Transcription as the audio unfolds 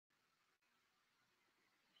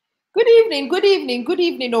Good evening,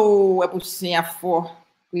 Ebusiafo.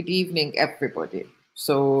 Good evening, everybody.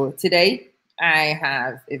 So today I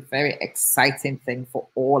have a very exciting thing for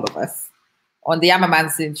all of us. On the Amma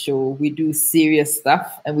Manson show, we do serious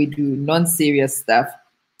stuff and we do non-serious stuff.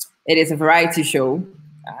 It is a variety show.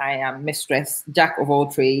 I am mistress, jack of all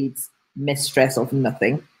trades, mistress of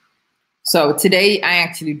nothing. So today I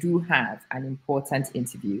actually do have an important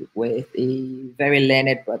interview with a very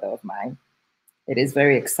learned brother of mine. It is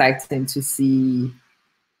very exciting to see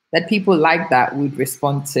that people like that would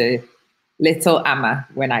respond to little Amma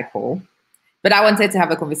when I call. But I wanted to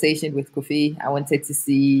have a conversation with Kofi. I wanted to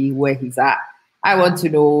see where he's at. I want to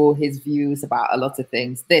know his views about a lot of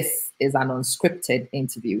things. This is an unscripted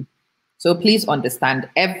interview. So please understand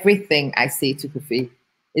everything I say to Kofi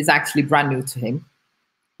is actually brand new to him.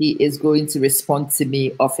 He is going to respond to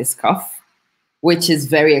me off his cuff, which is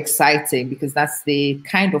very exciting because that's the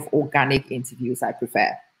kind of organic interviews I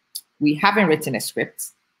prefer. We haven't written a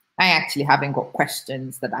script. I actually haven't got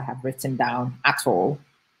questions that I have written down at all.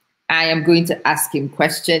 I am going to ask him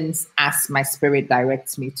questions as my spirit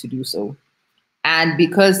directs me to do so. And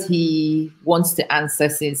because he wants to answer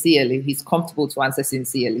sincerely, he's comfortable to answer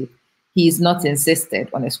sincerely, he's not insisted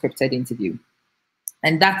on a scripted interview.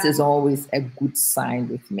 And that is always a good sign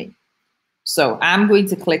with me. So I'm going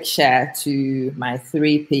to click share to my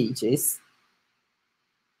 3 pages.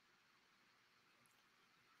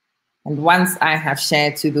 And once I have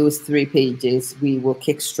shared to those 3 pages, we will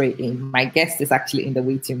kick straight in. My guest is actually in the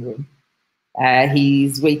waiting room.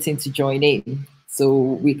 He's waiting to join in so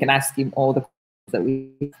we can ask him all the questions that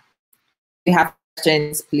we have.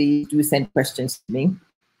 Questions, please do send questions to me. If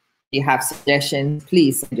you have suggestions,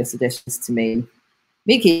 please send your suggestions to me.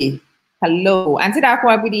 Vicky, hello. Auntie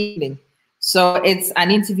Dakwa, good evening. So it's an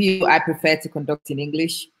interview I prefer to conduct in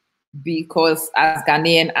English because as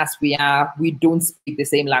Ghanaian as we are, we don't speak the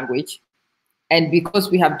same language. And because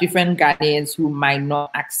we have different Ghanaians who might not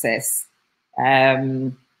access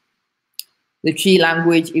the Tree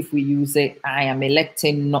language, if we use it, I am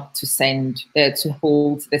electing not to to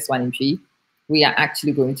hold this one in Tree. We are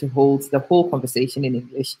actually going to hold the whole conversation in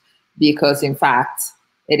English because in fact,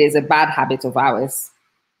 it is a bad habit of ours.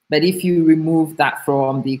 But if you remove that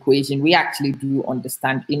from the equation, we actually do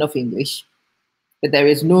understand enough English, but there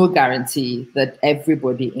is no guarantee that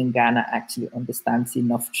everybody in Ghana actually understands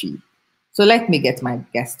enough Tree. So let me get my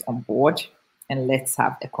guest on board and let's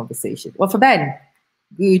have a conversation. Well, for Ben,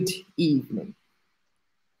 good evening.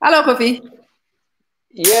 Hello, Kofi.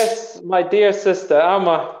 Yes, my dear sister,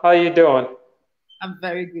 Amma, how you doing? I'm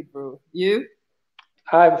very good, bro. You?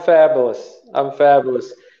 I'm fabulous. I'm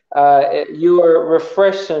fabulous. You are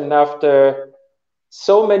refreshing after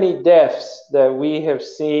so many deaths that we have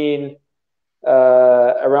seen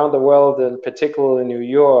around the world, and particularly in New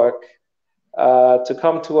York. To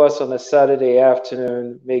come to us on a Saturday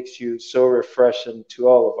afternoon makes you so refreshing to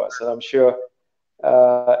all of us. And I'm sure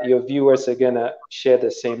your viewers are going to share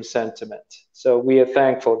the same sentiment. So we are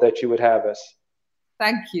thankful that you would have us.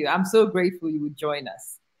 Thank you. I'm so grateful you would join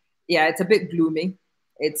us. Yeah, it's a bit gloomy.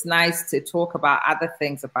 It's nice to talk about other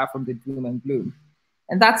things apart from the doom and gloom.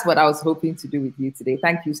 And that's what I was hoping to do with you today.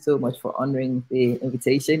 Thank you so much for honoring the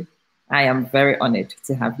invitation. I am very honored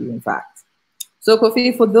to have you, in fact. So,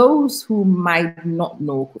 Kofi, for those who might not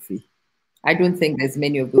know Kofi, I don't think there's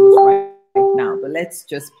many of those right now, but let's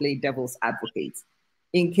just play devil's advocate.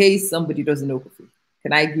 In case somebody doesn't know Kofi,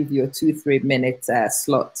 can I give you a 2-3 minute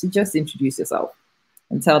slot to just introduce yourself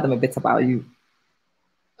and tell them a bit about you?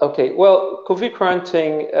 Okay, well, Kofi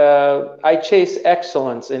Kranting, I chase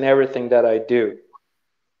excellence in everything that I do.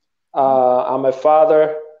 I'm a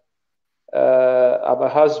father, I'm a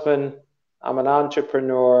husband, I'm an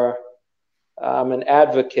entrepreneur, I'm an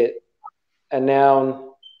advocate, and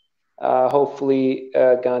now hopefully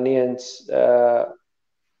Ghanaians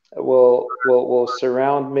will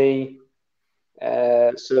surround me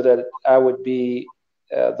so that I would be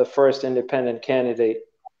the first independent candidate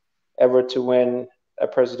ever to win a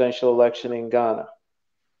presidential election in Ghana.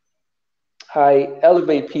 I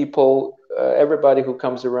elevate people, everybody who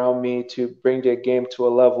comes around me, to bring their game to a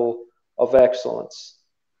level of excellence.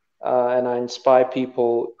 And I inspire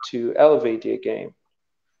people to elevate their game.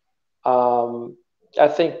 I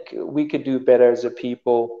think we could do better as a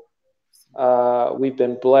people. We've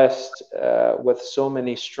been blessed with so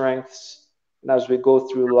many strengths. And as we go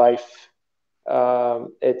through life,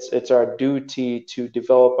 it's our duty to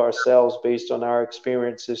develop ourselves based on our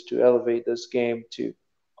experiences to elevate this game, to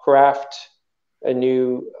craft a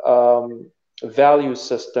new value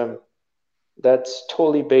system that's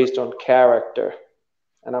totally based on character.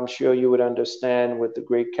 And I'm sure you would understand with the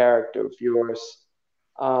great character of yours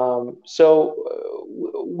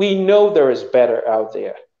We know there is better out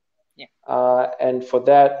there. Yeah. And for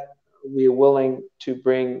that, we're willing to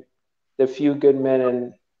bring the few good men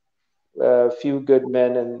and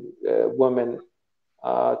women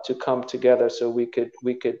to come together so we could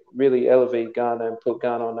really elevate Ghana and put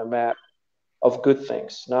Ghana on the map of good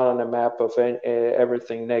things, not on a map of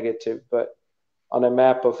everything negative, but on a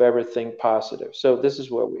map of everything positive. So this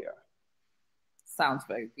is where we are. Sounds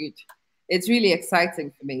very good. It's really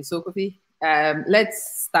exciting for me. So, Kofi,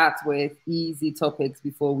 let's start with easy topics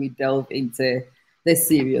before we delve into the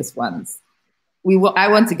serious ones. I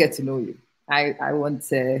want to get to know you. I want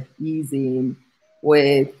to ease in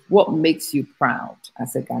with what makes you proud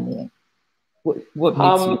as a Ghanaian. What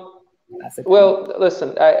makes you as a Ghanaian? Well,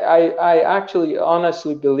 listen, I actually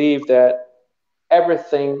honestly believe that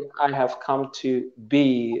everything I have come to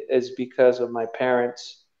be is because of my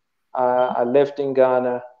parents. I lived in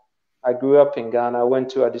Ghana. I grew up in Ghana. I went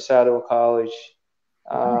to Adisado College.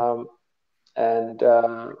 Um, and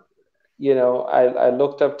I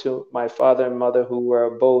looked up to my father and mother, who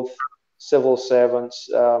were both civil servants.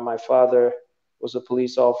 My father was a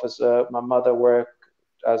police officer. My mother worked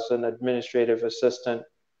as an administrative assistant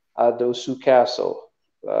at the Osu Castle.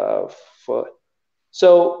 Uh, for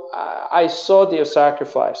so I saw their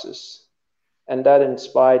sacrifices, and that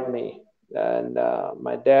inspired me. And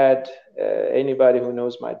my dad, anybody who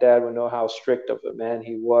knows my dad will know how strict of a man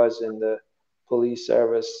he was in the police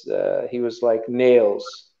service. He was like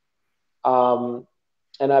nails. Um,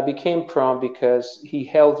 and I became proud because he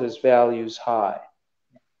held his values high.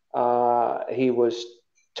 He was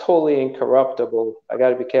totally incorruptible. I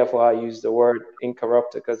got to be careful how I use the word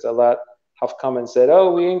incorruptible because a lot have come and said,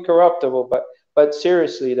 "Oh, we incorruptible." But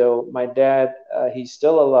seriously though, my dad, he's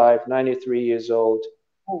still alive, 93 years old,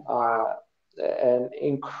 Oh, wow. and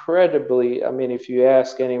incredibly. I mean, if you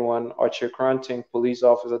ask anyone, Archer Crunting, police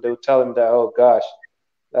officer, they'll tell him that, "Oh gosh,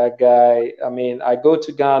 that guy." I mean, I go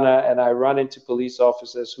to Ghana and I run into police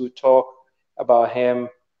officers who talk about him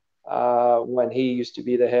when he used to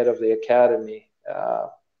be the head of the academy.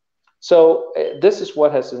 This is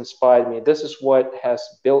what has inspired me. This is what has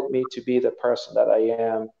built me to be the person that I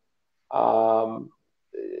am. Um,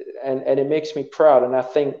 and it makes me proud. And I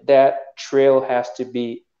think that trail has to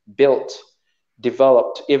be built,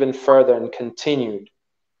 developed even further, and continued.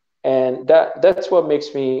 And that's what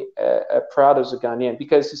makes me proud as a Ghanaian.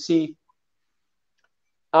 Because you see,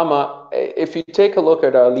 if you take a look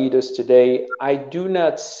at our leaders today, I do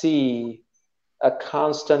not see a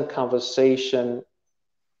constant conversation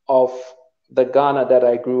of the Ghana that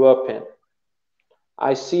I grew up in.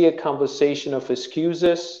 I see a conversation of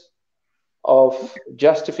excuses, of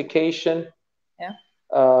justification, Yeah.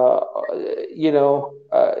 uh,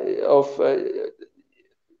 of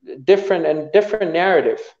different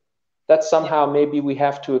narrative that Yeah. somehow maybe we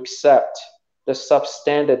have to accept the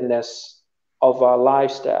substandardness of our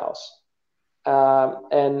lifestyles.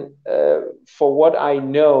 And for what I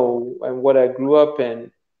know and what I grew up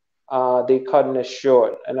in, they cutting us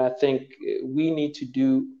short. And I think we need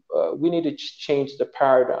to change the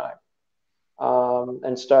paradigm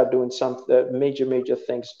and start doing some major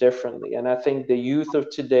things differently. And I think the youth of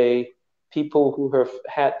today, people who have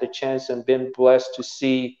had the chance and been blessed to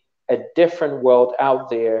see a different world out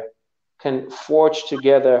there, can forge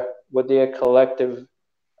together with their collective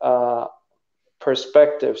uh,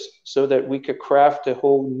 perspectives so that we could craft a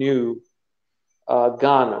whole new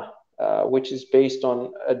Ghana, which is based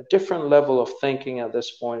on a different level of thinking at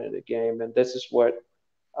this point in the game. And this is what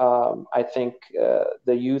I think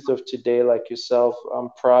the youth of today, like yourself,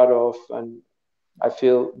 I'm proud of. And I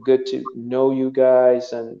feel good to know you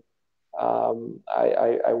guys. And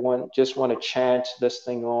I just want to chant this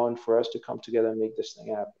thing on for us to come together and make this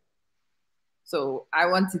thing happen. So I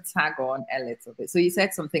want to tag on a little bit. So you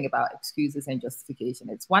said something about excuses and justification.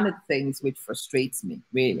 It's one of the things which frustrates me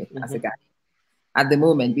really as a guy at the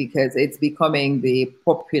moment because it's becoming the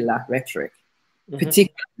popular rhetoric,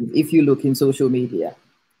 particularly if you look in social media.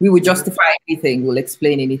 We will justify anything, we'll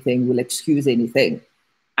explain anything, we'll excuse anything.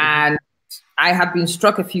 And I have been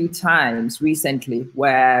struck a few times recently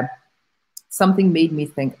where something made me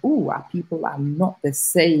think, oh, our people are not the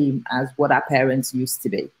same as what our parents used to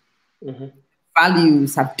be.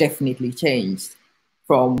 Values have definitely changed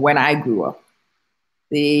from when I grew up.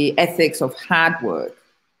 The ethics of hard work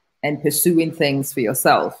and pursuing things for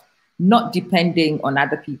yourself, not depending on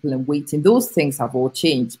other people and waiting, those things have all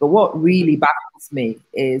changed. But what really baffles me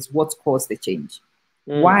is what's caused the change.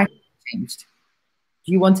 Why has it changed?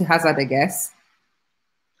 Do you want to hazard a guess?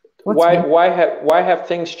 Why have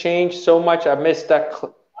things changed so much? I missed that.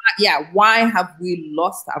 Yeah, why have we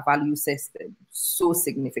lost our value system so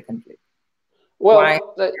significantly? Why?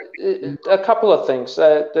 Well, a couple of things.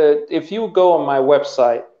 If you go on my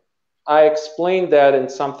website, I explained that in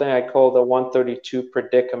something I call the 132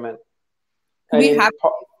 predicament. Can And we in have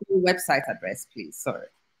your website address, please? Sorry.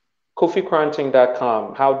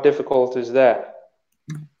 kofigranting.com, how difficult is that?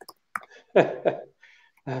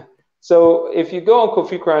 So if you go on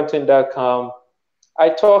kofigranting.com, I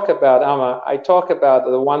talk about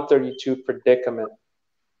the 132 predicament.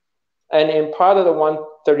 And in part of the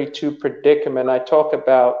 132 predicament, I talk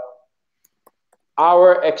about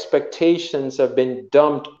our expectations have been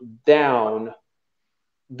dumbed down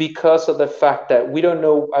because of the fact that we don't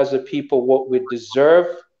know as a people what we deserve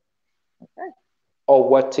or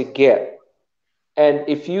what to get. And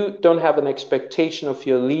if you don't have an expectation of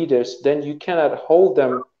your leaders, then you cannot hold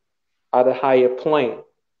them at a higher plane.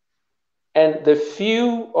 And the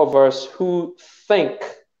few of us who think,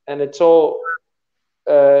 and it's all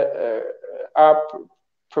our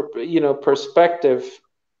perspective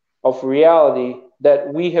of reality,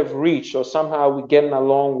 that we have reached or somehow we're getting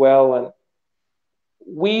along well, and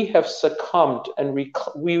we have succumbed and we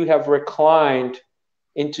have reclined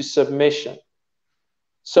into submission.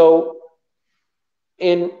 So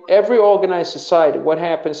in every organized society, what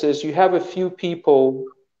happens is you have a few people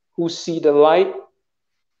who see the light,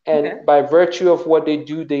 and by virtue of what they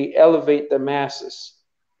do, they elevate the masses.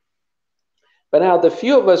 But now the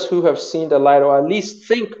few of us who have seen the light, or at least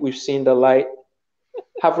think we've seen the light,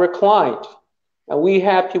 have reclined, and we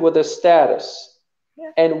happy with the status,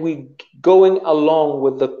 and we going along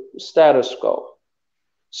with the status quo.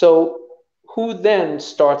 So who then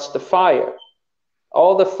starts the fire?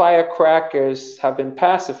 All the firecrackers have been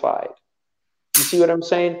pacified. You see what I'm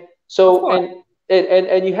saying? So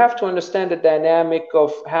and you have to understand the dynamic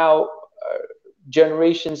of how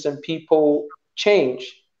generations and people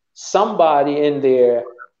change. Somebody in there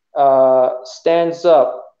stands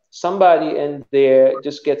up. Somebody in there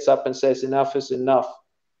just gets up and says, enough is enough.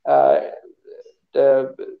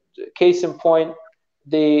 Case in point,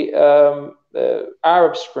 the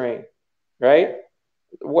Arab Spring, right?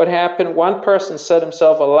 What happened? One person set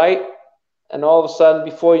himself alight, and all of a sudden,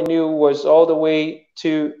 before he knew, was all the way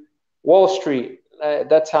to Wall Street.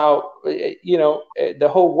 That's how, the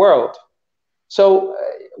whole world. So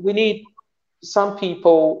we need some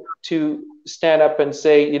people to stand up and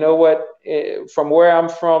say, you know what, from where I'm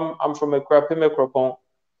from a Krapimekropon,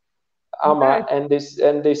 Ama,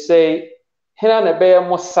 and they say, Hina ne be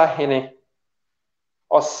mo sahene,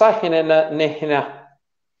 or sahene na nehina.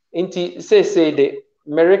 Inti say the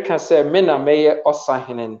American say, Mina meye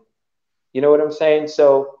osahinen. You know what I'm saying?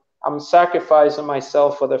 So I'm sacrificing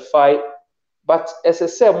myself for the fight. But as I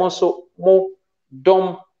said, I'm also more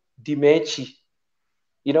dom dimechi.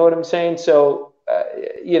 You know what I'm saying? So,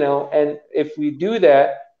 and if we do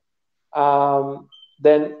that,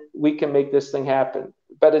 then we can make this thing happen.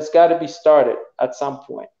 But it's got to be started at some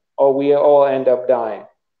point, or we all end up dying.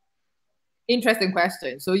 Interesting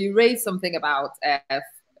question. So you raised something about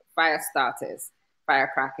fire starters,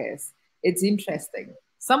 firecrackers. It's interesting.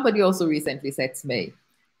 Somebody also recently said to me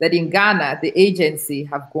that in Ghana, the agency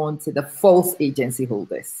have gone to the false agency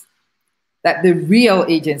holders, that the real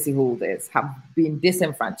agency holders have been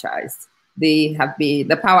disenfranchised. The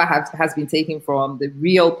power has been taken from the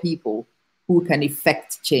real people who can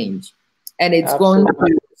effect change. And it's gone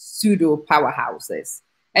to pseudo powerhouses.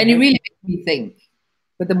 And it really makes me think.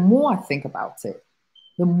 But the more I think about it,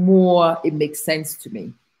 the more it makes sense to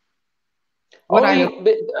me. Well,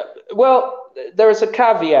 there is a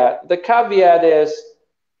caveat. The caveat is,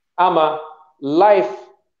 Ama, life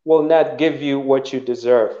will not give you what you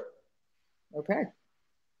deserve. Okay.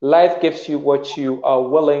 Life gives you what you are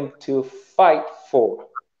willing to fight for.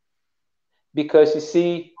 Because you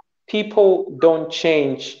see, people don't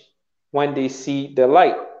change when they see the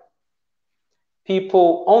light.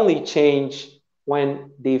 People only change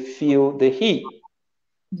when they feel the heat.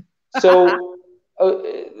 So,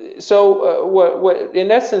 what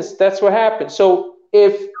in essence, that's what happens. So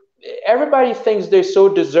if everybody thinks they're so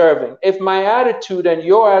deserving, if my attitude and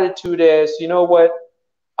your attitude is, you know what,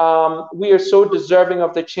 we are so deserving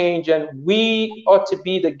of the change, and we ought to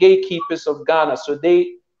be the gatekeepers of Ghana, so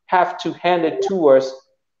they have to hand it to us.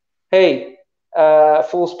 Hey,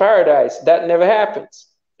 fool's paradise. That never happens,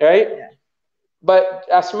 right? Yeah. But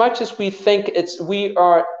as much as we think we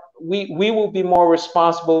will be more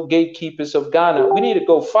responsible gatekeepers of Ghana, we need to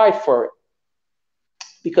go fight for it.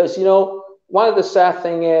 Because, one of the sad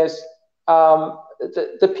thing is,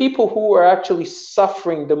 the people who are actually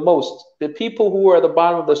suffering the most, the people who are at the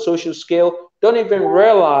bottom of the social scale, don't even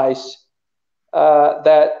realize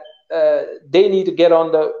that they need to get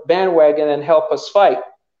on the bandwagon and help us fight,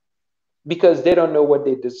 because they don't know what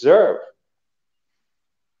they deserve.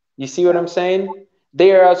 You see what I'm saying?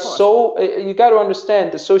 They are Of course. so, you got to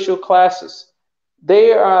understand the social classes.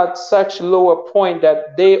 They are at such lower point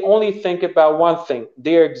that they only think about one thing,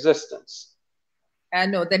 their existence. I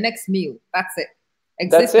know the next meal. That's it.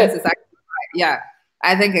 That's Existence is it. actually, yeah.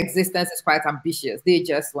 I think existence is quite ambitious. They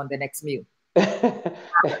just want the next meal.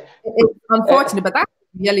 It's unfortunate, but that's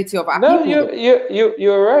the reality of our No, people, though.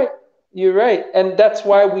 you're right. You're right. And that's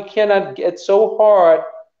why we cannot get so hard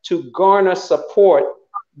to garner support.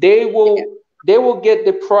 They Yeah. will get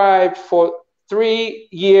deprived for 3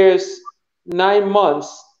 years, 9 months,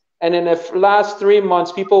 and in the last 3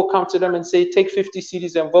 months, people will come to them and say, "Take 50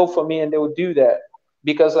 cities and vote for me," and they will do that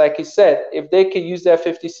because, like you said, if they can use that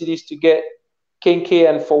 50 cities to get kinky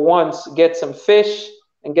and for once get some fish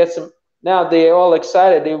and get some, now they're all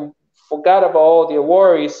excited. They forgot about all their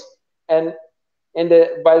worries, and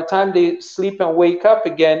by the time they sleep and wake up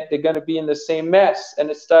again, they're going to be in the same mess, and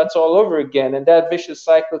it starts all over again, and that vicious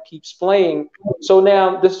cycle keeps playing. So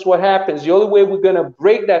now this is what happens. The only way we're going to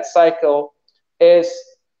break that cycle is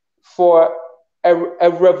for a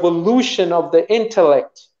revolution of the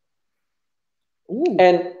intellect. Ooh.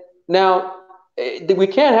 And now we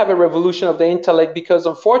can't have a revolution of the intellect because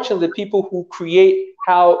unfortunately the people who create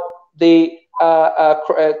how they the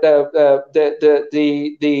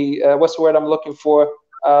what's the word I'm looking for?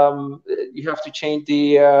 You have to change the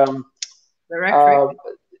The rhetoric.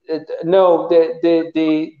 uh, no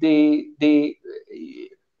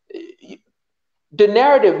the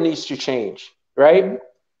narrative needs to change, right? Mm-hmm.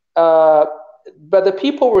 Uh, but the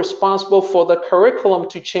people responsible for the curriculum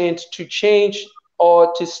to change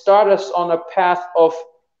or to start us on a path of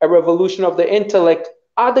a revolution of the intellect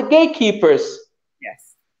are the gatekeepers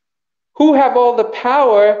Yes. who have all the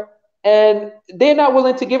power and they're not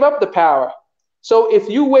willing to give up the power. So if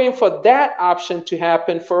you wait for that option to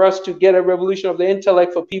happen, for us to get a revolution of the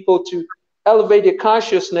intellect, for people to elevate their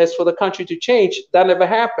consciousness, for the country to change, that never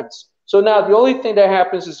happens. So now the only thing that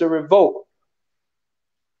happens is a revolt.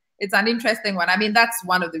 It's an interesting one. I mean, that's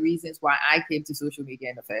one of the reasons why I came to social media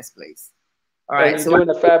in the first place. All And right. you're So doing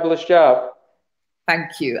a fabulous job.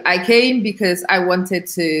 thank you. I came because I wanted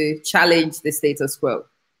to challenge the status quo.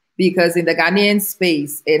 Because in the Ghanaian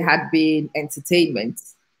space, it had been entertainment.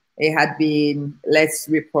 It had been, let's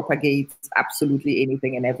repropagate absolutely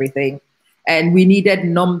anything and everything. And we needed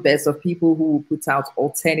numbers of people who put out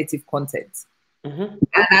alternative content. Mm-hmm.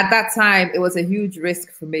 And at that time, it was a huge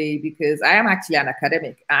risk for me because I am actually an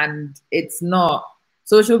academic and it's not,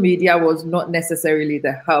 social media was not necessarily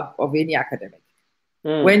the hub of any academic.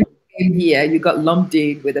 When Mm. you came here, you got lumped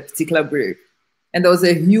in with a particular group. And there was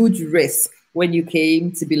a huge risk when you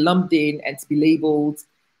came to be lumped in and to be labeled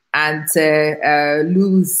and to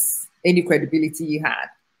lose any credibility you had.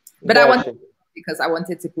 But I wanted, Gotcha. because I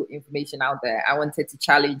wanted to put information out there. I wanted to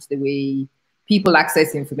challenge the way people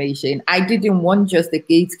access information. I didn't want just the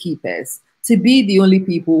gatekeepers to be the only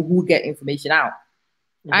people who get information out.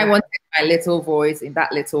 I Mm-hmm. wanted my little voice in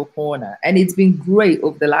that little corner. And it's been great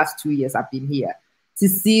over the last 2 years I've been here to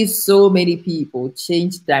see so many people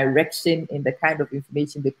change direction in the kind of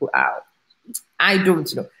information they put out. I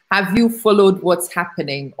don't know. Have you followed what's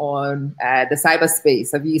happening on the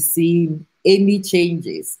cyberspace? Have you seen any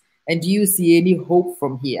changes? And do you see any hope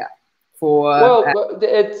from here for Well,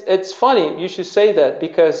 it's funny you should say that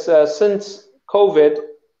because since COVID,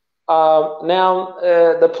 now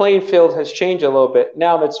the playing field has changed a little bit.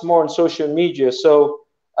 Now it's more on social media. So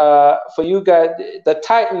for you guys, the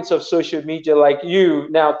titans of social media like you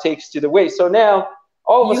now takes to the way. So now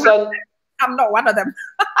all of a you have? sudden, I'm not one of them.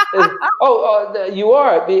 you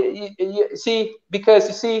are. See, because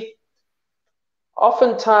you see,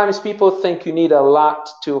 oftentimes people think you need a lot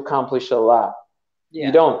to accomplish a lot. You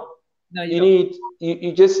Yeah. don't. No, you You don't. need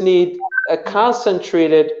you just need a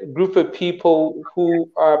concentrated group of people who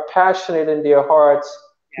are passionate in their hearts,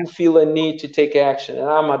 who Yeah. feel a need to take action. And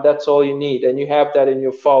Ahmad, that's all you need. And you have that in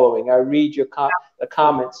your following. I read your the Absolutely.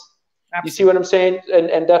 comments. You see what Absolutely. I'm saying?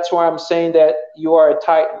 And that's why I'm saying that you are a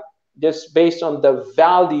titan, just based on the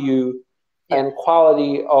value Yeah. and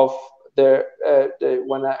quality of the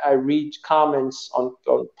when I read comments on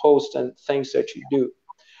posts and things that you do.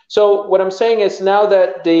 So what I'm saying is now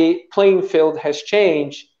that the playing field has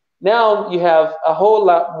changed, now you have a whole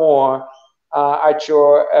lot more at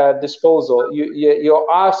your disposal.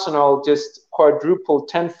 Your arsenal just quadrupled,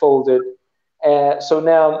 tenfolded. So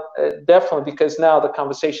now, definitely, because now the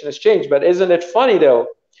conversation has changed. But isn't it funny though,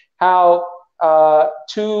 how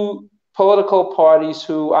two political parties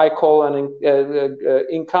who I call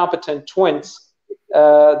incompetent twins,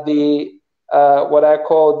 the what I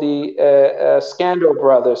call the Scandal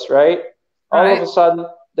Brothers, right? All of Right. a sudden,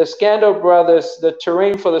 the Scandal Brothers, the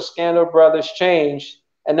terrain for the Scandal Brothers changed,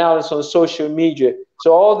 and now it's on social media.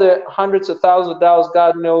 So all the hundreds of thousands of dollars,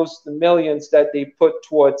 God knows the millions that they put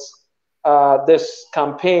towards this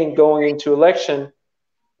campaign going into election,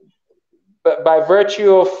 but by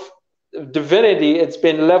virtue of divinity, it's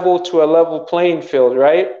been leveled to a level playing field,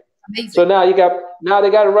 right? So Amazing. now they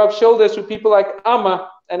got to rub shoulders with people like Amma,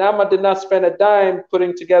 and Amma did not spend a dime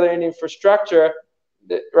putting together any infrastructure,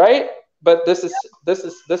 right? But this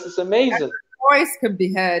is amazing. Voice can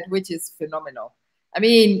be heard, which is phenomenal. I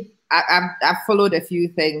mean, I've followed a few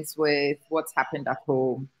things with what's happened at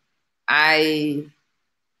home. I've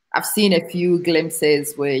seen a few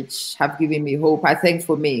glimpses which have given me hope. I think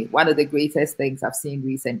for me, one of the greatest things I've seen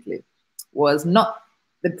recently was not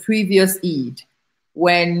the previous Eid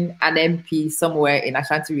when an MP somewhere in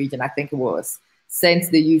Ashanti region, I think it was, sent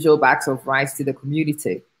the usual bags of rice to the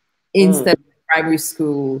community instead of primary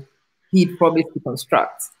school he'd promised to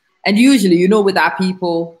construct. And usually, you know, with our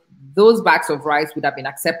people, those bags of rice would have been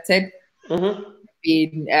accepted,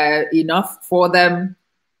 been enough for them.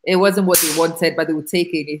 It wasn't what they wanted, but they would take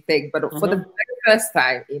anything. But for the very first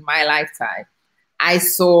time in my lifetime, I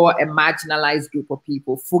saw a marginalized group of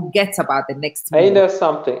people forget about the next meal. Ain't that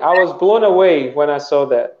something? I was blown away when I saw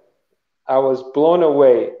that. I was blown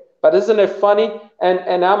away. But isn't it funny?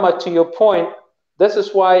 And Amma, to your point, this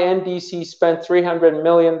is why NDC spent $300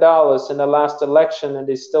 million in the last election and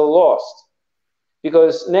they still lost.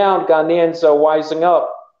 Because now Ghanaians are wising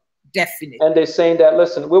up. Definitely. And they're saying that,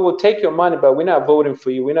 listen, we will take your money, but we're not voting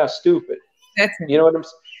for you. We're not stupid. Definitely. You know what I'm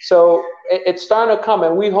saying? So it's starting to come,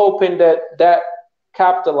 and we're hoping that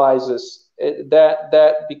capitalizes,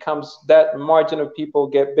 that becomes, that margin of people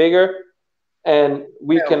get bigger, and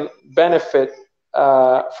we can benefit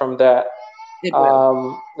from that.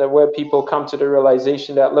 That where people come to the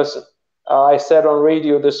realization that, listen, I said on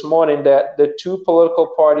radio this morning that the two political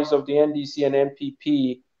parties of the NDC and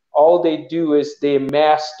NPP, all they do is they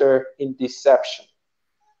master in deception.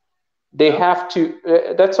 They have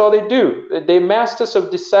to, that's all they do. They masters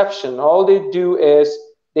of deception. All they do is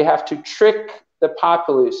they have to trick the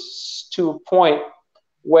populace to a point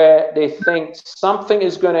where they think something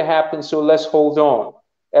is going to happen, so let's hold on.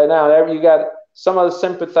 And now you got some of the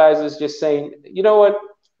sympathizers just saying, you know what,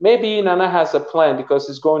 maybe Nana has a plan because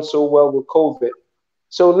it's going so well with COVID.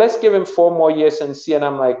 So let's give him 4 more years and see. And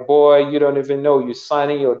I'm like, boy, you don't even know. You're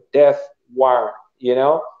signing your death warrant, you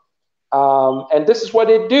know? And this is what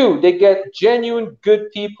they do. They get genuine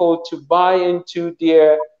good people to buy into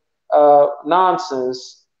their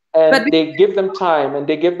nonsense, and they give them time, and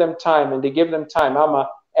they give them time, and they give them time.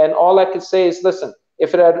 And all I could say is, listen,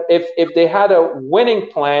 if they had a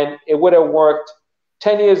winning plan, it would have worked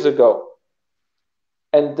 10 years ago.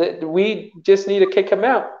 And we just need to kick him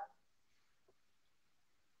out.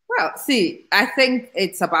 Well, see, I think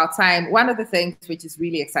it's about time. One of the things which is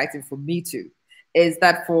really exciting for me too is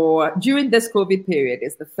that during this COVID period,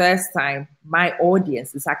 is the first time my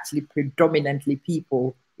audience is actually predominantly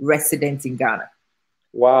people resident in Ghana.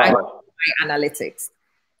 Wow. I know my analytics.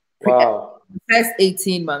 Wow. The first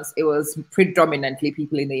 18 months, it was predominantly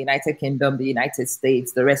people in the United Kingdom, the United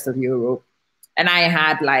States, the rest of Europe. And I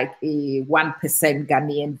had like a 1%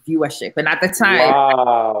 Ghanaian viewership. And at the time,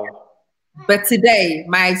 wow. But today,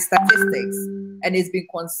 my statistics, and it's been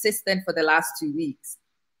consistent for the last 2 weeks,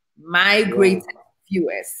 my greatest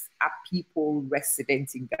viewers are people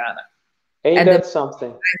resident in Ghana. Ain't that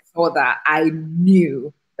something? I saw that, I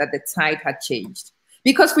knew that the tide had changed.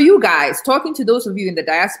 Because for you guys, talking to those of you in the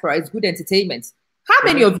diaspora is good entertainment. How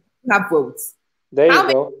many of you have votes? There you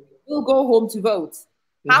How go. many will go home to vote?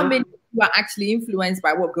 How many of you are actually influenced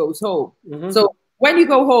by what goes home? So when you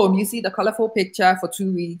go home, you see the colorful picture for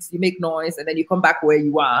 2 weeks, you make noise, and then you come back where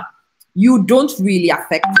you are. You don't really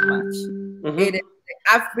affect much. It is the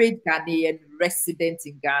average Ghanaian resident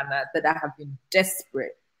in Ghana that I have been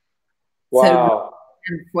desperate. Wow.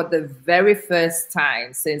 And for the very first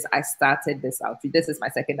time since I started this outreach, this is my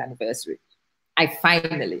 2nd anniversary, I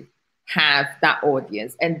finally have that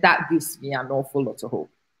audience, and that gives me an awful lot of hope.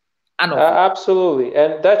 Absolutely.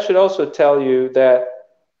 And that should also tell you that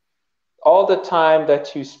all the time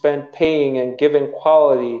that you spend paying and giving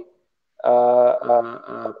quality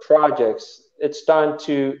projects, it's starting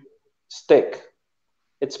to stick.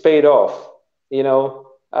 It's paid off. You know,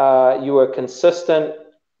 you were consistent,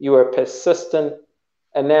 you were persistent,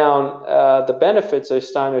 and now the benefits are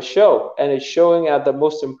starting to show. And it's showing at the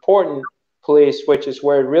most important place, which is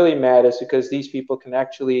where it really matters, because these people can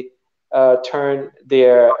actually turn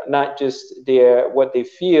their, not just their, what they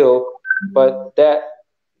feel, but that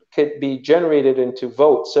could be generated into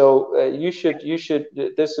votes. So you should,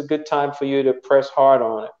 this is a good time for you to press hard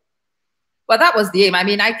on it. Well, that was the aim. I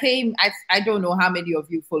mean, I don't know how many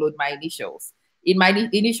of you followed my initials. in my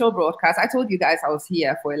initial broadcast, I told you guys I was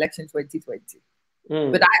here for election 2020.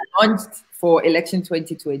 But Mm. I launched for election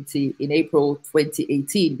 2020 in April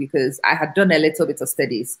 2018 because I had done a little bit of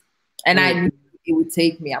studies and I Mm. knew it would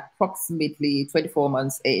take me approximately 24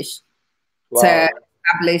 months-ish to Wow.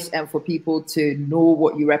 establish and for people to know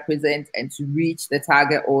what you represent and to reach the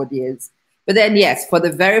target audience. But then, yes, for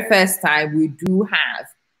the very first time, we do have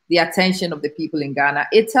the attention of the people in Ghana.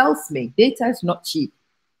 It tells me data is not cheap.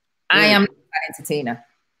 I am Mm. an entertainer.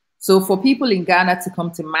 So for people in Ghana to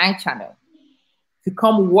come to my channel, to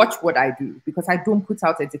come watch what I do, because I don't put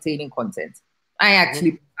out entertaining content. I Mhm.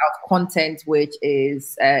 actually put out content which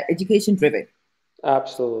is education driven. For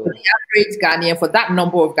Absolutely. the average Ghanaian, for that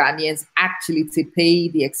number of Ghanaians actually to pay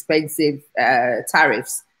the expensive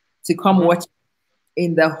tariffs to come Mhm. watch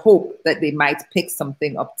in the hope that they might pick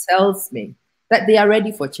something up tells me that they are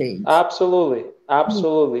ready for change. Absolutely,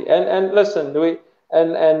 absolutely. And listen,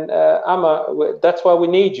 that's why we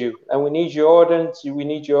need you, and we need your audience. We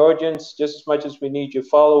need your audience just as much as we need your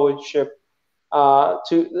followership.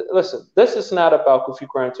 To listen, this is not about Kofi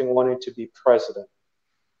Granting wanting to be president.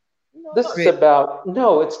 No, This not is really. about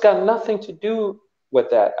no. It's got nothing to do with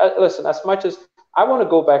that. Listen, as much as I want to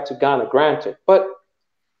go back to Ghana, granted, but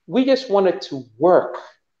we just want it to work.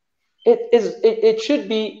 It should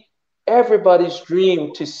be everybody's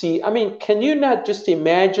dream to see. I mean, can you not just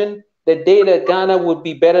imagine the day that Ghana would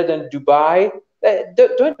be better than Dubai?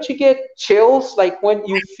 Don't you get chills like when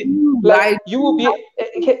you feel like I you will be?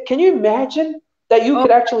 Can you imagine that you oh,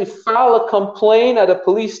 could actually file a complaint at a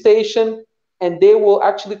police station and they will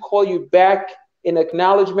actually call you back in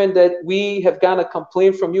acknowledgement that we have gotten a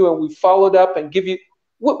complaint from you and we followed up and give you?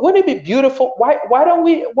 Wouldn't it be beautiful? Why don't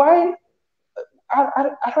we? Why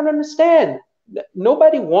I don't understand.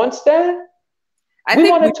 Nobody wants that. I We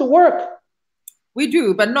think want it to work. we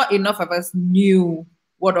do, but not enough of us knew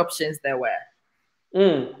what options there were.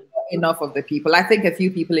 Mm. Enough of the people. I think a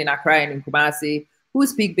few people in Accra and in Kumasi who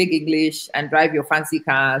speak big English and drive your fancy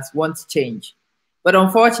cars want change. But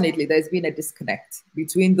unfortunately, there's been a disconnect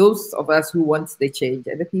between those of us who want the change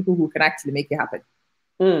and the people who can actually make it happen.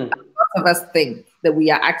 Mm. Most of us think that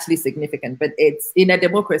we are actually significant, but it's in a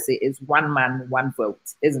democracy, it's one man, one vote,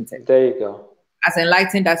 isn't it? There you go. As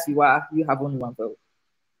enlightened as you are, you have only one vote.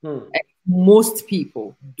 Mm. And most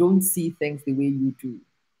people don't see things the way you do.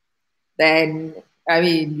 Then I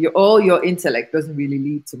mean, all your intellect doesn't really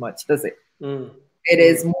lead to much, does it? Mm. It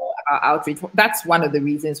is Mm. more about outreach. That's one of the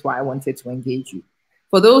reasons why I wanted to engage you.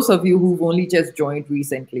 For those of you who've only just joined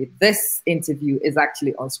recently, this interview is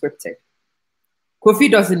actually unscripted. Kofi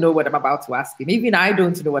doesn't know what I'm about to ask him. Even I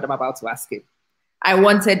don't know what I'm about to ask him. I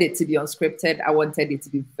wanted it to be unscripted. I wanted it to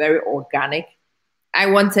be very organic. I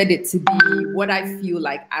wanted it to be what I feel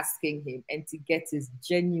like asking him and to get his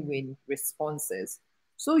genuine responses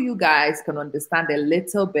so you guys can understand a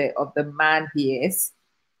little bit of the man he is.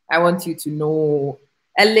 I want you to know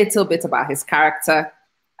a little bit about his character.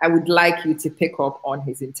 I would like you to pick up on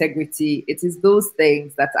his integrity. It is those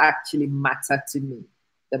things that actually matter to me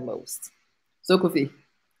the most. So, Kofi,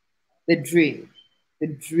 the the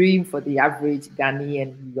dream for the average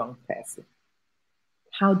Ghanaian young person.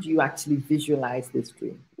 How do you actually visualize this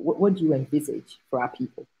dream? What do you envisage for our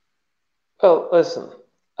people? Well, listen.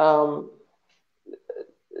 Um,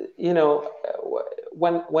 you know,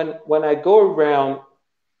 when I go around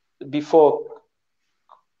before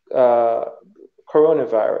uh,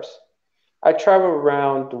 coronavirus, I travel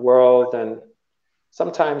around the world and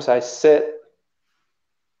sometimes I sit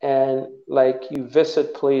and like you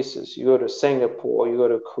visit places. You go to Singapore, you go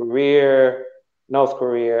to Korea, North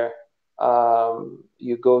Korea,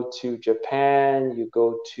 you go to Japan, you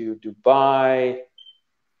go to Dubai.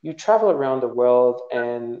 You travel around the world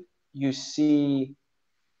and you see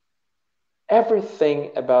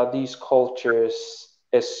everything about these cultures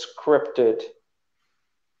is scripted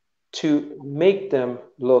to make them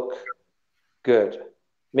look good.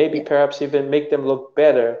 Maybe Yeah. perhaps even make them look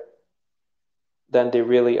better than they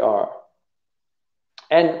really are.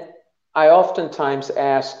 And I oftentimes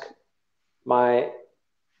ask my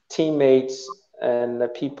teammates and the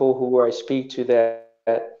people who I speak to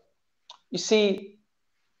that you see,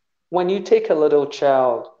 when you take a little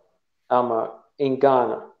child, in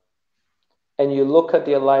Ghana, and you look at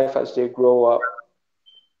their life as they grow up,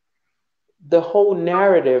 the whole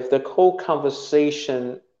narrative, the whole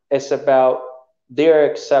conversation is about their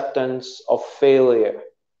acceptance of failure,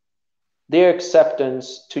 their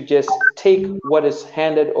acceptance to just take what is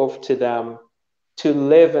handed over to them to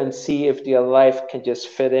live and see if their life can just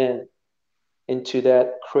fit in into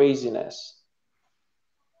that craziness.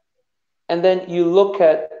 And then you look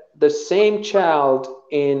at the same child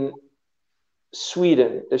in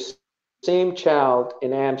Sweden, the same same child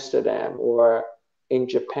in Amsterdam or in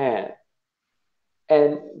Japan,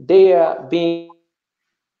 and they are being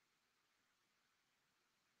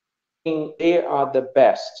they are the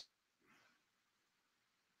best.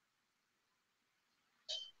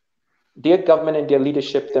 Their government and their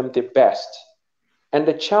leadership them the best. And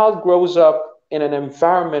the child grows up in an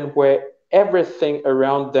environment where everything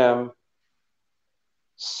around them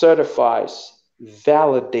certifies,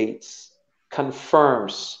 validates,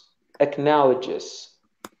 confirms, acknowledges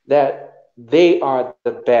that they are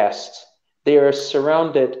the best. They are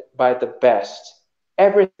surrounded by the best.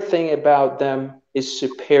 Everything about them is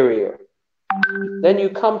superior. Then you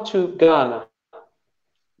come to Ghana,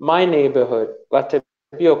 my neighborhood,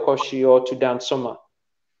 Latebiokoshi or to Dansoma.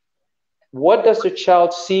 What does the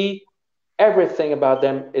child see? Everything about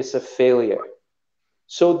them is a failure.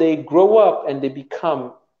 So they grow up and they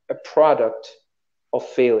become a product of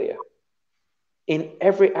failure in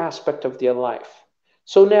every aspect of their life.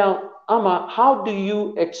 So now, Amma, how do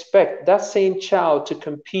you expect that same child to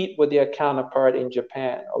compete with their counterpart in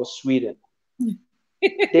Japan or Sweden?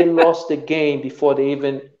 They lost the game before they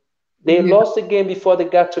lost the game before they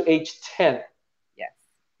got to age 10. Yes.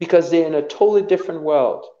 Because they're in a totally different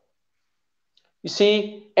world. You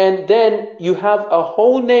see, and then you have a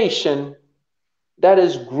whole nation that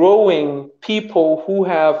is growing people who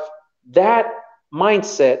have that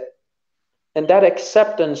mindset and that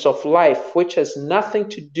acceptance of life, which has nothing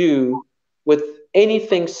to do with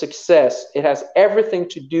anything success. It has everything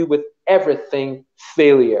to do with everything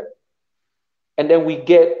failure. And then we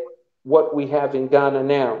get what we have in Ghana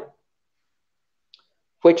now,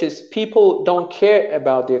 which is people don't care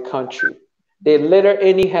about their country. They litter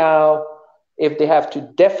anyhow. If they have to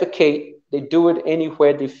defecate, they do it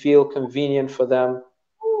anywhere they feel convenient for them.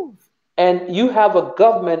 And you have a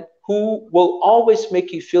government who will always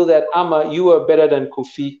make you feel that, Ama, you are better than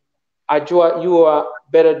Kofi. Ajua, you are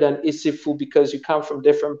better than Isifu because you come from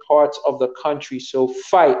different parts of the country. So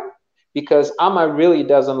fight, because Ama really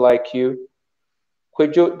doesn't like you.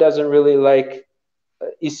 Kwejo doesn't really like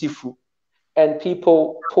Isifu. And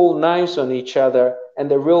people pull knives on each other,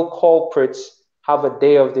 and the real culprits have a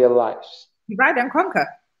day of their lives. Divide and conquer,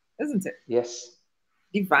 isn't it? Yes.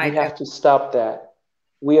 Divide. We have to stop that.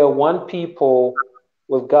 We are one people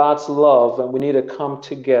with God's love, and we need to come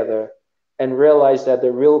together and realize that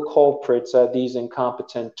the real culprits are these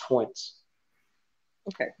incompetent twins.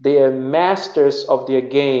 Okay. They are masters of their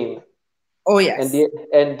game. Oh, yes.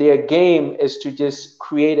 And their game is to just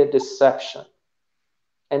create a deception.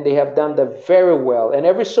 And they have done that very well. And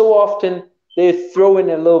every so often, they throw in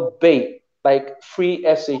a little bait, like free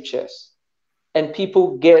SHS. And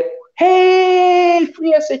people get, hey,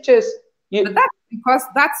 free SHS. But that's because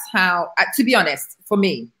that's how, to be honest, for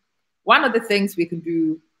me, one of the things we can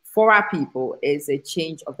do for our people is a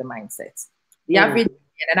change of the mindset. The average,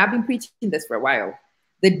 and I've been preaching this for a while,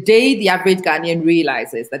 the day the average Ghanaian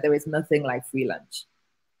realizes that there is nothing like free lunch,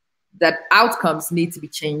 that outcomes need to be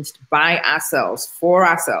changed by ourselves, for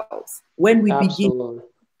ourselves, when we begin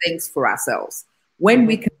things for ourselves, when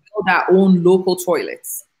we can build our own local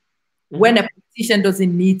toilets, when a politician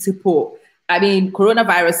doesn't need to put, I mean,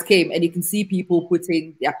 coronavirus came and you can see people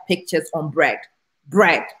putting their pictures on bread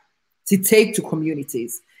to take to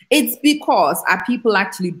communities. It's because our people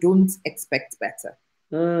actually don't expect better.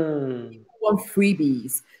 People want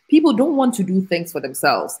freebies. People don't want to do things for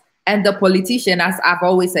themselves. And the politician, as I've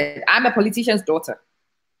always said, I'm a politician's daughter.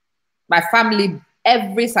 My family,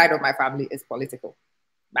 every side of my family is political.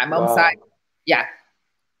 My mom's side, yeah.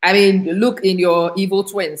 I mean, look in your evil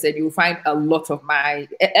twins and you'll find a lot of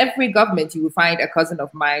every government, you will find a cousin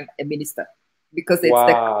of mine, a minister, because it's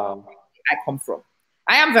the country I come from.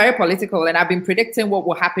 I am very political and I've been predicting what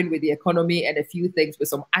will happen with the economy and a few things with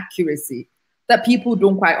some accuracy that people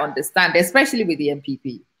don't quite understand, especially with the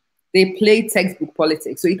MPP. They play textbook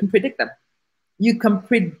politics, so you can predict them. You can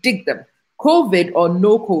predict them. COVID or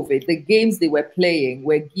no COVID, the games they were playing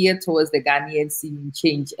were geared towards the Ghanaian seeing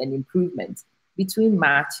change and improvement between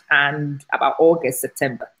March and about August,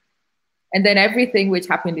 September. And then everything which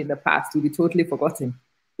happened in the past will be totally forgotten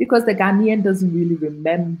because the Ghanaian doesn't really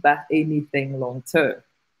remember anything long term.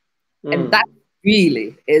 And that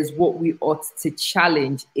really is what we ought to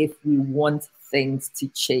challenge if we want things to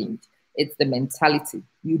change. It's the mentality.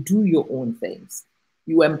 You do your own things.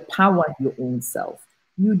 You empower your own self.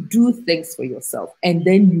 You do things for yourself. And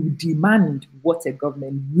then you demand what a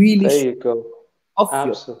government really should offer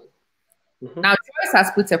you. Now, Joyce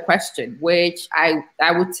has put a question, which I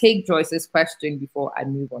will take Joyce's question before I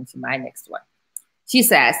move on to my next one. She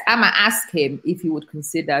says, I'ma ask him if he would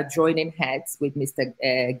consider joining heads with Mr.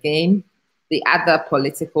 Gain, the other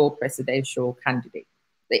political presidential candidate.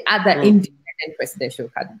 the other independent presidential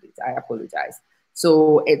candidate. I apologize.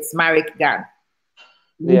 So it's Marek Gan.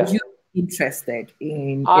 Would you be interested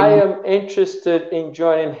in? I am interested in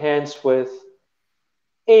joining hands with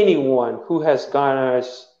anyone who has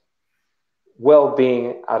Ghana's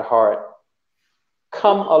well-being at heart.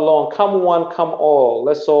 Come along, come one, come all.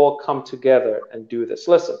 Let's all come together and do this.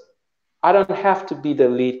 Listen, I don't have to be the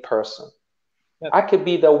lead person. I could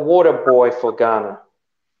be the water boy for Ghana.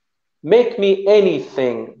 Make me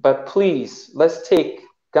anything, but please, let's take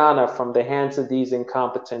Ghana from the hands of these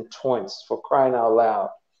incompetent twins, for crying out loud.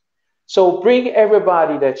 So bring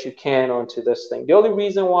everybody that you can onto this thing. The only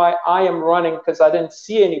reason why I am running, because I didn't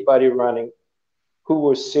see anybody running who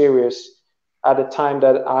was serious at the time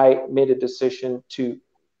that I made a decision to,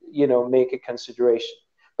 make a consideration.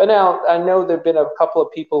 But now I know there have been a couple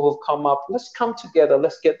of people who've come up. Let's come together.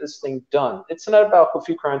 Let's get this thing done. It's not about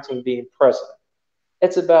Kofi Koranting being president.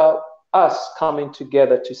 It's about us coming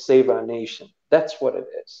together to save our nation. That's what it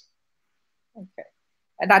is. Okay.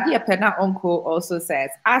 And Adia Pena Uncle also says,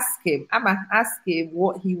 ask him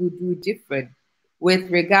what he would do different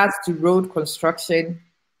with regards to road construction,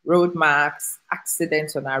 road marks,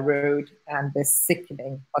 accidents on our road, and the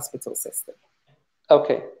sickening hospital system.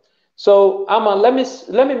 Okay. So Amma, let me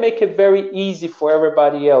make it very easy for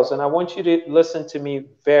everybody else. And I want you to listen to me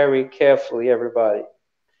very carefully, everybody.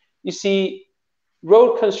 You see,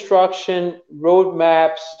 road construction, road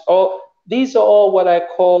maps, these are all what I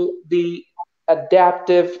call the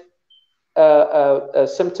adaptive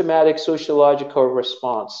symptomatic sociological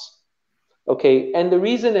response. Okay, and the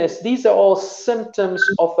reason is these are all symptoms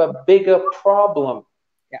of a bigger problem.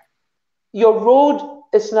 Yeah. Your road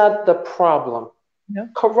is not the problem. No.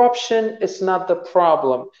 Corruption is not the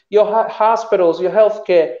problem. Your hospitals, your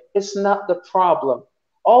healthcare is not the problem.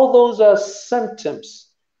 All those are symptoms.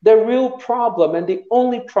 The real problem, and the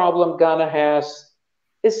only problem Ghana has,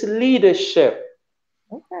 is leadership.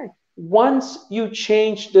 Okay. Once you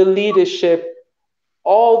change the leadership,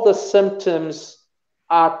 all the symptoms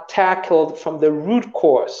are tackled from the root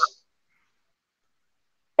cause.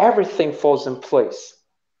 Everything falls in place.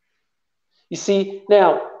 You see,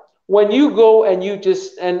 now, when you go and you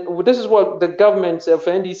just, and this is what the governments of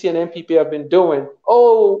NDC and NPP have been doing.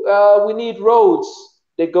 We need roads.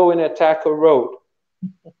 They go and attack a road.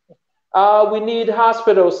 We need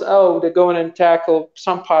hospitals. They go in and tackle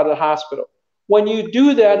some part of the hospital. When you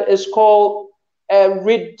do that, it's called a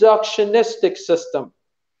reductionistic system.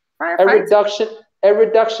 A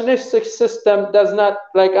reductionistic system does not,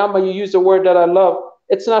 like Amma, you use a word that I love,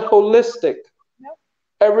 it's not holistic.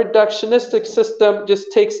 A reductionistic system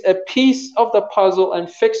just takes a piece of the puzzle and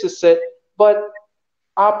fixes it, but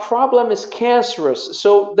our problem is cancerous.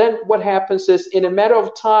 So then what happens is, in a matter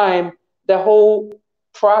of time, the whole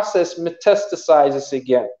process metastasizes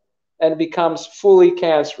again and becomes fully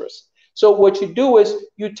cancerous. So what you do is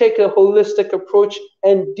you take a holistic approach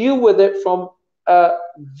and deal with it from the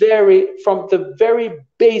very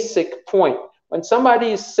basic point. When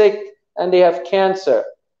somebody is sick and they have cancer,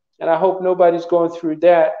 and I hope nobody's going through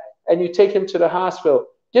that, and you take him to the hospital,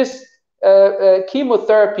 just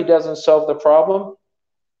chemotherapy doesn't solve the problem.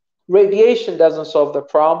 Radiation doesn't solve the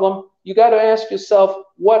problem. You got to ask yourself,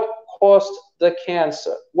 what caused the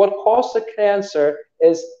cancer? What caused the cancer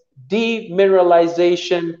is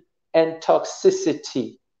demineralization and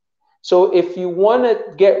toxicity. So if you want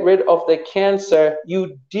to get rid of the cancer,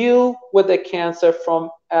 you deal with the cancer from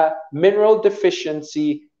a mineral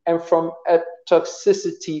deficiency and from a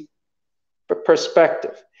toxicity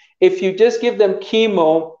perspective. If you just give them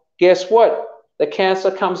chemo, guess what? The cancer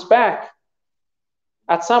comes back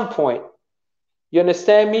at some point. You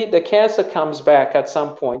understand me? The cancer comes back at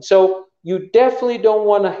some point. So you definitely don't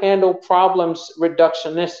want to handle problems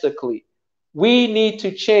reductionistically. We need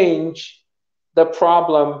to change the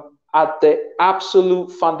problem at the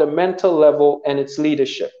absolute fundamental level, and its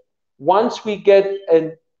leadership. Once we get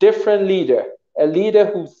a different leader, a leader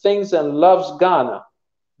who thinks and loves Ghana,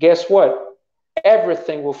 guess what?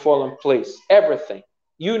 Everything will fall in place. Everything.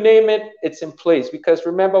 You name it, it's in place. Because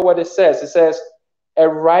remember what it says. It says, a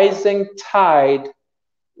rising tide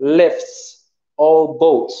lifts all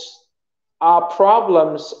boats. Our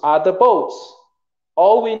problems are the boats.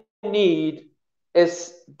 All we need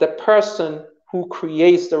is the person who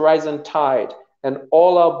creates the rising tide, and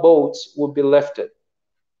all our boats will be lifted.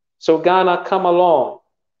 So Ghana, come along.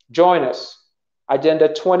 Join us. Agenda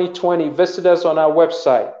 2020. Visit us on our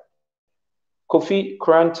website,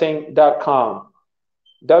 kofikoranting.com,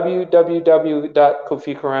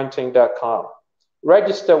 www.kofikoranting.com.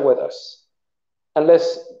 Register with us and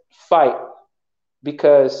let's fight,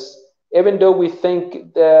 because even though we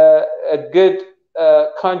think a good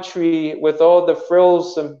country with all the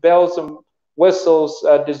frills and bells and whistles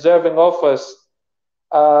deserving of us,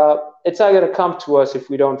 it's not going to come to us if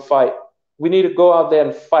we don't fight. We need to go out there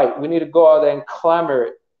and fight. We need to go out there and clamor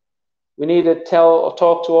it. We need to talk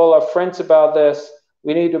to all our friends about this.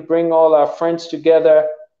 We need to bring all our friends together.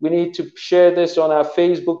 We need to share this on our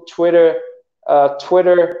Facebook, Twitter,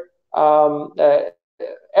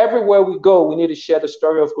 everywhere we go. We need to share the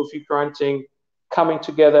story of Kofi parenting, coming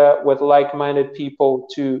together with like-minded people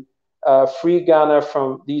to free Ghana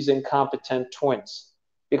from these incompetent twins.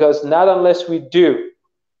 Because not unless we do,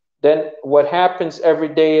 then what happens every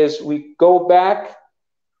day is we go back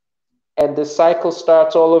and the cycle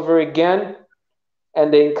starts all over again,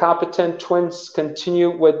 and the incompetent twins continue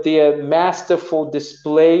with their masterful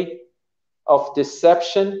display of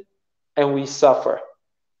deception, and we suffer.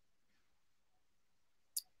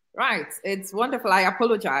 Right. It's wonderful. I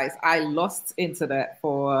apologize. I lost internet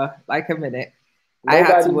for like a minute.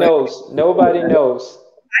 Nobody knows. Nobody knows.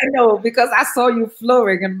 I know, because I saw you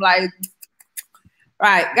flowing and like,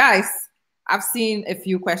 right, guys, I've seen a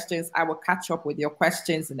few questions. I will catch up with your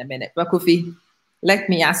questions in a minute. But Kofi, let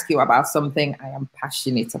me ask you about something I am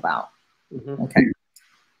passionate about. Mm-hmm. Okay.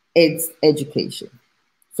 It's education.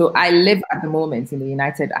 So I live at the moment in the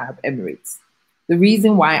United Arab Emirates. The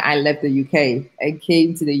reason why I left the UK and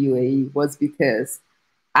came to the UAE was because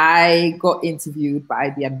I got interviewed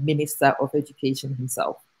by their Minister of Education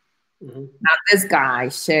himself. Mm-hmm. Now, this guy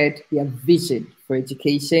shared their vision for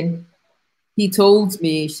education. He told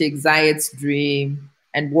me Sheikh Zayed's dream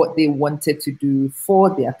and what they wanted to do for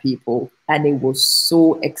their people, and it was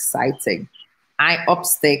so exciting. I upped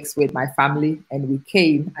stakes with my family and we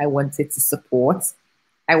came. I wanted to support,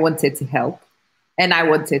 I wanted to help, and I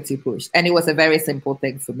wanted to push. And it was a very simple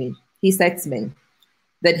thing for me. He said to me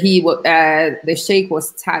that the Sheikh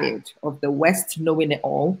was tired of the West knowing it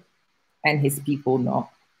all and his people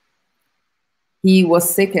not. He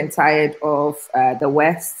was sick and tired of the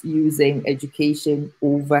West using education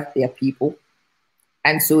over their people.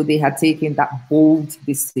 And so they had taken that bold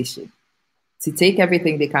decision to take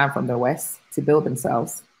everything they can from the West to build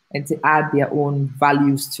themselves and to add their own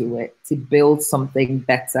values to it, to build something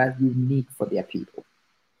better, unique for their people.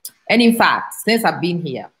 And in fact, since I've been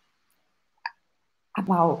here,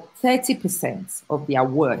 about 30% of their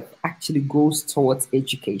worth actually goes towards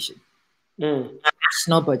education.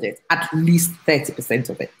 National budget, at least 30%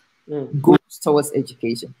 of it goes towards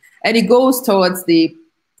education. And it goes towards the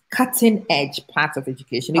cutting edge part of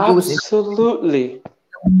education. It goes absolutely into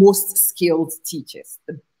the most skilled teachers,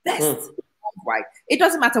 the best. Right? It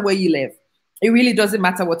doesn't matter where you live. It really doesn't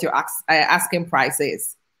matter what your asking price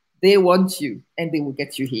is. They want you and they will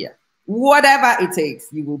get you here. Whatever it takes,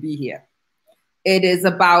 you will be here. It is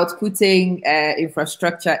about putting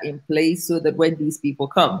infrastructure in place so that when these people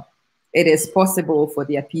come, it is possible for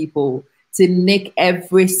their people to nick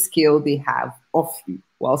every skill they have off you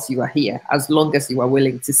whilst you are here, as long as you are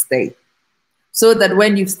willing to stay. So that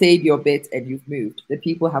when you've stayed your bit and you've moved, the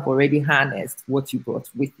people have already harnessed what you brought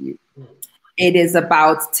with you. It is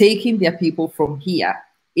about taking their people from here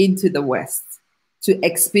into the West, to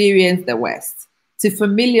experience the West, to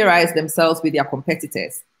familiarize themselves with their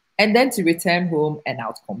competitors, and then to return home and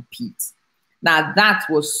outcompete. Now, that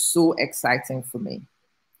was so exciting for me.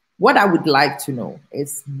 What I would like to know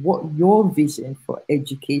is what your vision for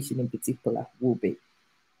education in particular will be.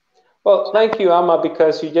 Well, thank you, Amma,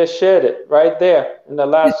 because you just shared it right there in the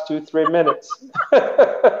last 2-3 minutes.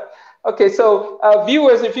 Okay, so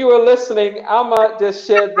viewers, if you were listening, Amma just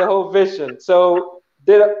shared the whole vision. So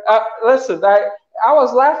listen, I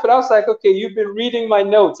was laughing. I was like, okay, you've been reading my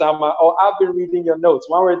notes, Amma, or I've been reading your notes,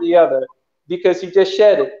 one or the other, because you just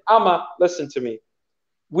shared it. Amma, listen to me.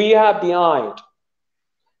 We are behind.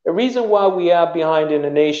 The reason why we are behind in the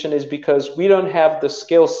nation is because we don't have the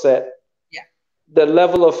skill set, the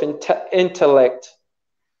level of intellect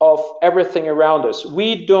of everything around us.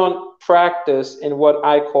 We don't practice in what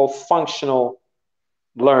I call functional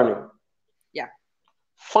learning. Yeah.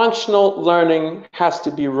 Functional learning has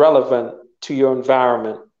to be relevant to your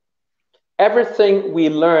environment. Everything we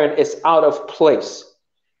learn is out of place.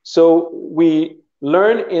 So we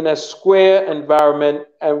learn in a square environment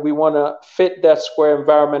and we want to fit that square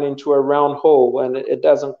environment into a round hole, and it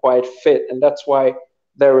doesn't quite fit. And that's why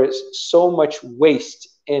there is so much waste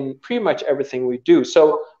in pretty much everything we do.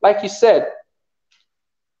 So like you said,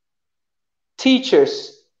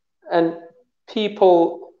 teachers and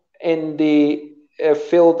people in the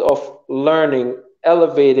field of learning,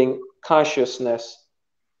 elevating consciousness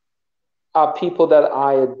are people that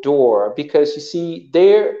I adore, because you see,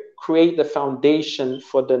 they create the foundation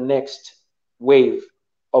for the next wave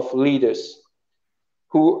of leaders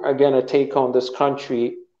who are going to take on this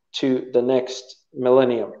country to the next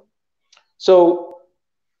millennium. So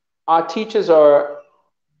our teachers are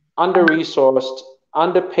under-resourced,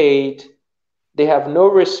 underpaid. They have no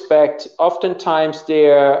respect. Oftentimes,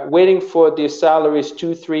 they're waiting for their salaries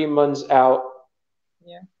 2-3 months out.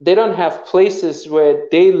 Yeah. They don't have places where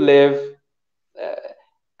they live.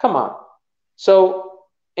 Come on. So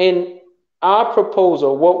in our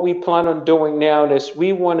proposal, what we plan on doing now is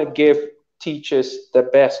we want to give teachers the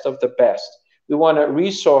best of the best. We want to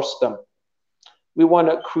resource them. We want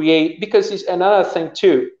to create, because it's another thing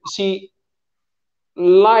too. See,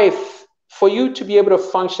 life, for you to be able to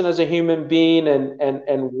function as a human being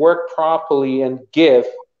and work properly and give,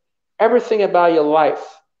 everything about your life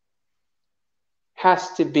has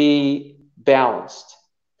to be balanced.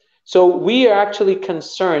 So we are actually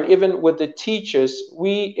concerned, even with the teachers,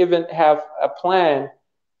 we even have a plan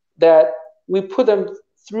that we put them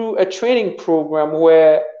through a training program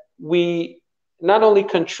where we not only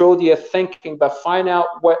control their thinking, but find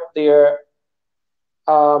out what their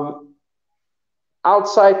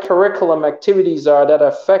outside curriculum activities are that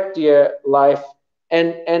affect their life,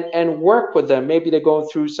 and work with them. Maybe they're going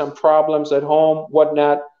through some problems at home,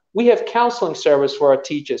 whatnot. We have counseling service for our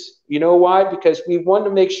teachers. You know why? Because we want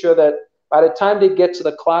to make sure that by the time they get to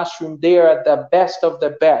the classroom, they are at the best of the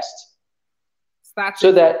best.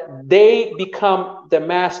 So that they become the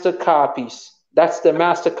master copies. That's the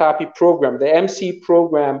master copy program, the MC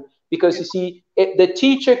program, because you see, the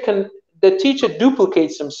teacher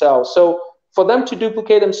duplicates themselves. So for them to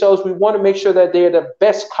duplicate themselves, we want to make sure that they're the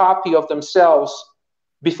best copy of themselves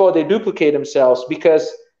before they duplicate themselves,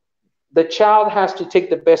 because the child has to take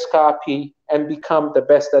the best copy and become the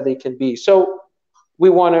best that they can be. So we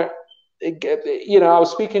want to, I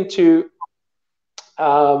was speaking to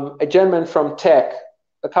a gentleman from tech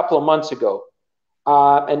a couple of months ago,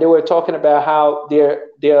 and they were talking about how the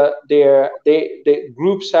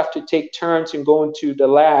groups have to take turns in going to the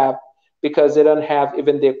lab because they don't have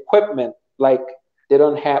even the equipment. Like they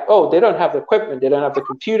don't have the equipment, they don't have the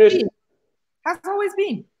computers. Has always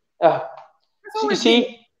been. You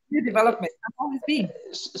see, new development has always been.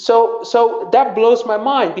 So that blows my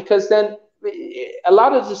mind, because then a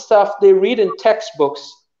lot of the stuff they read in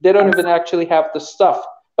textbooks, they don't even actually have the stuff.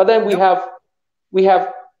 But then we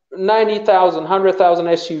have 90,000, 100,000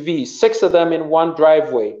 SUVs, 6 of them in one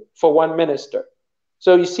driveway for one minister.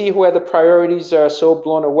 So you see where the priorities are so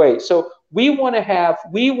blown away. So we want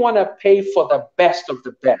to pay for the best of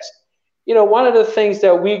the best. One of the things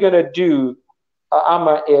that we're going to do,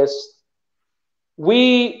 Amma, is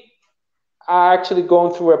we are actually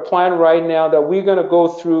going through a plan right now that we're going to go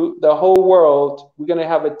through the whole world. We're going to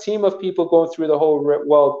have a team of people going through the whole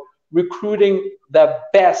world, recruiting the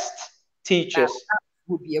best teachers. That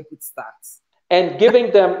would be a good start. And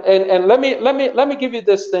giving them, and let me give you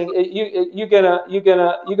this thing. You're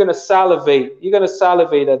gonna salivate. You're gonna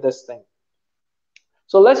salivate at this thing.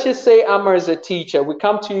 So let's just say Amar is a teacher. We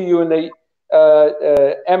come to you in the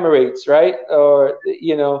Emirates, right? Or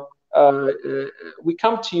we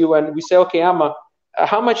come to you and we say, okay, Amar,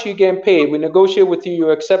 how much are you getting paid? We negotiate with you. You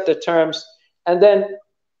accept the terms, and then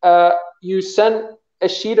you send a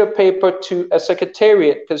sheet of paper to a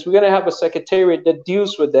secretariat, because we're gonna have a secretariat that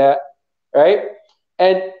deals with that. Right?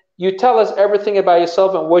 And you tell us everything about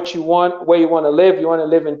yourself and what you want, where you want to live. You want to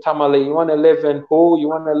live in Tamale, you want to live in Ho, you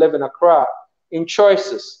want to live in Accra, in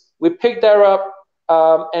choices. We pick that up,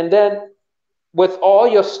 and then with all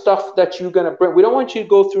your stuff that you're going to bring, we don't want you to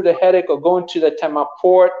go through the headache of going to the Tema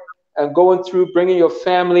port and going through bringing your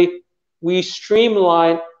family. We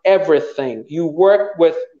streamline everything.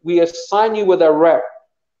 We assign you with a rep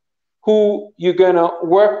who you're going to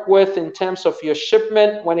work with in terms of your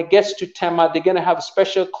shipment. When it gets to Tema, they're going to have a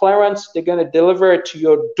special clearance. They're going to deliver it to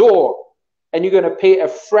your door, and you're going to pay a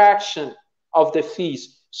fraction of the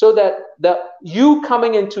fees, so that you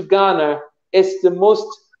coming into Ghana is the most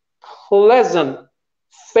pleasant,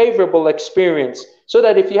 favorable experience, so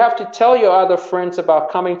that if you have to tell your other friends about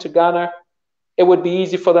coming to Ghana, it would be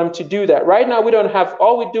easy for them to do that. Right now, we don't have,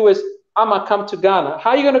 all we do is, I'ma come to Ghana.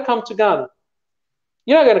 How are you going to come to Ghana?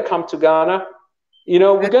 You're not going to come to Ghana.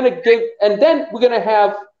 We're going to give, and then we're going to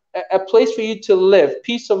have a place for you to live,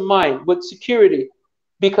 peace of mind with security,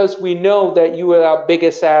 because we know that you are our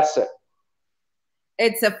biggest asset.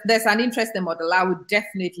 There's an interesting model. I would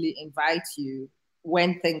definitely invite you,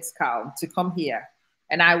 when things calm, to come here,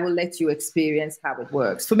 and I will let you experience how it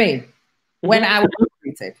works. For me, when I was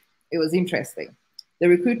recruited, it was interesting. The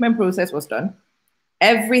recruitment process was done.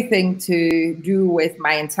 Everything to do with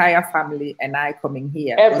my entire family and I coming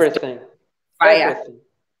here. Everything.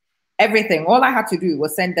 Everything. All I had to do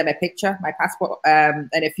was send them a picture, my passport, and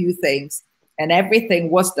a few things. and everything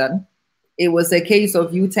was done. It was a case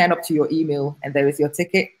of you turn up to your email and there is your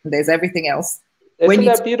ticket and there's everything else. Isn't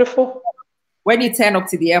that beautiful? When you turn up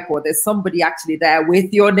to the airport, there's somebody actually there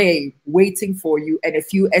with your name waiting for you and a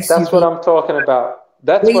few SUVs. That's what I'm talking about.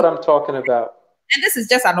 That's what I'm talking about. And this is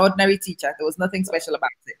just an ordinary teacher. There was nothing special about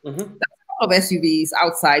it. There's a couple of SUVs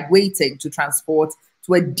outside waiting to transport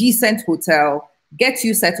to a decent hotel, get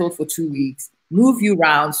you settled for 2 weeks, move you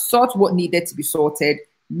around, sort what needed to be sorted,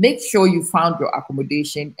 make sure you found your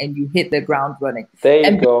accommodation, and you hit the ground running.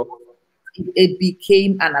 There you go. It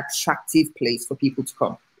became an attractive place for people to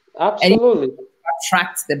come. Absolutely. And to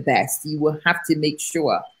attract the best, you will have to make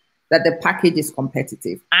sure that the package is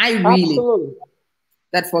competitive. I really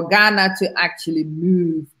that for Ghana to actually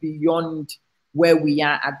move beyond where we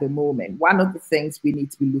are at the moment, one of the things we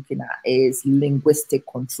need to be looking at is linguistic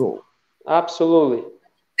control. Absolutely.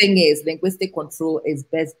 Thing is, linguistic control is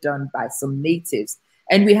best done by some natives.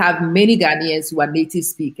 And we have many Ghanaians who are native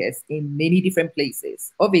speakers in many different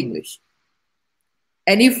places of English.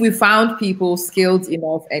 And if we found people skilled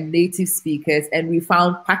enough and native speakers, and we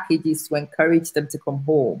found packages to encourage them to come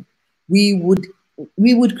home, we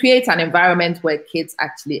would create an environment where kids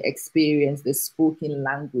actually experience the spoken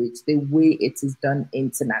language the way it is done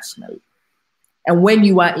internationally. And when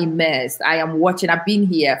you are immersed, I've been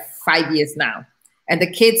here 5 years now, and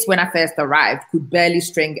the kids, when I first arrived, could barely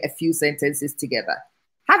string a few sentences together.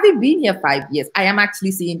 Having been here 5 years, I am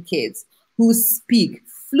actually seeing kids who speak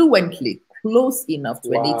fluently, close enough to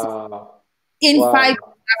a native. In 5 years,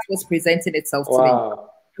 that was presenting itself to me.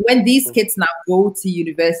 When these kids now go to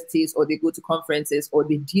universities or they go to conferences or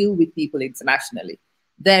they deal with people internationally,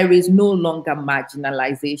 there is no longer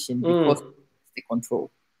marginalization because of the control.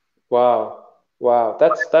 Wow. Wow.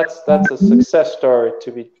 That's a success story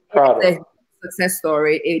to be proud of. Success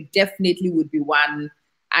story. It definitely would be one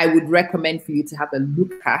I would recommend for you to have a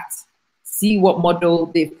look at, see what model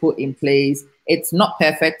they've put in place. It's not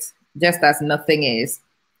perfect, just as nothing is.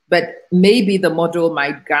 But maybe the model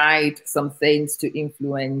might guide some things to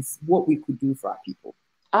influence what we could do for our people.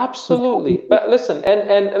 Absolutely. But listen,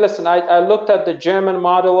 and listen, I looked at the German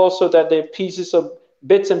model also, that there are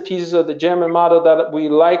bits and pieces of the German model that we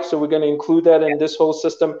like. So we're going to include that in this whole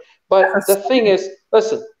system. But the thing is,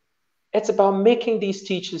 listen, it's about making these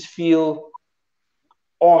teachers feel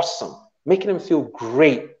awesome, making them feel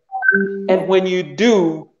great. And when you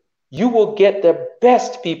do, you will get the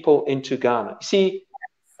best people into Ghana. See,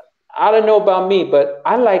 I don't know about me, but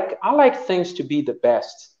I like things to be the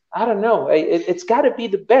best. I don't know. It's got to be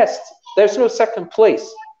the best. There's no second place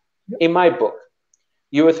in my book.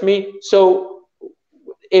 You with me? So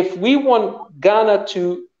if we want Ghana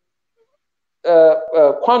to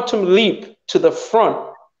quantum leap to the front,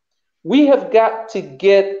 we have got to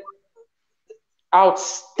get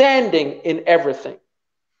outstanding in everything.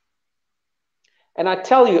 And I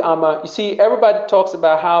tell you, Amma, you see, everybody talks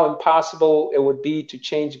about how impossible it would be to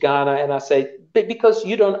change Ghana. And I say, because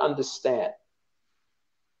you don't understand.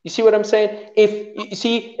 You see what I'm saying? You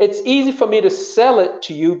see, it's easy for me to sell it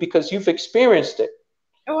to you because you've experienced it.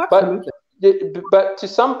 Oh, absolutely. But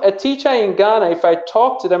to a teacher in Ghana, if I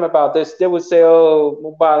talk to them about this, they would say,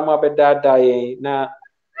 oh, nah.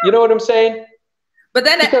 You know what I'm saying? But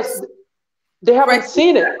then because they haven't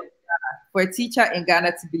seen it. For a teacher in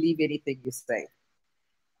Ghana to believe anything you say.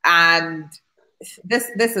 And this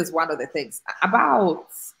is one of the things. About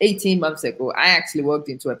 18 months ago, I actually walked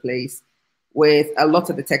into a place with a lot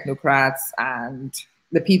of the technocrats and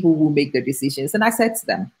the people who make the decisions. And I said to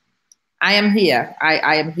them, I am here.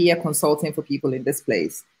 I am here consulting for people in this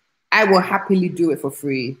place. I will happily do it for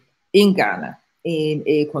free in Ghana in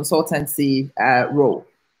a consultancy role.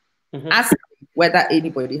 Ask me whether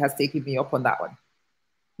anybody has taken me up on that one.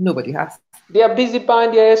 Nobody has. They are busy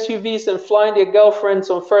buying their SUVs and flying their girlfriends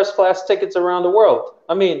on first-class tickets around the world.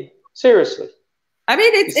 I mean, seriously. I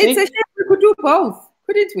mean, it's a shame we could do both,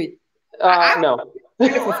 couldn't we? No.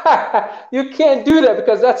 You can't do that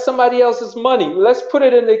because that's somebody else's money. Let's put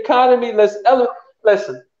it in the economy.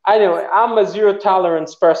 Listen, I know I'm a zero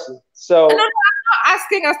tolerance person. So no, I'm not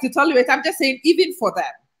asking us to tolerate. I'm just saying, even for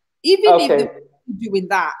them, even if they were doing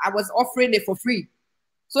that, I was offering it for free.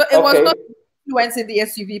 So it was not influencing the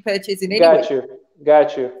SUV purchase in any way.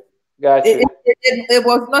 Got you. It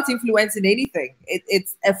was not influencing anything.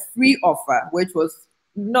 It's a free offer, which was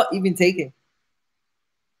not even taken.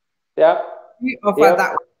 Yeah. Free offer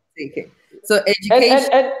that was taken. So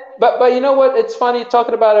education. But you know what? It's funny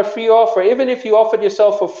talking about a free offer. Even if you offered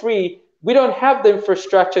yourself for free, we don't have the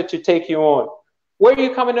infrastructure to take you on. Where are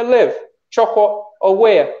you coming to live? Choco or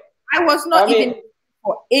where? I was not even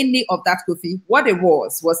for any of that, Kofi. What it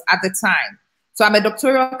was at the time. So I'm a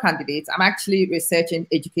doctoral candidate. I'm actually researching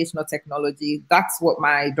educational technology. That's what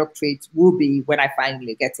my doctorate will be when I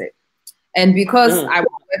finally get it. And because I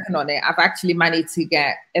was working on it, I've actually managed to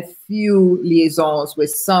get a few liaisons with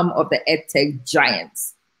some of the edtech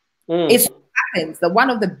giants. It happens that one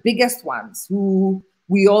of the biggest ones who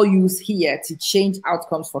we all use here to change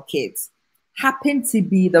outcomes for kids happened to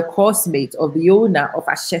be the coursemate of the owner of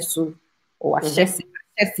Ashesu or Ashesi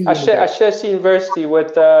University. Ashesi University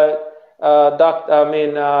with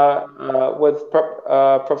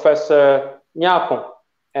Professor Nyapon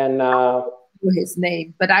and his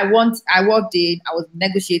name, but I walked in, I was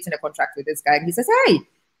negotiating a contract with this guy, and he says, "Hey,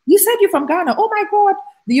 you said you're from Ghana. Oh my God,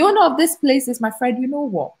 the owner of this place is my friend. You know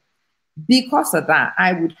what? Because of that,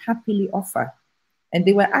 I would happily offer." And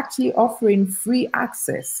they were actually offering free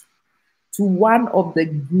access to one of the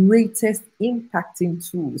greatest impacting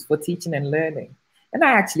tools for teaching and learning. And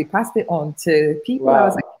I actually passed it on to people I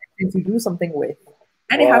was expecting to do something with.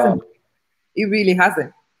 And it hasn't. It really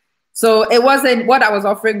hasn't. So it wasn't, what I was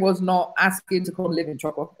offering was not asking to come live in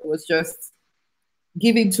Choco. It was just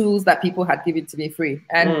giving tools that people had given to me free.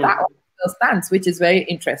 And that still stands, which is very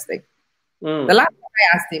interesting. The last time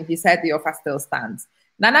I asked him, he said the offer still stands.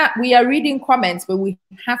 Nana, we are reading comments, but we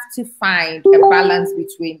have to find a balance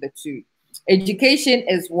between the two. Education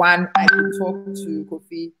is one. I can talk to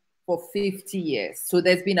Kofi for 50 years. So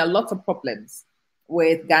there's been a lot of problems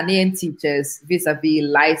with Ghanaian teachers vis-a-vis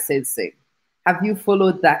licensing. Have you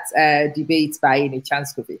followed that debate by any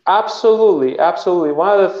chance, Kofi? Absolutely, absolutely.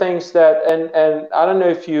 One of the things that, and I don't know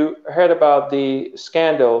if you heard about the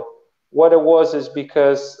scandal, what it was is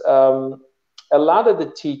because a lot of the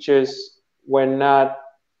teachers were not,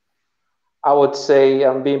 I would say,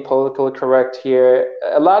 I'm being politically correct here,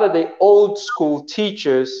 a lot of the old school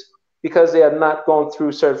teachers, because they had not gone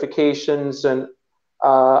through certifications and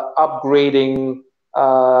upgrading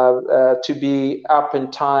to be up in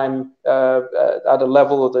time at the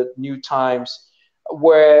level of the new times,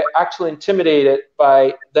 were actually intimidated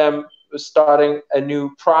by them starting a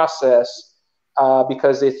new process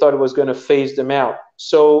because they thought it was going to phase them out.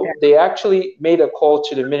 So they actually made a call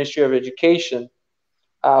to the Ministry of Education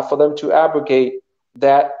for them to abrogate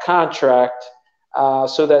that contract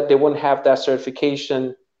so that they wouldn't have that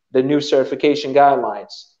certification, the new certification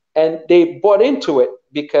guidelines. And they bought into it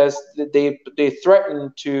because they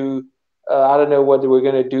threatened to, I don't know what they were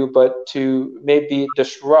going to do, but to maybe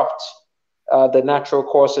disrupt the natural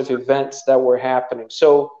course of events that were happening.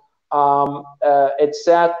 So it's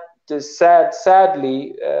sad.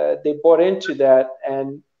 Sadly, they bought into that,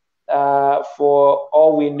 and for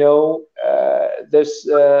all we know, there's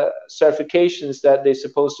certifications that they're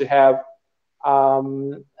supposed to have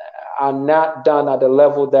are not done at the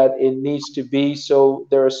level that it needs to be. So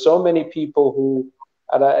there are so many people who,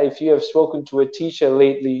 if you have spoken to a teacher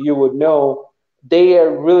lately, you would know they are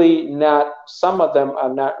really not, some of them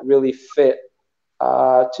are not really fit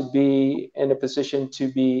to be in a position to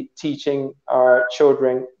be teaching our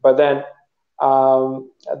children. But then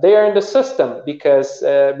they are in the system because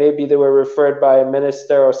maybe they were referred by a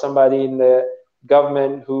minister or somebody in the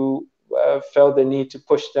government who felt the need to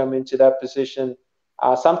push them into that position.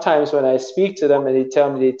 Sometimes when I speak to them and they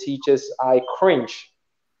tell me they teach us, I cringe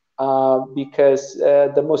because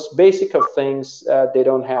the most basic of things they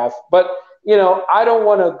don't have. But you know, I don't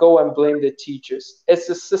want to go and blame the teachers. It's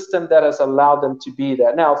the system that has allowed them to be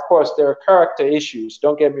that. Now, of course, there are character issues.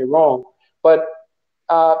 Don't get me wrong, but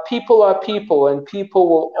people are people, and people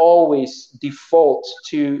will always default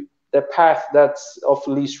to the path that's of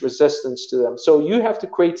least resistance to them. So you have to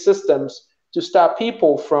create systems to stop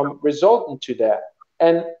people from resulting to that.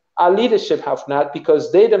 And our leadership have not,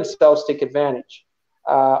 because they themselves take advantage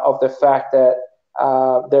of the fact that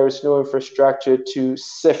there is no infrastructure to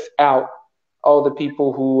sift out all the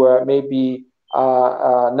people who may be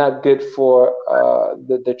not good for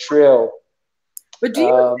the trail. But do you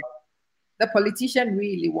think the politician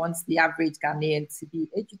really wants the average Ghanaian to be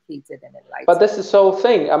educated and enlightened? But this is the whole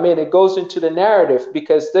thing. I mean, it goes into the narrative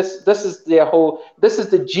because this is their whole, this is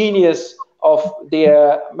the genius of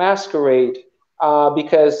their masquerade.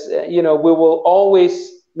 Because you know, we will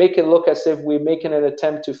always make it look as if we're making an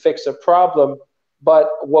attempt to fix a problem, but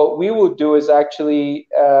what we will do is actually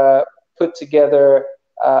put together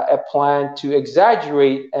a plan to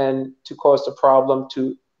exaggerate and to cause the problem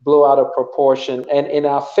to blow out of proportion, and in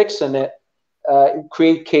our fixing it,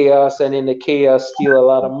 create chaos, and in the chaos steal a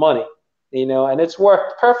lot of money, you know, and it's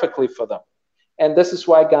worked perfectly for them. And this is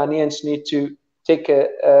why Ghanaians need to take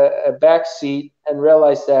a back seat and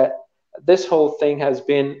realize that this whole thing has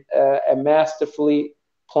been a masterfully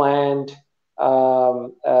planned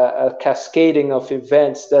a cascading of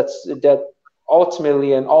events that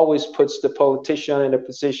ultimately and always puts the politician in a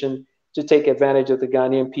position to take advantage of the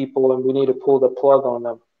Ghanaian people, and we need to pull the plug on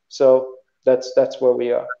them. So that's where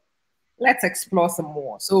we are. Let's explore some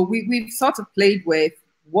more. So we've sort of played with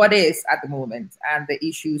what is at the moment and the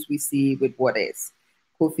issues we see with what is.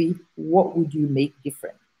 Kofi, what would you make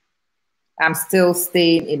different? I'm still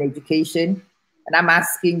staying in education, and I'm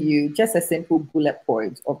asking you just a simple bullet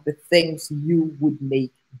point of the things you would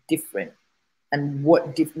make different, and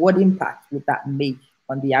what impact would that make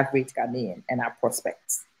on the average Ghanaian and our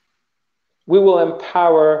prospects? We will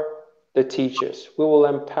empower the teachers. We will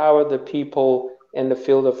empower the people in the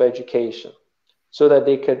field of education so that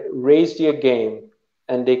they could raise their game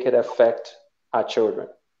and they could affect our children.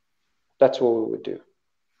 That's what we would do.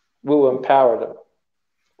 We will empower them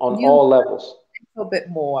on all levels. A little bit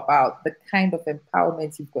more about the kind of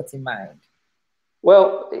empowerment you've got in mind.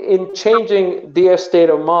 Well, in changing their state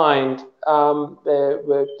of mind,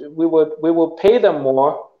 we will pay them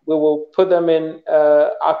more. We will put them in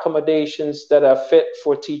accommodations that are fit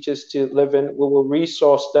for teachers to live in. We will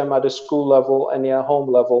resource them at the school level and their home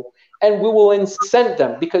level. And we will incent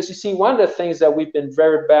them, because you see, one of the things that we've been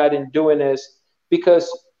very bad in doing is because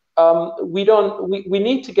we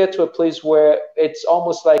need to get to a place where it's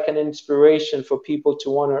almost like an inspiration for people to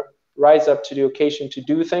want to rise up to the occasion to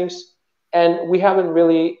do things. And we haven't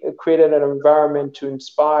really created an environment to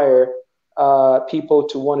inspire people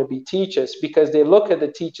to want to be teachers, because they look at the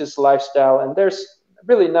teacher's lifestyle and there's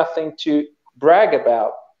really nothing to brag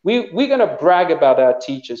about. We're going to brag about our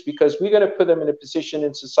teachers because we're going to put them in a position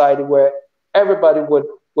in society where everybody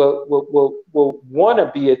will want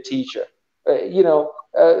to be a teacher.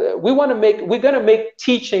 We're going to make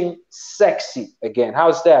teaching sexy again.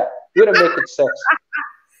 How's that? We're going to make it sexy.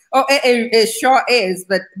 Oh, it sure is,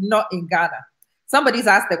 but not in Ghana. Somebody's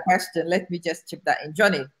asked the question. Let me just chip that in.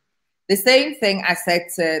 Johnny, the same thing I said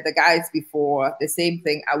to the guys before, the same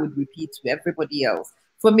thing I would repeat to everybody else.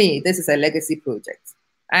 For me, this is a legacy project.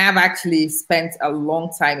 I have actually spent a long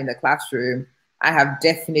time in the classroom. I have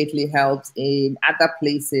definitely helped in other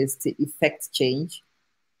places to effect change.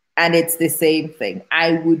 And it's the same thing.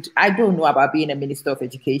 I don't know about being a minister of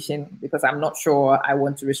education, because I'm not sure I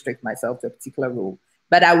want to restrict myself to a particular role.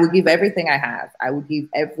 But I will give everything I have. I will give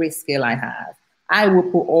every skill I have. I will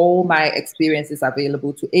put all my experiences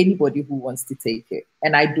available to anybody who wants to take it.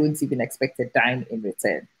 And I don't even expect a dime in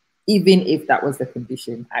return. Even if that was the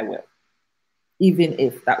condition, I will. Even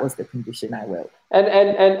if that was the condition, I will. And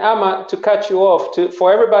Amma, to cut you off,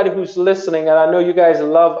 for everybody who's listening, and I know you guys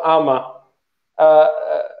love Amma,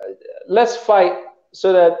 let's fight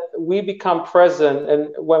so that we become president.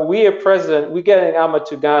 And when we are president, we're getting Amma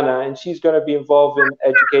to Ghana, and she's going to be involved in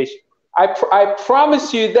education. I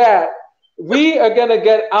promise you that we are going to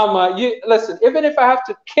get Amma. Listen, even if I have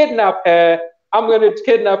to kidnap her, I'm going to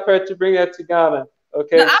kidnap her to bring her to Ghana.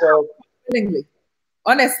 Okay, no, so willingly.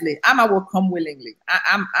 Honestly, Amma will come willingly.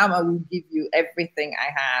 Amma will give you everything I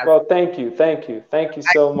have. Well, thank you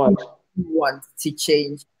so much. Want to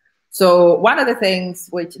change. So one of the things,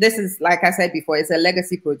 which this is, like I said before, it's a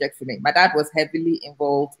legacy project for me. My dad was heavily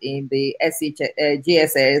involved in the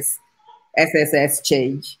GSS, SSS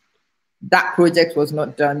change. That project was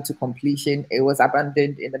not done to completion. It was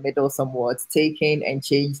abandoned in the middle somewhat, taken and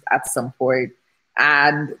changed at some point.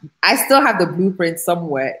 And I still have the blueprint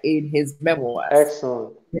somewhere in his memoirs.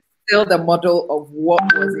 Excellent. It's still the model of what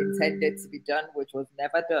was intended to be done, which was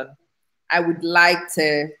never done. I would like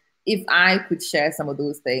to, if I could share some of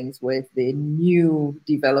those things with the new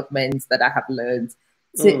developments that I have learned,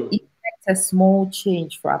 to effect a small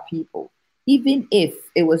change for our people, even if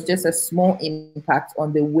it was just a small impact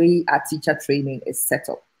on the way our teacher training is set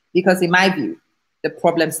up. Because in my view, the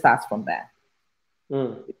problem starts from there.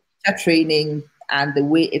 Teacher training and the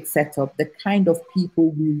way it's set up, the kind of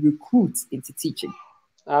people we recruit into teaching.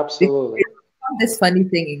 Absolutely. This funny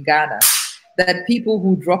thing in Ghana, that people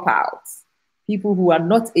who drop out, people who are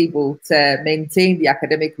not able to maintain the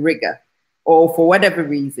academic rigor, or for whatever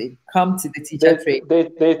reason, come to the teacher training.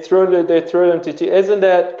 They throw them to teach. Isn't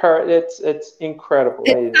that part? It's incredible.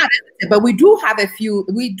 But we do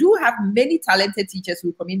have many talented teachers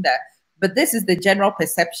who come in there. But this is the general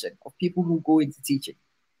perception of people who go into teaching.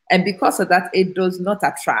 And because of that, it does not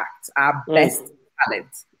attract our best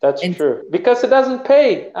talent. That's true. Because it doesn't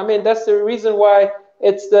pay. I mean, that's the reason why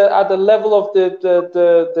it's at the level of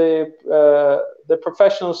the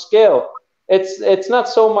professional scale. It's not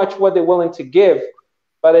so much what they're willing to give,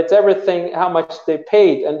 but it's everything, how much they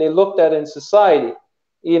paid, and they looked at in society.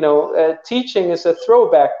 Teaching is a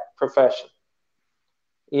throwback profession.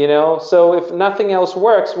 So if nothing else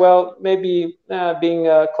works, well, maybe being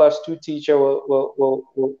a class 2 teacher will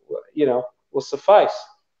suffice.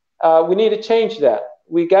 We need to change that.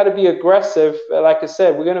 We got to be aggressive. Like I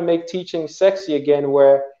said, we're going to make teaching sexy again,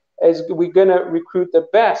 where as we're going to recruit the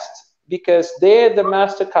best because they're the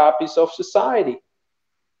master copies of society.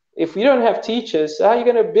 If we don't have teachers, how are you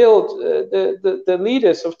going to build the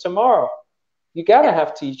leaders of tomorrow? You got to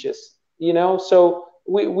have teachers, you know. So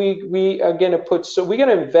we are going to we're going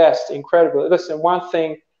to invest incredibly. Listen, one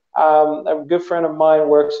thing, a good friend of mine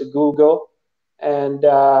works at Google, and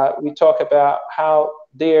we talk about how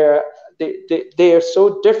they are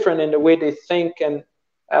so different in the way they think and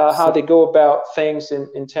how they go about things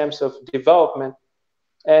in terms of development.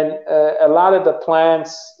 And a lot of the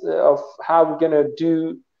plans of how we're going to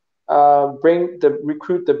do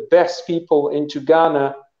recruit the best people into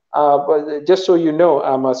Ghana. But just so you know,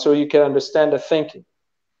 Amma, so you can understand the thinking,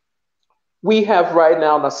 we have right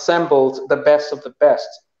now assembled the best of the best: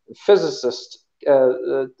 physicists,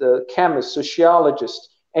 the chemists, sociologists,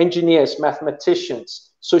 engineers,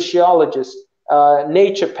 mathematicians, sociologists,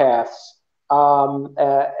 naturopaths,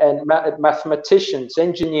 and mathematicians,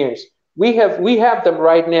 engineers. We have them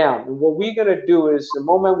right now. And what we're going to do is, the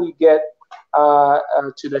moment we get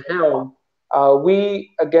to the helm,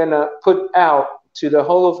 we are going to put out to the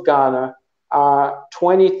whole of Ghana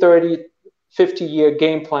 20, 30, 50-year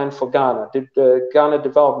game plan for Ghana, the Ghana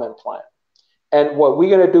development plan. And what we're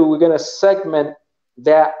going to do, we're going to segment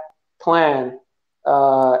that plan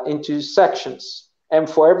into sections. And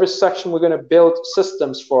for every section, we're going to build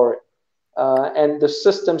systems for it. And the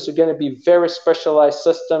systems are going to be very specialized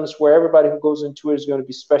systems where everybody who goes into it is going to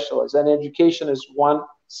be specialized. And education is one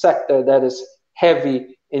sector that is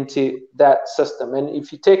heavy into that system. And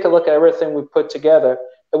if you take a look at everything we put together,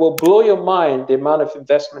 it will blow your mind, the amount of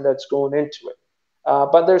investment that's going into it.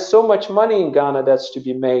 But there's so much money in Ghana that's to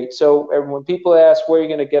be made. So when people ask where you're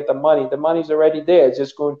going to get the money's already there. It's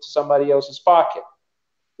just going to somebody else's pocket,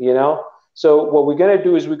 you know? So what we're going to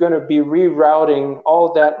do is we're going to be rerouting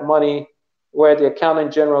all that money where the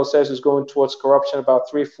accountant general says is going towards corruption, about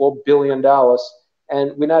 $3-4 billion.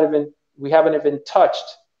 And we haven't even touched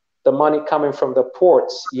the money coming from the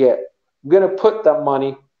ports yet. We're going to put that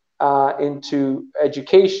money into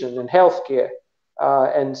education and healthcare,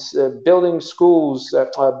 and building schools,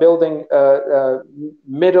 building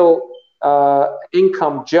middle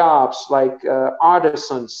income jobs like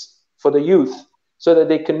artisans for the youth, so that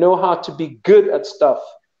they can know how to be good at stuff.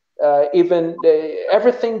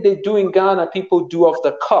 Everything they do in Ghana, people do off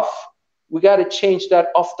the cuff. We got to change that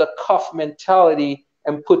off the cuff mentality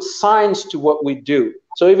and put science to what we do.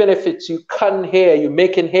 So even if it's you cutting hair, you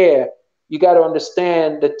making hair, you got to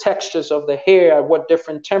understand the textures of the hair, what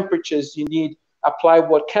different temperatures you need, apply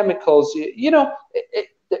what chemicals.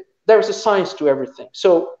 There's a science to everything.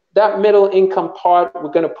 So that middle income part,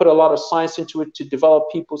 we're going to put a lot of science into it to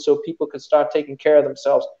develop people so people can start taking care of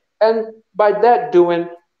themselves. And by that doing,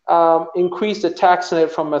 increase the tax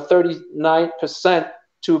rate from a 39%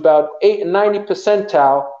 to about 90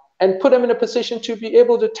 percentile, and put them in a position to be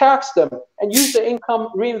able to tax them and use the income,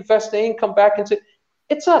 reinvest the income back into.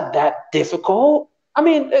 It's not that difficult. I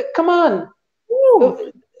mean, come on.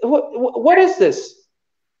 What is this?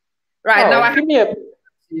 Right now,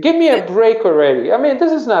 give me a break already. I mean,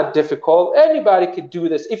 this is not difficult. Anybody could do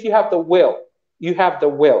this if you have the will. You have the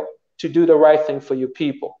will to do the right thing for your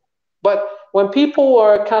people. But when people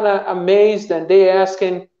are kind of amazed and they're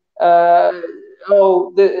asking, how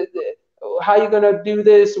are you going to do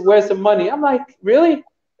this? Where's the money? I'm like, really?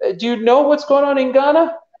 Do you know what's going on in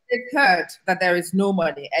Ghana? They've heard that there is no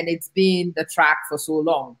money, and it's been the track for so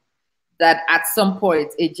long that at some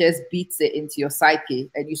point it just beats it into your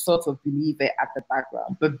psyche and you sort of believe it at the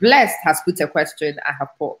background. But Blessed has put a question I have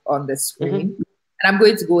put on the screen, and I'm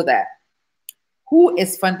going to go there. Who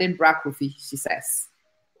is funding Kofi? She says.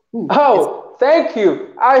 Thank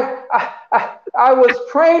you. I was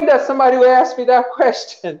praying that somebody would ask me that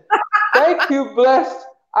question. Thank you, Blessed.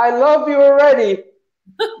 I love you already.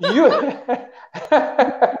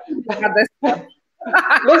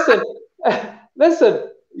 Listen.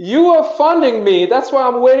 You are funding me. That's why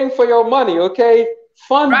I'm waiting for your money. Okay,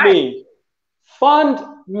 fund me.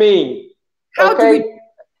 Okay.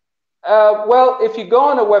 Well, if you go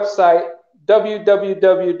on the website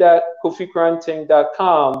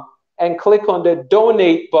www.kofikranting.com and click on the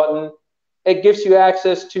donate button, it gives you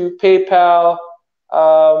access to PayPal,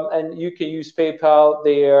 and you can use PayPal.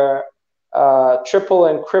 Their triple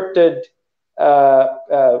encrypted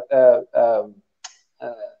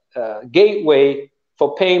gateway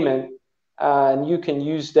for payment, and you can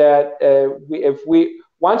use that.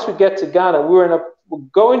 Once we get to Ghana, we're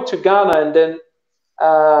going to Ghana, and then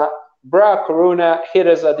Bra Corona hit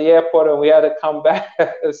us at the airport and we had to come back.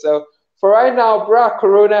 So for right now, Bra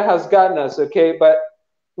Corona has gotten us, okay? But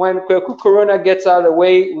when Corona gets out of the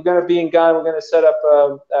way, we're going to be in Ghana. We're going to set up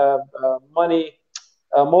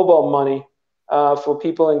mobile money for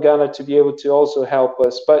people in Ghana to be able to also help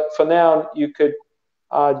us. But for now, you could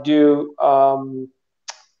do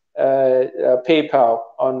PayPal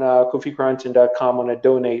on koficorentin.com on a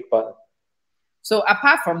donate button. So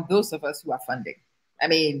apart from those of us who are funding, I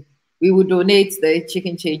mean, we would donate the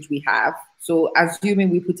chicken change we have. So assuming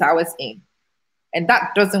we put ours in, and that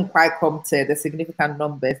doesn't quite come to the significant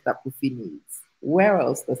numbers that Kofi needs, where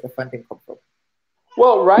else does the funding come from?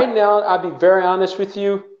 Well, right now, I'll be very honest with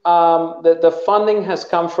you. The funding has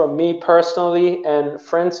come from me personally and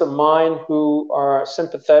friends of mine who are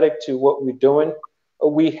sympathetic to what we're doing.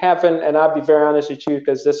 We haven't, and I'll be very honest with you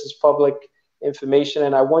because this is public information,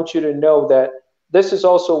 and I want you to know that this is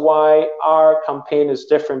also why our campaign is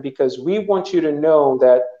different, because we want you to know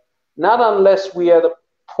that not unless we are at a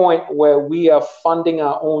point where we are funding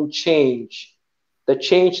our own change, the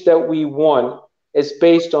change that we want is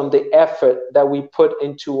based on the effort that we put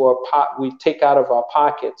into our we take out of our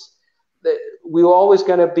pockets. We're always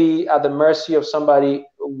going to be at the mercy of somebody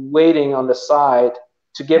waiting on the side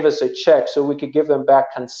to give us a check so we could give them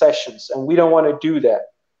back concessions, and we don't want to do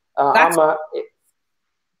that.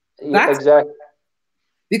 Exactly.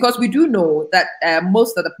 Because we do know that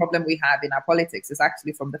most of the problem we have in our politics is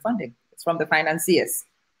actually from the funding. It's from the financiers.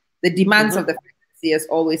 The demands of the financiers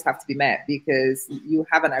always have to be met because you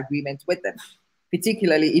have an agreement with them,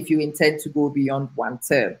 particularly if you intend to go beyond one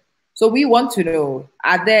term. So we want to know,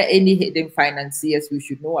 are there any hidden financiers we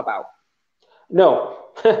should know about? No,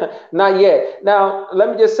 not yet. Now, let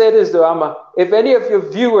me just say this, though, Amma. If any of your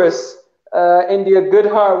viewers in their good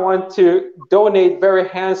heart want to donate very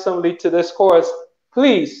handsomely to this cause,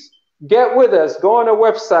 please get with us. Go on our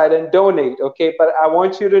website and donate, okay? But I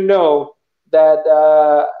want you to know that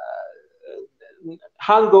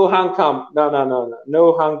Hango Hankam.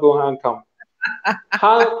 No Hango Hankam.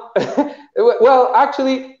 Well,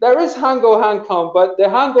 actually, there is Hango Hankam, but the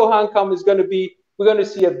Hango Hankam is going to be, we're going to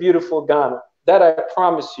see a beautiful Ghana. That I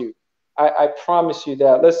promise you. I promise you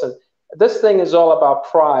that. Listen, this thing is all about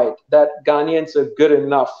pride, that Ghanaians are good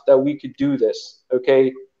enough that we could do this,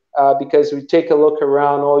 okay? Because we take a look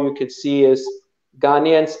around, all you could see is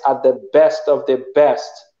Ghanaians are the best of the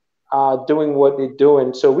best doing what they're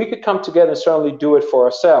doing. So we could come together and certainly do it for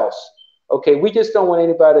ourselves, okay? We just don't want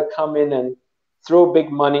anybody to come in and throw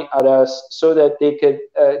big money at us so that they could,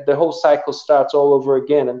 the whole cycle starts all over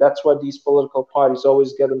again. And that's why these political parties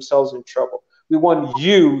always get themselves in trouble. We want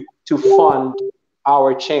you to fund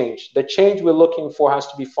our change. The change we're looking for has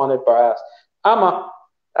to be funded by us. Amma,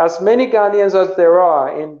 as many Ghanaians as there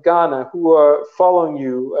are in Ghana who are following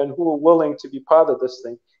you and who are willing to be part of this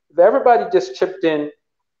thing, if everybody just chipped in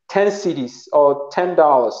 10 cedis or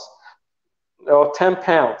 $10 or 10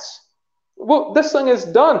 pounds, well, this thing is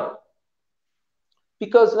done.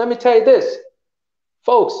 Because let me tell you this,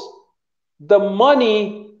 folks, the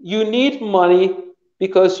money, you need money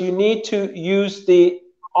because you need to use the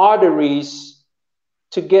arteries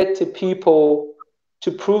to get to people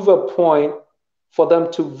to prove a point for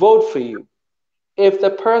them to vote for you. If the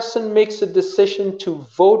person makes a decision to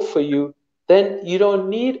vote for you, then you don't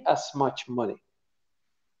need as much money,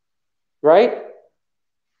 right?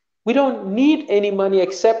 We don't need any money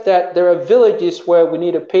except that there are villages where we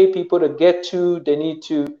need to pay people to get to. They need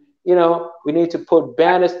to, you know, we need to put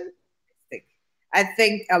banners. I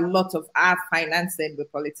think a lot of our financing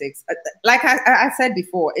with politics, like I said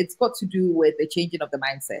before, it's got to do with the changing of the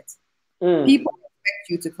mindset. People expect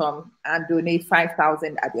you to come and donate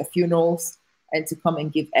 5,000 at their funerals and to come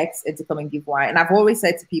and give X and to come and give Y. And I've always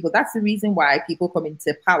said to people, that's the reason why people come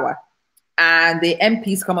into power. And the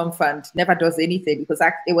MP's Common Fund never does anything because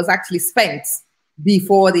it was actually spent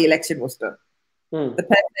before the election was done. The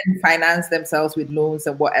person financed themselves with loans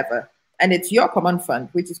and whatever. And it's your common fund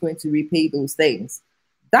which is going to repay those things.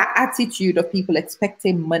 That attitude of people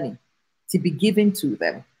expecting money to be given to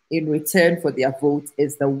them in return for their vote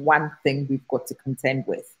is the one thing we've got to contend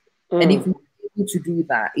with. And if we're able to do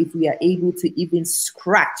that, if we are able to even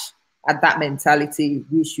scratch at that mentality,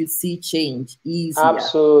 we should see change easier.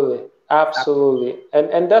 Absolutely.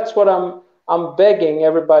 And that's what I'm begging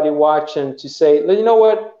everybody watching to say, you know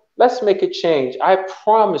what, let's make a change. I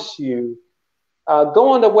promise you, go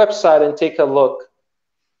on the website and take a look.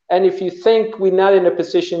 And if you think we're not in a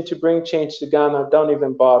position to bring change to Ghana, don't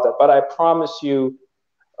even bother. But I promise you,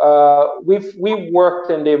 we've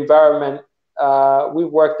worked in the environment. We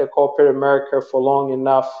worked at corporate America for long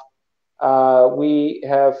enough. We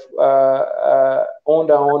have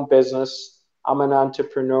owned our own business. I'm an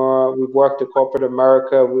entrepreneur. We've worked at corporate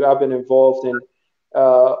America. I've been involved in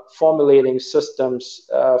formulating systems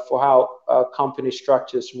for how company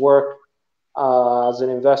structures work as an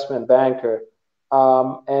investment banker.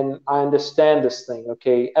 And I understand this thing,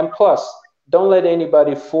 okay? And plus, don't let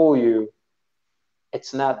anybody fool you.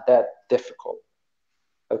 It's not that difficult,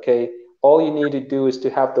 okay? All you need to do is to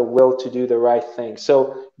have the will to do the right thing.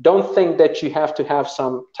 So don't think that you have to have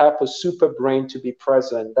some type of super brain to be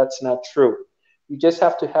president. That's not true. You just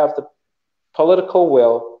have to have the political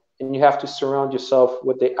will, and you have to surround yourself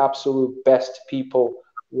with the absolute best people,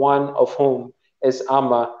 one of whom is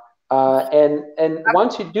Amma. And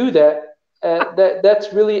once you do that,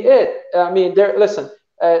 that's really it. I mean, there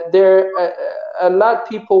a lot of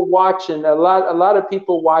people watching, a lot of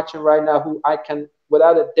people watching right now who I can,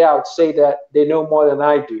 without a doubt, say that they know more than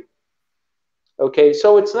I do. Okay,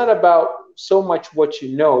 so it's not about so much what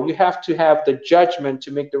you know. You have to have the judgment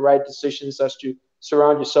to make the right decisions as to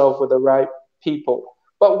surround yourself with the right people.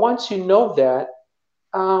 But once you know that,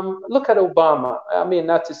 look at Obama. I mean,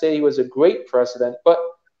 not to say he was a great president, but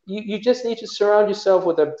you just need to surround yourself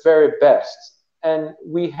with the very best. And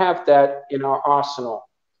we have that in our arsenal.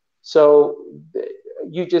 So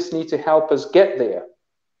you just need to help us get there,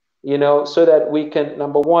 so that we can,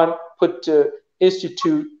 number one,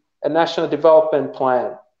 institute a national development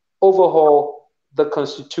plan, overhaul the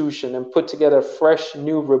Constitution, and put together a fresh,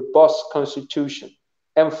 new, robust Constitution,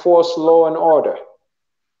 enforce law and order,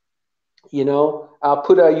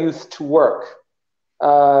 put our youth to work,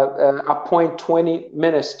 appoint 20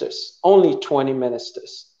 ministers, only 20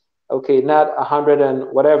 ministers. Okay, not 100 and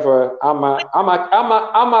whatever. Amma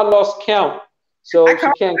lost count, so she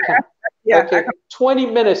can't count. Yeah, okay, 20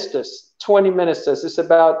 ministers. 20 ministers. It's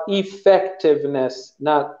about effectiveness,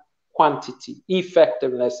 not quantity.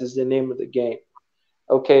 Effectiveness is the name of the game.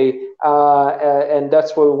 Okay, and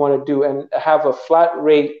that's what we want to do, and have a flat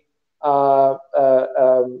rate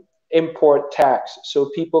import tax, so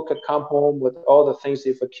people could come home with all the things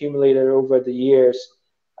they've accumulated over the years,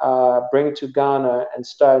 bring to Ghana and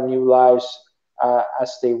start new lives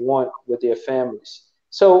as they want with their families.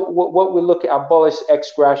 So what we look at, abolish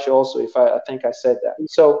ex gratia also, if I think I said that.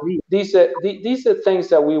 So these are things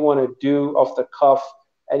that we want to do off the cuff.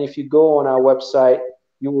 And if you go on our website,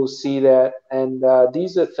 you will see that. And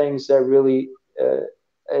these are things that really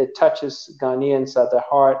it touches Ghanaians at the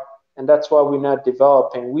heart. And that's why we're not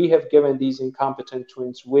developing. We have given these incompetent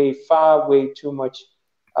twins way too much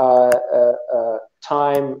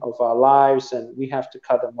time of our lives, and we have to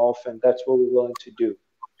cut them off. And that's what we're willing to do.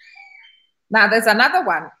 Now, there's another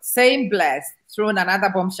one, same blessed, throwing another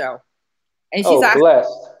bombshell. And she's asking,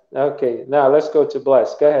 blessed. Okay, now let's go to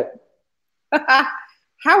blessed. Go ahead.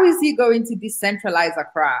 How is he going to decentralize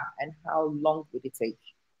Accra, and how long would it take?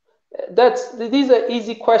 These are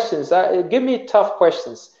easy questions. Give me tough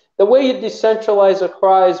questions. The way you decentralize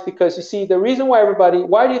Accra is because, you see, the reason why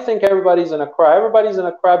do you think everybody's in Accra? Everybody's in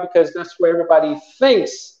Accra because that's where everybody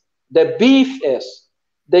thinks the beef is.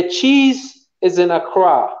 The cheese is in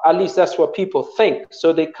Accra. At least that's what people think.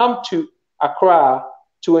 So they come to Accra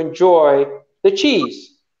to enjoy the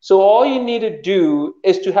cheese. So all you need to do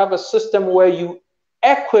is to have a system where you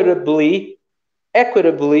equitably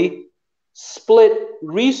split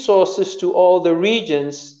resources to all the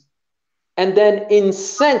regions, and then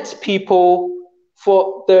incent people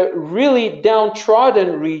for the really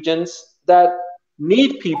downtrodden regions that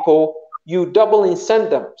need people. You double incent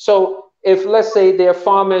them. So if, let's say, they're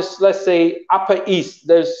farmers, let's say Upper East,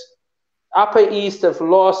 Upper East have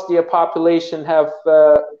lost their population, have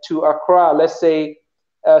to Accra, let's say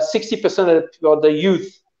 60% of the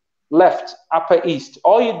youth left Upper East.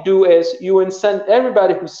 All you do is you incent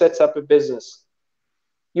everybody who sets up a business.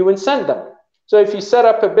 You incent them. So if you set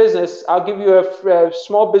up a business, I'll give you a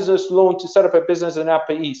small business loan to set up a business in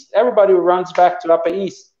Upper East. Everybody runs back to Upper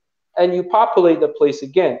East, and you populate the place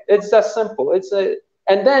again. It's that simple.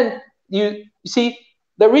 And then you see,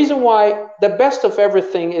 the reason why the best of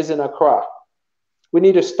everything is in Accra. We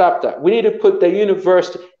need to stop that. We need to put the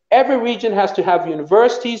university. Every region has to have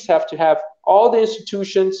universities, have to have all the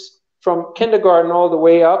institutions from kindergarten all the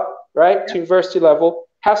way up, right, to university level,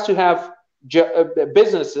 has to have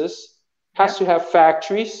businesses, has to have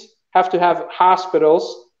factories, have to have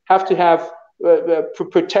hospitals, have to have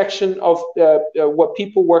protection of what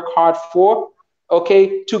people work hard for,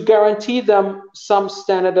 okay, to guarantee them some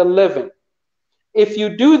standard of living. If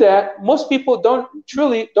you do that, most people don't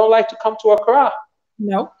like to come to Accra.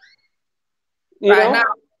 No. Now,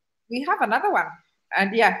 we have another one.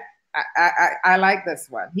 And yeah, I like this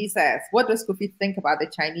one. He says, what does Kofi think about the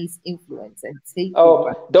Chinese influence and take?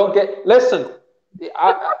 Oh, don't get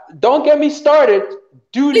me started.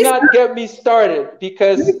 Do not get me started,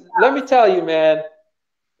 because let me tell you, man,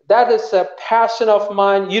 that is a passion of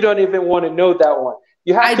mine. You don't even want to know that one.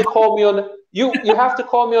 You have to call me on you have to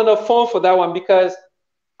call me on the phone for that one, because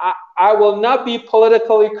I will not be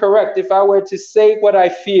politically correct if I were to say what I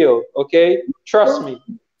feel. Okay, trust me.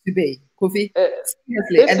 To be kofi,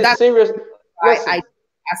 seriously, this and is that's serious. why Listen, I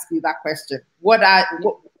ask you that question. What are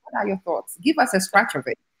your thoughts? Give us a scratch of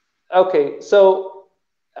it. okay, so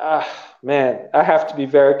man, I have to be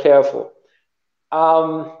very careful.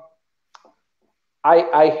 Um,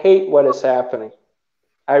 I hate what is happening.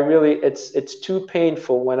 I really, it's too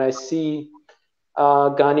painful when I see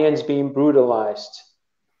Ghanaians being brutalized.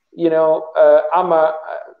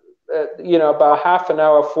 About half an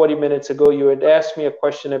hour, 40 minutes ago, you had asked me a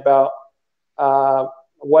question about uh,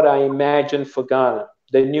 what I imagine for Ghana,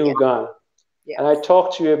 the new Yeah. Ghana. Yeah. And I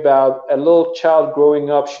talked to you about a little child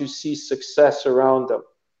growing up should see success around them.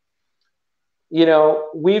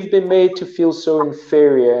 We've been made to feel so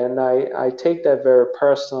inferior, and I take that very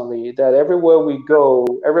personally, that everywhere we go,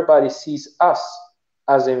 everybody sees us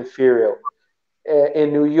as inferior.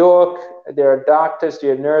 In New York, there are doctors,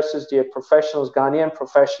 there are nurses, there are professionals, Ghanaian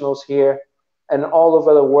professionals here, and all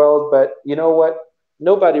over the world. But you know what?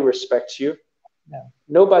 Nobody respects you. No.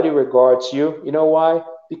 Nobody regards you. You know why?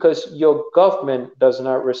 Because your government does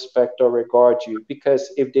not respect or regard you. Because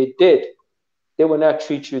if they did, they would not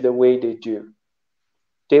treat you the way they do.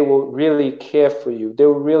 They will really care for you. They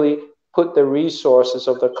will really put the resources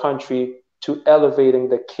of the country to elevating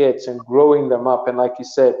the kids and growing them up. And like you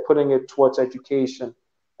said, putting it towards education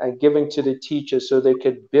and giving to the teachers so they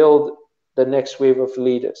could build the next wave of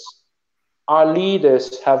leaders. Our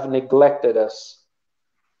leaders have neglected us.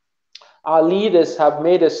 Our leaders have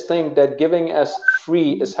made us think that giving us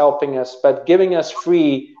free is helping us, but giving us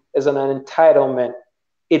free is an entitlement.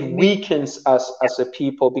 It weakens us as a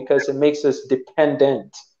people because it makes us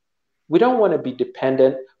dependent. We don't want to be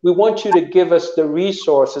dependent. We want you to give us the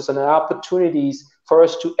resources and the opportunities for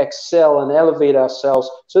us to excel and elevate ourselves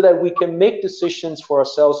so that we can make decisions for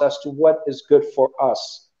ourselves as to what is good for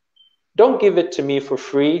us. Don't give it to me for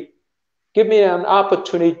free. Give me an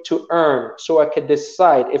opportunity to earn so I can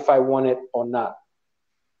decide if I want it or not.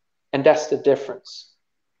 And that's the difference.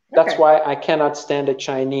 That's why I cannot stand the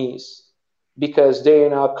Chinese, because they're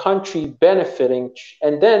in our country benefiting.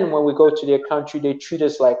 And then when we go to their country, they treat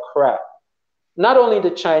us like crap. Not only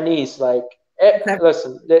the Chinese, like,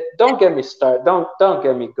 listen, don't get me started. Don't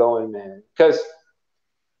get me going, man. Because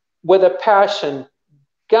with a passion,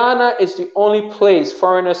 Ghana is the only place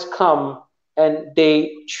foreigners come and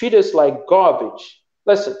they treat us like garbage.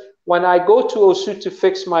 Listen, when I go to Osu to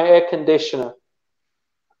fix my air conditioner,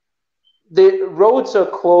 the roads are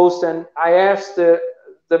closed, and I asked the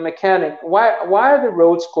mechanic, why are the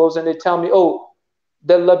roads closed? And they tell me, oh,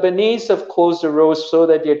 the Lebanese have closed the roads so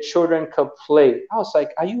that their children could play. I was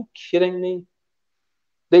like, are you kidding me?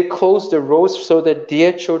 They closed the roads so that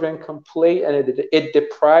their children can play, and it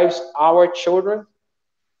deprives our children?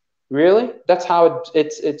 Really? That's how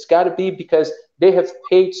it's got to be, because they have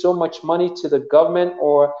paid so much money to the government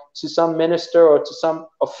or to some minister or to some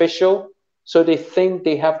official, so they think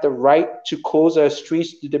they have the right to close our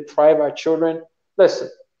streets to deprive our children. Listen,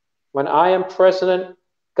 when I am president,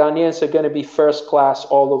 Ghanaians are going to be first class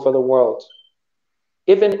all over the world.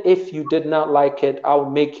 Even if you did not like it, I'll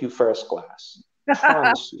make you first class. I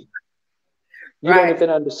promise you. You don't even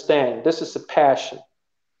understand. This is a passion.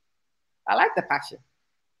 I like the passion.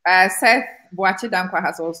 Seth Boachi Dankwa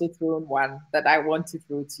has also thrown one that I want to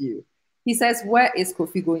throw to you. He says, where is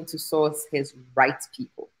Kofi going to source his right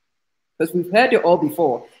people? Because we've heard it all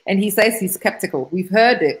before. And he says he's skeptical. We've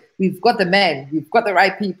heard it. We've got the men. We've got the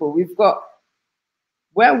right people. We've got...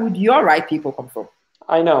 Where would your right people come from?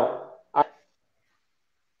 I know.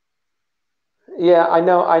 Yeah, I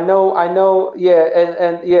know. Yeah,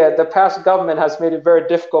 and yeah, the past government has made it very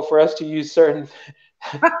difficult for us to use certain...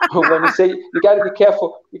 when you say, you got to be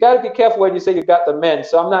careful. You got to be careful when you say you got the men.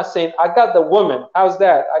 So I'm not saying I got the woman. How's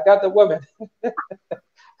that? I got the woman.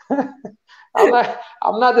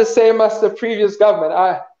 I'm not the same as the previous government.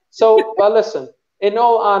 But listen, in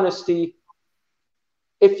all honesty,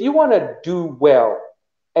 if you want to do well,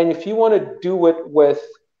 and if you want to do it with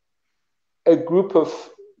a group of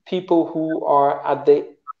people who are at the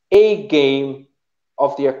A game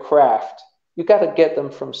of their craft, you got to get them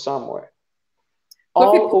from somewhere.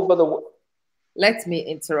 All over the world. Let me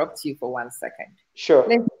interrupt you for 1 second. Sure.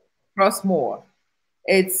 Let's cross more.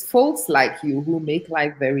 It's folks like you who make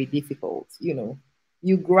life very difficult. You know,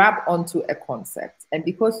 you grab onto a concept, and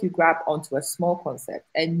because you grab onto a small concept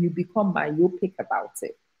and you become myopic about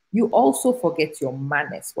it, you also forget your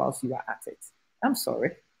manners whilst you are at it. I'm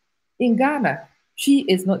sorry. In Ghana, Chi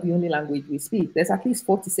is not the only language we speak. There's at least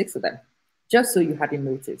 46 of them. just so you hadn't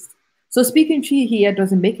noticed. So speaking tree here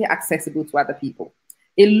doesn't make it accessible to other people.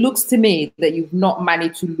 It looks to me that you've not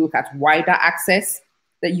managed to look at wider access,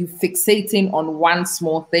 that you're fixating on one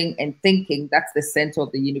small thing and thinking that's the center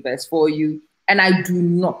of the universe for you. And I do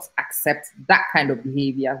not accept that kind of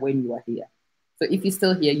behavior when you are here. So if you're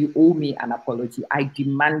still here, you owe me an apology. I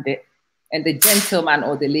demand it. And the gentleman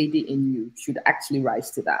or the lady in you should actually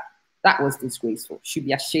rise to that. That was disgraceful. You should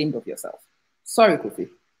be ashamed of yourself. Sorry, Kofi.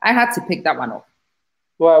 I had to pick that one up.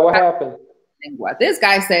 Why? What happened? This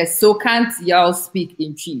guy says, so can't y'all speak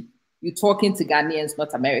in Chi? You're talking to Ghanaians,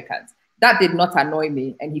 not Americans. That did not annoy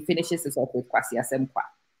me. And he finishes this off with Kwasi Asempwa.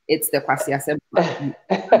 It's the Kwasi Asempwa.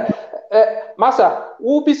 Masa,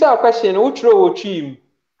 who bisa question, who throw a team?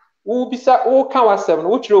 Who bisa, who can 7,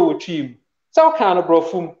 who throw a team? So kind of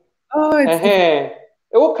brofum. Oh, it's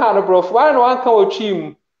what kind of brofum? I don't know, I can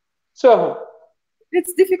team. So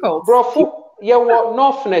it's difficult. Brofum, yeah, what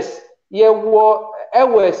Northness, yeah, what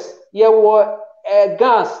Ewes, yeah, what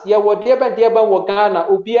Gas, yeah, what Deba what Ghana,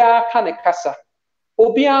 Ubia can casa.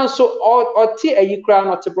 Ubia so or tea a crown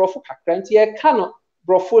or to brofu cranty, yeah, cannot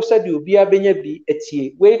brofo said you be a benya be a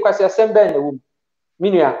tea. Wait, Quasi assemble in the womb.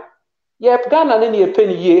 Minia, yeah, Ghana any a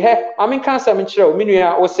penny ye, I mean, cancer in show,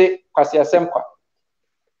 Minia or say Quasi Assemqua.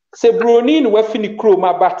 Se Brunin wefini crow,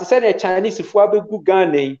 my bat said a Chinese if we be good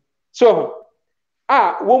Ghana. So,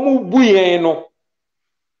 woman buye no.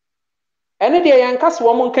 Ene de yankas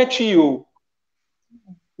woman catch you.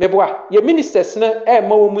 Meboa, your ministers na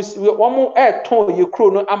woman ton you crow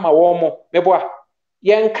no ama woman. Meboa,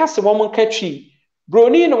 yankas woman catch you.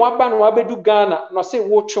 Broni no waban wabedu Ghana, no say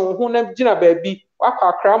wochon who na gina baby,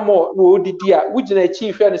 wakakra mo no didia, wujina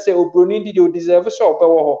chief and say, oh, Broni did you deserve so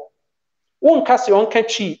bewo. Won kase on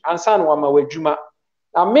catch ansa no ama wadwuma.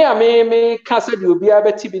 Na me kase de obi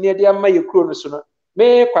abeti bi ne de ama ye crow no so no.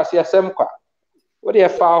 Me Kwasi Asempwa. What do you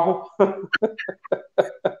foul?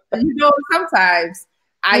 Sometimes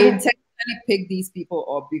I intentionally pick these people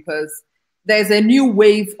up because there's a new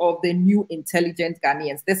wave of the new intelligent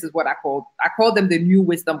Ghanaians. This is what I call them the new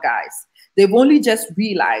wisdom guys. They've only just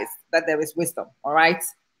realized that there is wisdom, all right?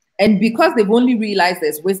 And because they've only realized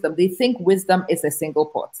there's wisdom, they think wisdom is a single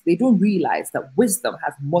pot. They don't realize that wisdom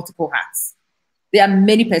has multiple hats. There are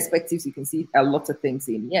many perspectives you can see a lot of things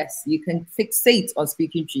in. Yes, you can fixate on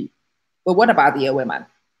speaking G. But what about the Ewe man?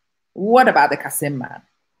 What about the Kasem man?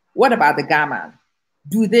 What about the Ga man?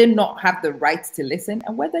 Do they not have the right to listen?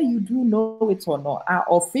 And whether you do know it or not, our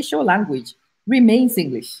official language remains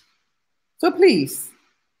English. So please,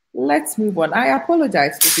 let's move on. I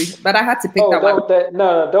apologize, but I had to pick that one.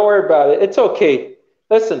 No, don't worry about it. It's okay.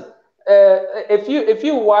 Listen, if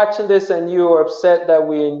you're watching this and you're upset that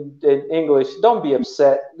we in English, don't be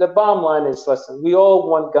upset. The bottom line is, listen, we all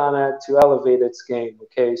want Ghana to elevate its game,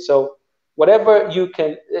 okay? So whatever you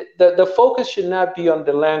can, the focus should not be on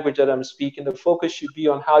the language that I'm speaking. The focus should be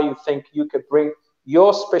on how you think you could bring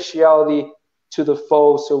your speciality to the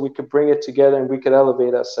fold so we could bring it together and we could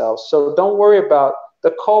elevate ourselves. So don't worry about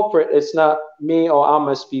the culprit. It's not me or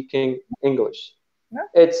Amma speaking English.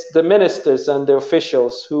 Yeah. It's the ministers and the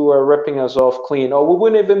officials who are ripping us off clean, or we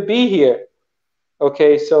wouldn't even be here.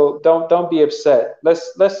 Okay, so don't be upset.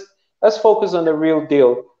 Let's focus on the real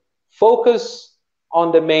deal. Focus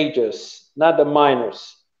on the majors, not the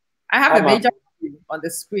minors. I have a major on the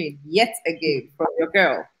screen yet again from your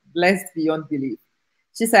girl, blessed beyond belief.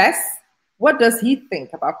 She says, what does he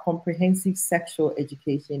think about comprehensive sexual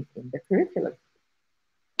education in the curriculum?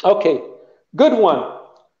 Okay, good one.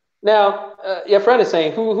 Now, your friend is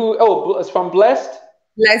saying, oh, it's from Blessed?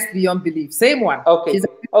 Blessed beyond belief, same one. Okay,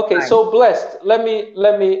 so Blessed, let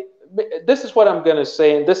me, this is what I'm going to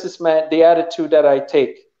say, and this is the attitude that I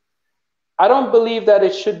take. I don't believe that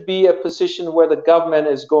it should be a position where the government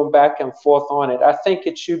is going back and forth on it. I think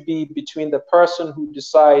it should be between the person who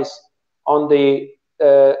decides on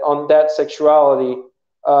that sexuality,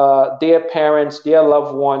 their parents, their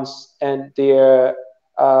loved ones, and their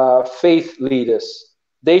faith leaders.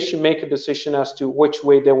 They should make a decision as to which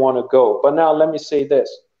way they want to go. But now let me say this.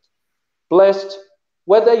 Blessed,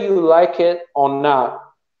 whether you like it or not,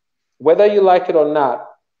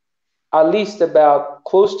 at least about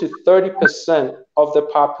close to 30% of the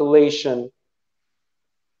population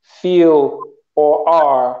feel or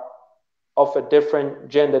are of a different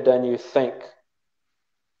gender than you think.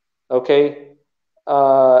 Okay?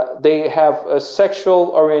 They have a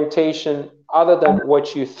sexual orientation other than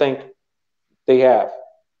what you think they have.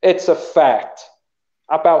 It's a fact.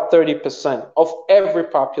 About 30% of every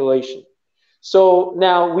population. So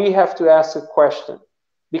now we have to ask a question.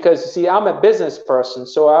 Because, you see, I'm a business person,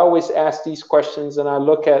 so I always ask these questions and I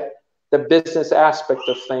look at the business aspect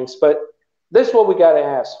of things. But this is what we got to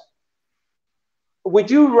ask. would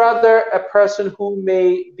you rather a person who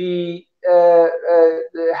may be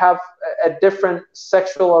have a different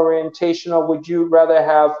sexual orientation, or would you rather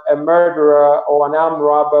have a murderer or an armed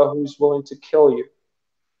robber who's willing to kill you?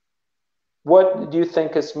 What do you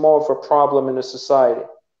think is more of a problem in a society?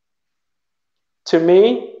 To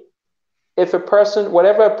me, if a person,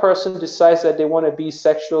 whatever a person decides that they want to be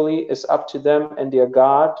sexually, is up to them and their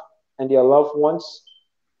God and their loved ones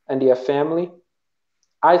and their family.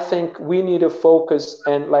 I think we need to focus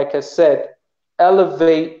and, like I said,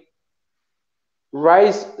 elevate,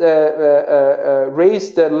 raise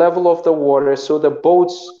the level of the water so the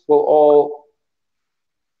boats will all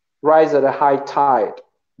rise at a high tide.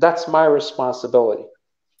 That's my responsibility.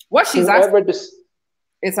 What she's asking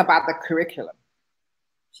is about the curriculum.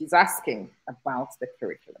 She's asking about the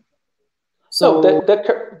curriculum. So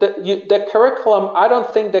the curriculum, I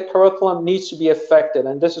don't think the curriculum needs to be affected,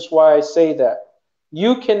 and this is why I say that.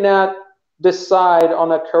 You cannot decide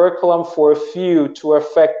on a curriculum for a few to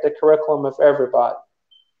affect the curriculum of everybody.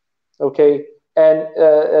 Okay, and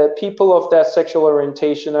people of that sexual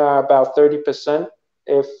orientation are about 30%,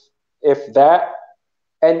 if that.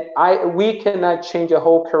 And we cannot change a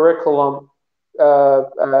whole curriculum.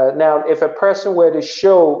 Now, if a person were to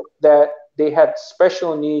show that they had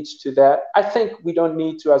special needs to that, I think we don't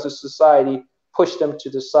need to, as a society, push them to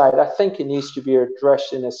the side. I think it needs to be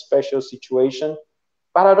addressed in a special situation.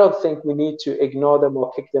 But I don't think we need to ignore them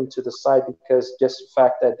or kick them to the side because just the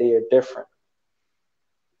fact that they are different.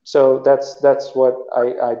 So that's what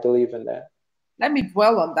I believe in that. Let me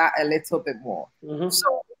dwell on that a little bit more. Mm-hmm.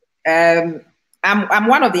 So I'm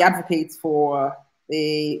one of the advocates for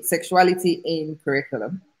the sexuality in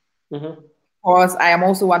curriculum. Mm-hmm. Because I am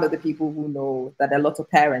also one of the people who know that a lot of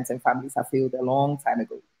parents and families have failed a long time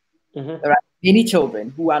ago. Mm-hmm. There are many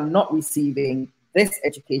children who are not receiving this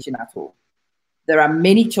education at all. There are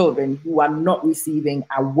many children who are not receiving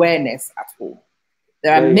awareness at all.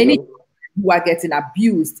 There are many children who are getting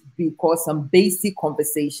abused because some basic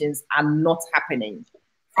conversations are not happening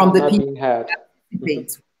from the people that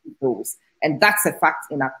participate with those. And that's a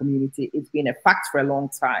fact in our community. It's been a fact for a long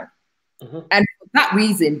time. Mm-hmm. And for that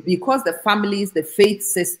reason, because the families, the faith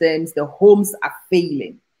systems, the homes are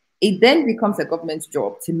failing, it then becomes a government's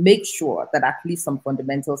job to make sure that at least some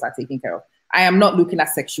fundamentals are taken care of. I am not looking at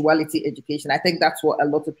sexuality education. I think that's what a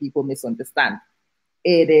lot of people misunderstand.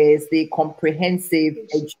 It is the comprehensive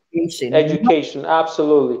education. Education,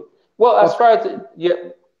 absolutely. Well, as far as,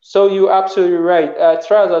 so you're absolutely right. As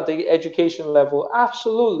far as at the education level,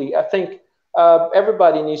 absolutely. I think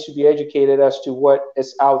everybody needs to be educated as to what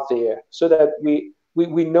is out there so that we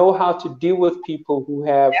know how to deal with people who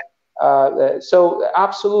have, so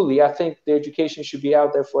absolutely, I think the education should be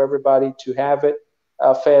out there for everybody to have it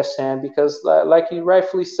firsthand because like you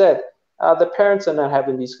rightfully said, the parents are not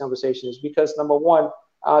having these conversations because number one,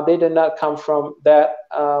 they did not come from that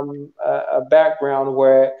background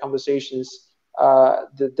where conversations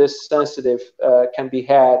this sensitive can be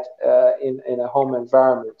had in a home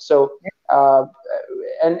environment. So,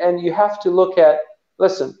 and you have to look at,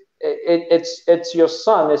 listen, it's your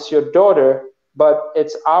son, it's your daughter, but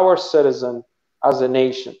it's our citizen as a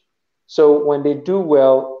nation. So when they do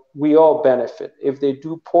well, we all benefit. If they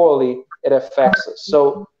do poorly, it affects us.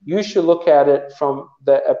 So you should look at it from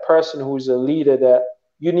a person who's a leader that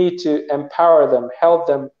you need to empower them, help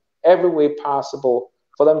them every way possible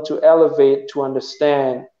for them to elevate, to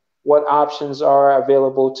understand what options are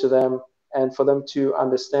available to them, and for them to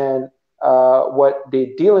understand what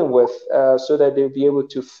they're dealing with so that they'll be able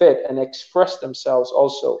to fit and express themselves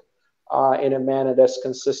also in a manner that's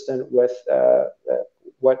consistent with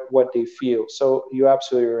what they feel. So you're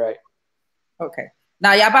absolutely right. Okay.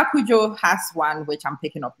 Now, Yabakujo has one which I'm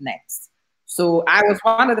picking up next. So I was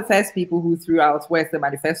one of the first people who threw out, where's the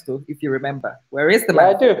manifesto, if you remember? Where is the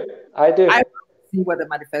manifesto? I do. I want to see what the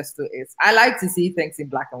manifesto is. I like to see things in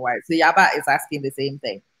black and white. So Yaba is asking the same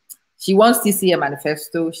thing. She wants to see a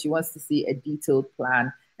manifesto. She wants to see a detailed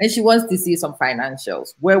plan. And she wants to see some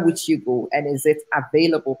financials. Where would you go? And is it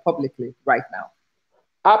available publicly right now?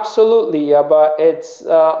 Absolutely, Yaba. It's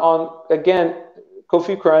on, again,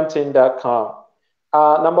 kofiquarantin.com.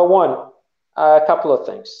 Number one, a couple of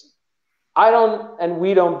things.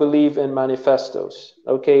 We don't believe in manifestos,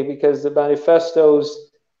 okay? Because the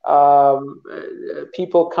manifestos,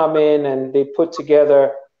 people come in and they put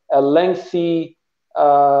together a lengthy,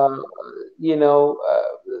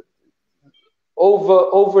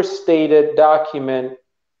 overstated document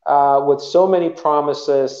with so many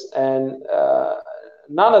promises, and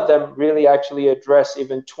none of them really actually address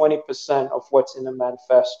even 20% of what's in the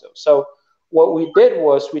manifesto. So what we did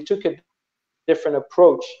was we took a different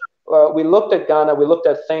approach. we looked at Ghana, we looked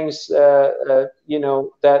at things, that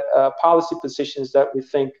policy positions that we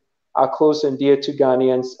think are close and dear to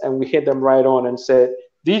Ghanaians, and we hit them right on and said,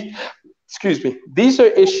 these are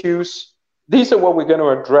issues, these are what we're going to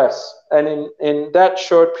address. And in that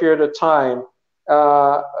short period of time,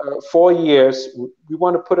 4 years, we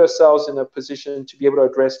want to put ourselves in a position to be able to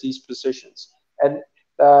address these positions. And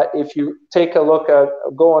if you take a look at,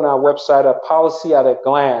 go on our website, a policy at a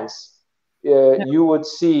glance, you would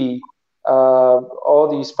see all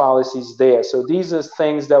these policies there. So these are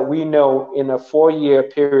things that we know in a 4-year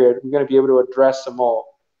period, we're going to be able to address them all.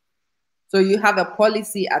 So you have a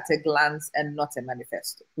policy at a glance and not a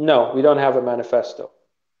manifesto? No, we don't have a manifesto.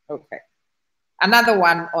 Okay. Another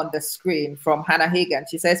one on the screen from Hannah Hagan.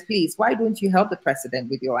 She says, please, why don't you help the president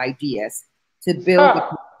with your ideas to build the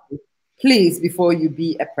country, please, before you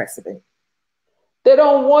be a president? They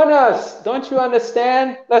don't want us. Don't you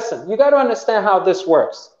understand? Listen, you got to understand how this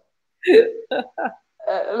works.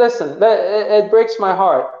 Listen, it breaks my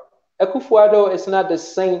heart. Akufo-Addo is not the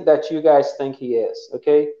saint that you guys think he is,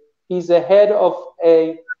 okay? He's the head of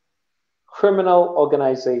a criminal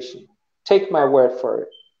organization. Take my word for it.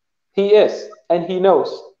 He is, and he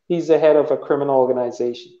knows he's the head of a criminal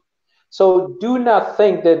organization. So do not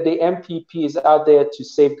think that the MPP is out there to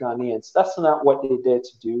save Ghanaians. That's not what they dare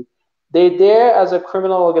to do. They're there as a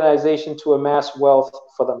criminal organization to amass wealth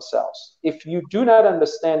for themselves. If you do not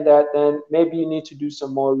understand that, then maybe you need to do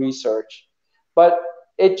some more research. But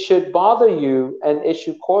it should bother you, and it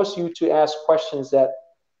should cause you to ask questions that,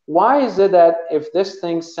 why is it that if this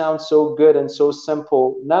thing sounds so good and so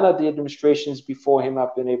simple, none of the administrations before him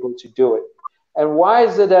have been able to do it? And why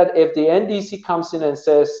is it that if the NDC comes in and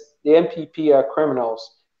says the MPP are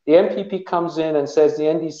criminals, the MPP comes in and says the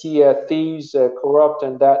NDC are thieves, corrupt,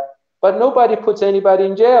 and that, but nobody puts anybody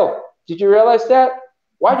in jail? Did you realize that?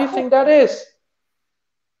 Why do you think that is?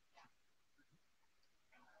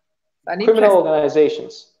 Criminal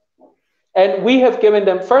organizations. And we have given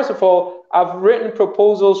them, first of all, I've written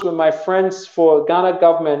proposals with my friends for Ghana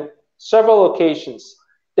government several occasions.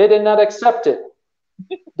 They did not accept it.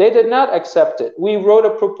 They did not accept it. We wrote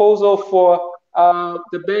a proposal for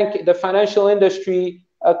the financial industry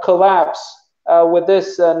collapse with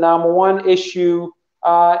this number one issue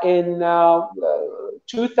in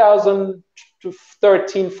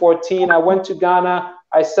 2013-14. I went to Ghana.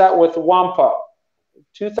 I sat with Wampa.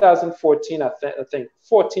 2014, I think,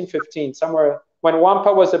 14, 15, somewhere, when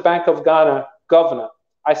Wampa was the Bank of Ghana governor.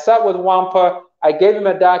 I sat with Wampa. I gave him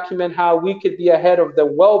a document how we could be ahead of the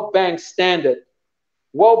World Bank standard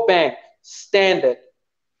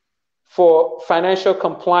for financial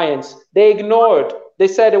compliance. They ignored. They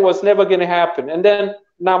said it was never going to happen. And then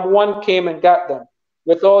number one came and got them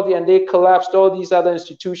with and they collapsed all these other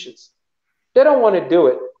institutions. They don't want to do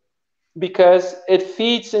it, because it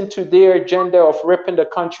feeds into their agenda of ripping the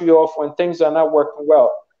country off when things are not working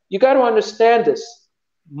well. You got to understand this.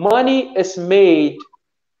 Money is made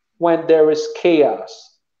when there is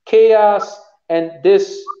chaos. Chaos and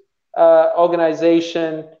this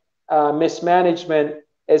organization mismanagement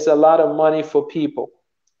is a lot of money for people.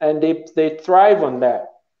 And they thrive on that.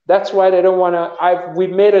 That's why they don't want to.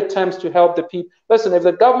 We've made attempts to help the people. Listen, if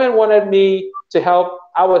the government wanted me to help,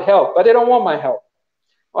 I would help, but they don't want my help.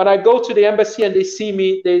 When I go to the embassy and they see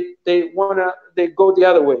me, they go the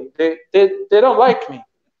other way. They don't like me.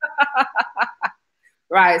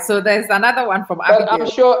 Right. So there's another one from Abigail. But I'm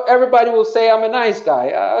sure everybody will say I'm a nice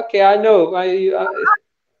guy. Okay, I know.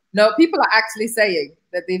 No, people are actually saying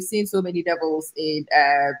that they've seen so many devils in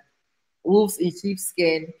wolves in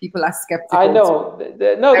sheepskin. People are skeptical. I know.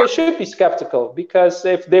 They should be skeptical, because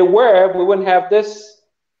if they were, we wouldn't have this.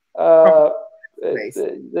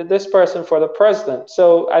 This person for the president.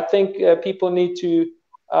 So I think people need to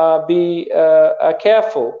be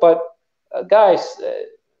careful. But guys,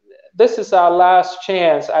 this is our last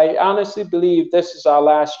chance. I honestly believe this is our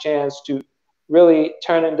last chance to really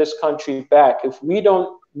turn in this country back. If we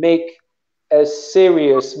don't make a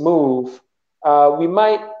serious move, we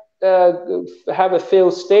might have a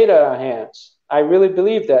failed state at our hands. I really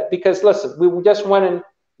believe that, because listen, we just went and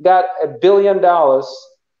got $1 billion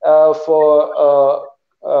for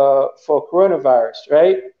coronavirus,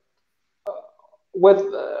 right? With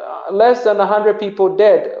less than 100 people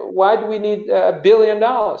dead, why do we need $1 billion?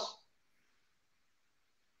 $1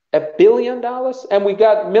 billion? And we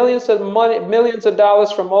got millions of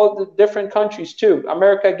dollars from all the different countries too.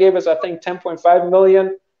 America gave us, I think, 10.5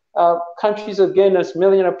 million. Countries are giving us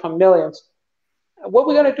million upon millions. What are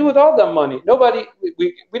we going to do with all that money? Nobody.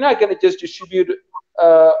 We're not going to just distribute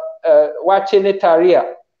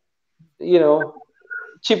Wachenetaria,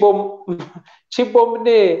 Chibom,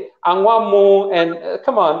 Chibomne, Anwamu, and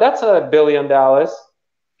come on, that's not $1 billion.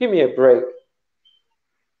 Give me a break.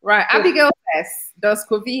 Right. Abigail says, does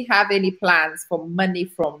Kofi have any plans for money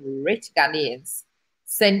from rich Ghanaians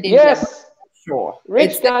sending their money Yes, offshore?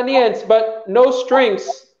 rich Ghanaians, but no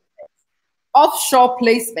strings. Offshore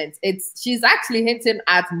placement. She's actually hinting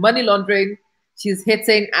at money laundering. She's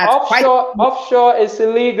hitting at offshore is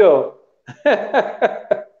illegal.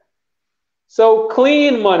 So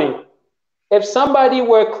clean money. If somebody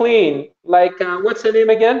were clean, like what's her name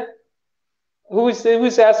again? Who's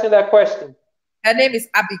asking that question? Her name is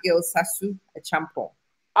Abigail Sasu Echampong.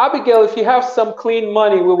 Abigail, if you have some clean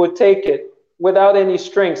money, we would take it without any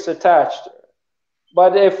strings attached.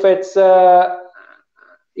 But if it's, no.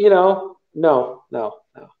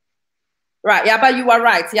 Right, Yaba, you are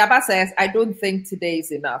right. Yaba says, I don't think today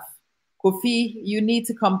is enough. Kofi, you need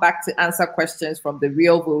to come back to answer questions from the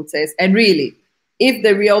real voters. And really, if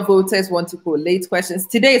the real voters want to collate questions,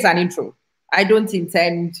 today is an intro. I don't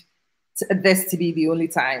intend this to be the only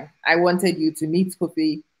time. I wanted you to meet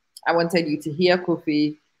Kofi. I wanted you to hear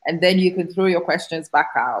Kofi, and then you can throw your questions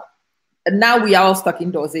back out. And now we are all stuck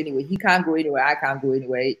indoors anyway. He can't go anywhere. I can't go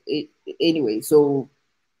anywhere anyway. So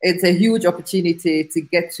it's a huge opportunity to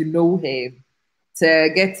get to know him, to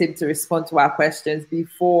get him to respond to our questions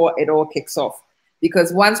before it all kicks off.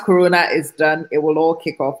 Because once Corona is done, it will all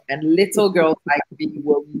kick off, and little girls like me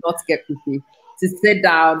will not get Kofi to sit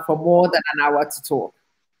down for more than an hour to talk.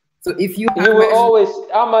 So if you will always,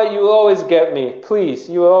 Amma, you will always get me. Please,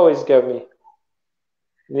 you will always get me.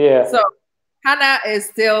 Yeah. So Hannah is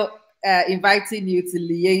still inviting you to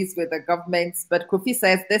liaise with the government, but Kofi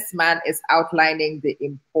says this man is outlining the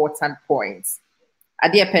important points.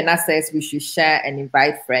 Adia Pena says we should share and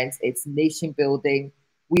invite friends. It's nation building.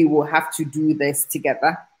 We will have to do this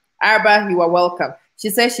together. Arba, you are welcome.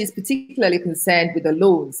 She says she's particularly concerned with the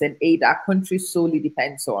loans and aid our country solely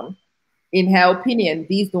depends on. In her opinion,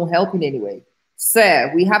 these don't help in any way.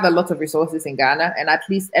 Sir, we have a lot of resources in Ghana, and at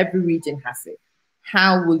least every region has it.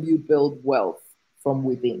 How will you build wealth from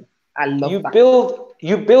within? I love that.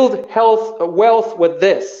 You build wealth with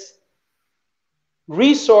this.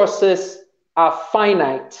 Resources are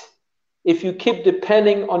finite. If you keep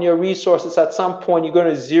depending on your resources, at some point you're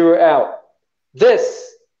going to zero out.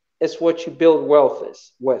 This is what you build wealth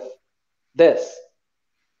with. This.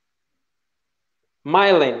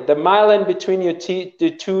 Myelin, the myelin between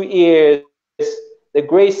the two ears, the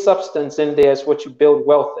gray substance in there is what you build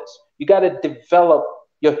wealth is. You got to develop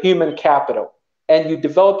your human capital. And you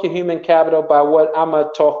develop your human capital by what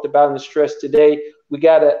Amma talked about in the stress today. We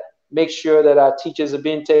got to make sure that our teachers are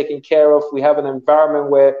being taken care of. We have an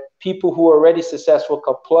environment where people who are already successful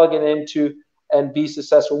can plug in into and be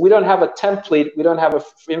successful. We don't have a template. We don't have an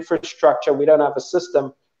infrastructure. We don't have a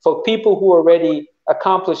system for people who are already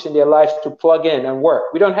accomplished in their lives to plug in and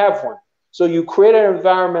work. We don't have one. So you create an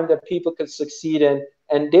environment that people can succeed in,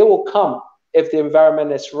 and they will come if the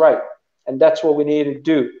environment is right. And that's what we need to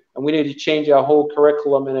do. And we need to change our whole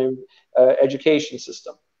curriculum and education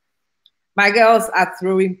system. My girls are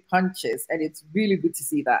throwing punches, and it's really good to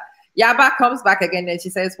see that. Yaba comes back again and she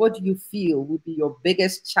says, what do you feel would be your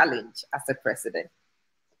biggest challenge as a president?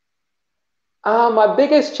 My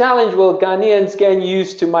biggest challenge will Ghanaians getting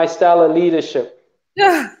used to my style of leadership.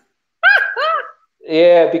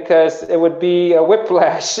 Yeah, because it would be a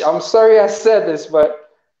whiplash. I'm sorry I said this, but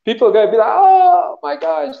people are going to be like, oh my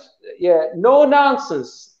gosh. Yeah, no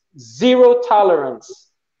nonsense, zero tolerance.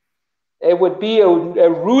 It would be a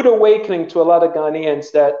rude awakening to a lot of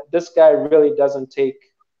Ghanaians that this guy really doesn't take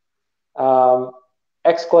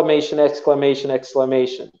exclamation, exclamation,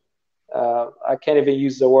 exclamation. I can't even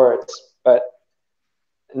use the words, but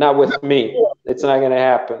not with me. It's not going to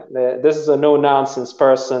happen. This is a no-nonsense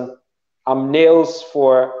person. I'm nails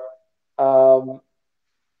for. I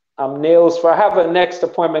have a next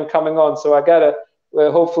appointment coming on, so I gotta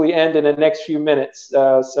hopefully end in the next few minutes,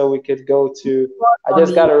 so we could go to. I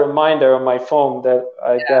just got a reminder on my phone that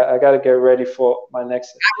I got to get ready for my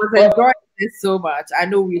next. I was enjoying this so much. I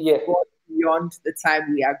know we've gone beyond the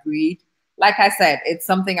time we agreed. Like I said, it's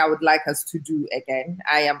something I would like us to do again.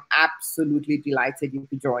 I am absolutely delighted you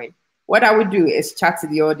could join. What I would do is chat to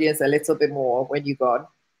the audience a little bit more when you go.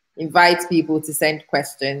 Invite people to send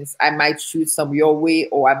questions. I might shoot some your way,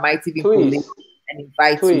 or I might even collect and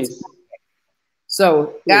invite you.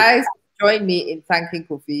 So, guys, join me in thanking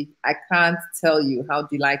Kofi. I can't tell you how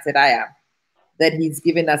delighted I am that he's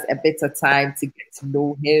given us a bit of time to get to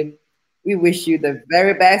know him. We wish you the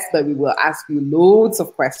very best, but we will ask you loads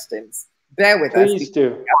of questions. Bear with us. Please do.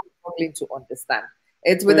 We are struggling to understand.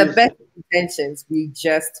 It's with the best intentions. We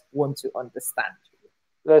just want to understand.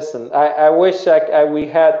 Listen, I wish we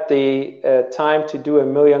had the time to do a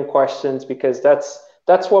million questions, because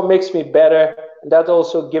that's what makes me better, and that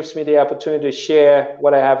also gives me the opportunity to share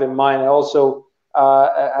what I have in mind. Also,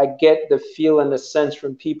 I get the feel and the sense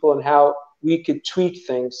from people and how we could tweak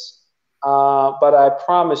things. But I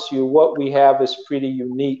promise you, what we have is pretty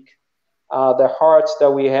unique. The hearts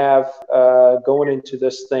that we have going into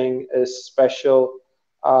this thing is special,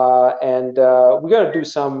 and we're gonna do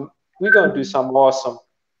some awesome.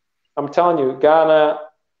 I'm telling you, Ghana.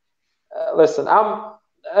 Listen,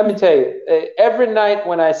 Let me tell you. Every night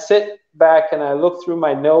when I sit back and I look through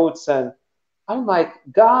my notes, and I'm like,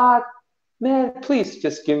 God, man, please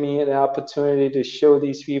just give me an opportunity to show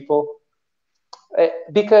these people.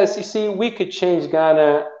 Because you see, we could change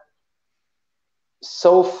Ghana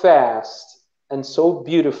so fast and so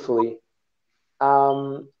beautifully.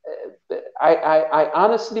 Um, I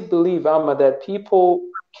honestly believe, Amma, that people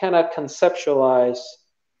cannot conceptualize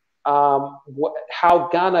how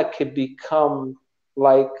Ghana could become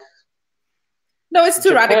like No, it's too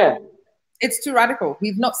Japan. radical. It's too radical.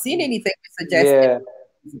 We've not seen anything to suggest Yeah, it's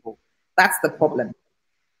feasible. That's the problem.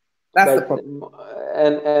 That's the but problem.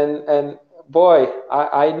 and boy,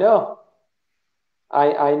 I know.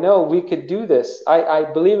 I know we could do this. I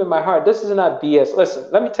believe in my heart. This is not BS. Listen,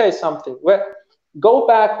 let me tell you something. Go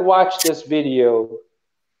back, watch this video,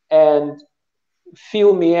 and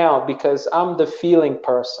feel me out, because I'm the feeling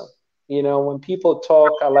person. You know, when people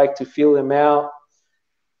talk, I like to feel them out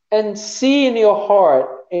and see in your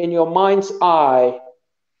heart, in your mind's eye,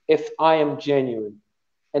 if I am genuine.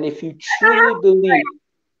 And if you truly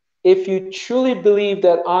believe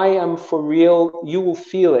that I am for real, you will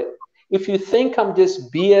feel it. If you think I'm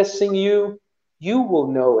just BSing you, you will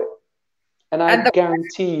know it. And I And the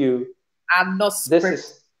guarantee you, I'm not this scripted.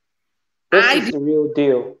 is this is I the real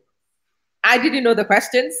deal. I didn't know the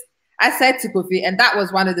questions. I said to Kofi, and that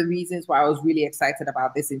was one of the reasons why I was really excited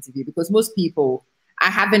about this interview, because most people, I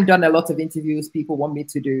haven't done a lot of interviews people want me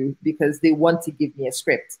to do because they want to give me a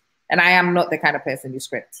script. And I am not the kind of person who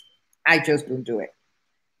scripts. I just don't do it.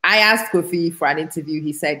 I asked Kofi for an interview.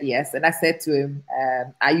 He said yes. And I said to him,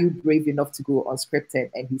 are you brave enough to go unscripted?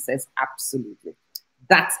 And he says, absolutely.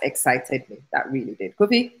 That excited me. That really did.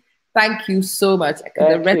 Kofi, thank you so much. The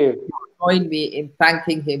Thank rest you. join me in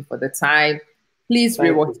thanking him for the time. Please Thank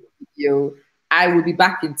rewatch you. the video. I will be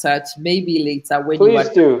back in touch maybe later when you Please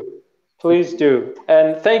are. do. Please do.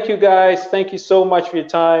 And thank you guys. Thank you so much for your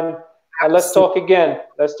time. And let's Absolutely talk again.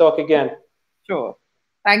 Let's talk again. sure.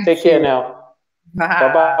 Take Thank care you. now. Bye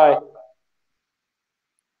Bye. bye.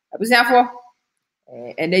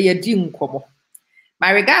 And then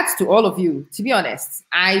my regards to all of you. To be honest,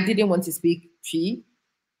 I didn't want to speak Chi.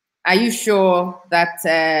 Are you sure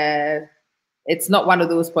that it's not one of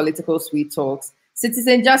those political sweet talks?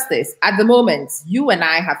 Citizen justice. At the moment, you and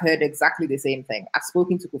I have heard exactly the same thing. I've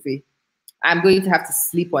spoken to Kofi. I'm going to have to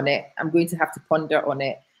sleep on it. I'm going to have to ponder on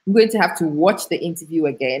it. I'm going to have to watch the interview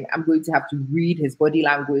again. I'm going to have to read his body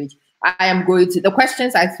language. I am going to, the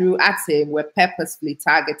questions I threw at him were purposefully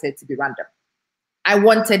targeted to be random. I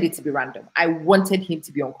wanted it to be random. I wanted him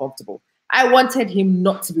to be uncomfortable. I wanted him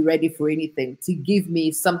not to be ready for anything, to give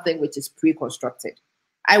me something which is pre-constructed.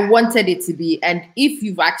 I wanted it to be, and if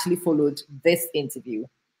you've actually followed this interview,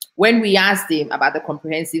 when we asked him about the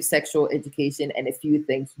comprehensive sexual education and a few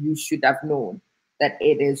things, you should have known that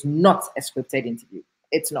it is not a scripted interview.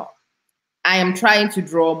 It's not. I am trying to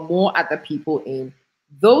draw more other people in.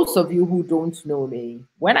 Those of you who don't know me,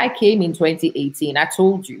 when I came in 2018, I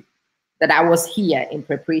told you that I was here in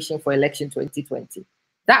preparation for election 2020.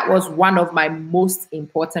 That was one of my most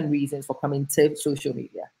important reasons for coming to social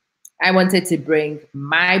media. I wanted to bring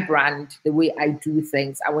my brand, the way I do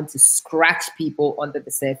things. I want to scratch people under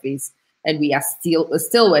the surface, and we're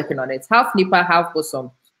still working on it. Half Nipa, half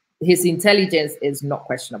Bosom. His intelligence is not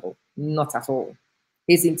questionable, not at all.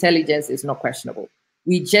 His intelligence is not questionable.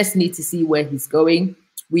 We just need to see where he's going.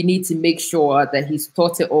 We need to make sure that he's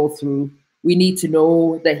thought it all through. We need to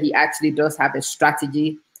know that he actually does have a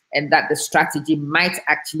strategy and that the strategy might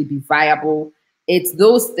actually be viable. It's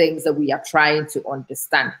those things that we are trying to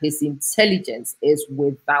understand. His intelligence is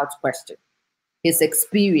without question. His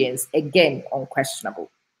experience, again, unquestionable.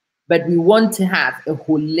 But we want to have a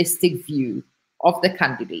holistic view of the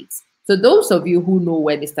candidates. So those of you who know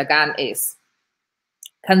where Mr. Gan is,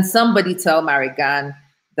 can somebody tell Marigan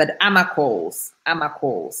that Amma calls? Amma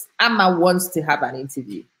wants to have an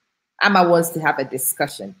interview. Amma wants to have a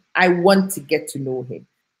discussion. I want to get to know him.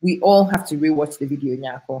 We all have to rewatch the video,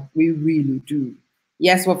 Nyako. We really do.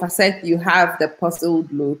 Yes, what I said, you have the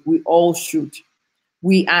puzzled look. We all should.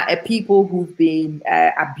 We are a people who've been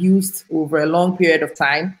abused over a long period of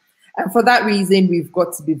time. And for that reason, we've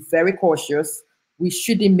got to be very cautious. We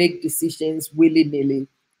shouldn't make decisions willy-nilly.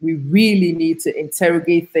 We really need to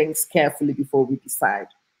interrogate things carefully before we decide.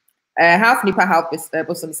 Half Nipa, half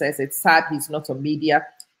Bosom says it's sad he's not on media.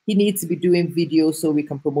 He needs to be doing videos so we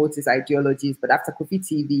can promote his ideologies. But after Kofi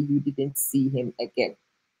TV, you didn't see him again.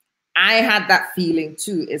 I had that feeling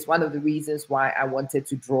too. It's one of the reasons why I wanted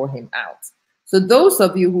to draw him out. So those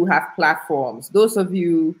of you who have platforms, those of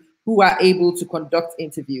you who are able to conduct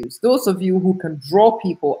interviews, those of you who can draw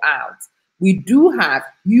people out, we do have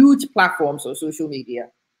huge platforms on social media.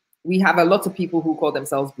 We have a lot of people who call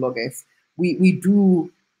themselves bloggers. We do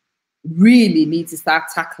really need to start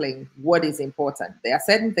tackling what is important. There are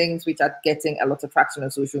certain things which are getting a lot of traction on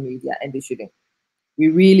social media and they shouldn't. We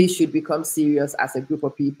really should become serious as a group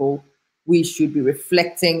of people. We should be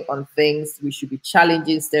reflecting on things. We should be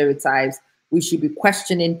challenging stereotypes. We should be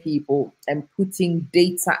questioning people and putting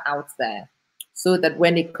data out there so that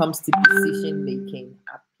when it comes to decision making,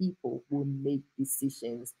 our people will make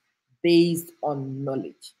decisions based on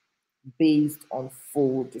knowledge, based on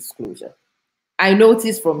full disclosure. I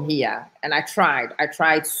noticed from here, and I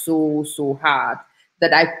tried so hard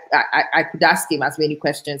that I could ask him as many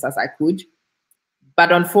questions as I could.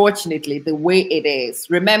 But unfortunately, the way it is,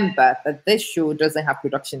 remember that this show doesn't have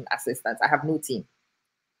production assistants. I have no team.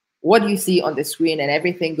 What you see on the screen and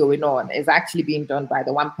everything going on is actually being done by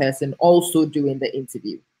the one person also doing the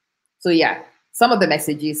interview. So yeah, some of the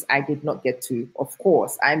messages I did not get to. Of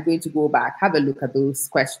course, I'm going to go back, have a look at those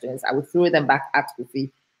questions. I will throw them back at Kofi,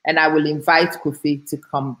 and I will invite Kofi to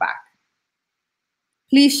come back.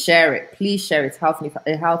 Please share it. Please share it. Half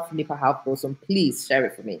Nipa, half Bosom. Please share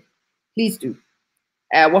it for me. Please do.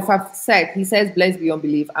 What I've said, he says, blessed beyond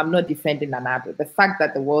belief, I'm not defending Anado. The fact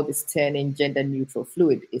that the world is turning gender neutral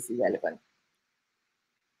fluid is irrelevant.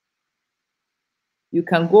 You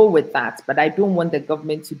can go with that, but I don't want the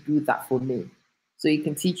government to do that for me. So you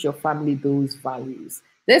can teach your family those values.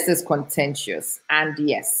 This is contentious. And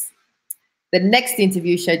yes, the next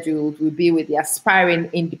interview scheduled will be with the aspiring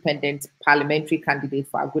independent parliamentary candidate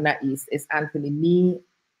for Aguna East, is Anthony Ni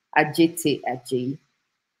Ajete Ajay.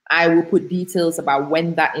 I will put details about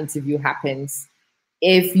when that interview happens.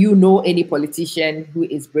 If you know any politician who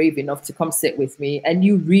is brave enough to come sit with me, and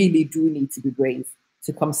you really do need to be brave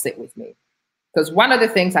to come sit with me. Because one of the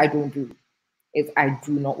things I don't do is I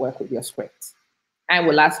do not work with your script. I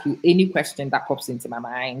will ask you any question that pops into my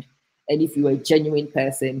mind. And if you're a genuine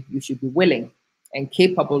person, you should be willing and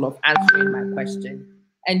capable of answering my question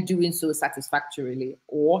and doing so satisfactorily.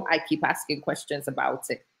 Or I keep asking questions about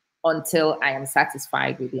it until I am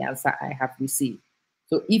satisfied with the answer I have received.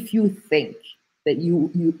 So if you think that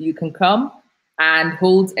you can come and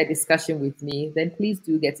hold a discussion with me, then please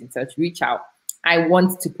do get in touch, reach out. I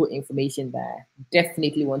want to put information there.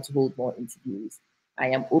 Definitely want to hold more interviews. I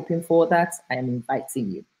am open for that. I am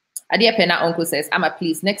inviting you. Adia Pena Uncle says, Amma,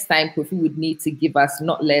 please, next time Kofi would need to give us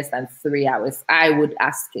not less than 3 hours. I would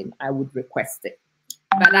ask him, I would request it.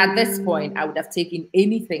 But at this point, I would have taken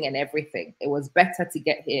anything and everything. It was better to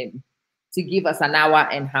get him to give us an hour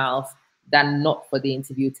and a half than not for the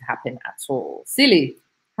interview to happen at all. Silly,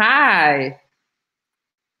 hi.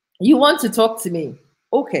 You want to talk to me?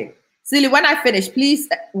 Okay. Silly, when I finish, please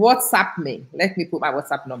WhatsApp me. Let me put my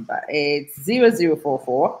WhatsApp number. It's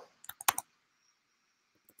 0044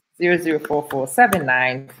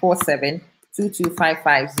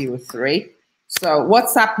 00447947225503. So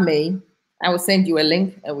WhatsApp me. I will send you a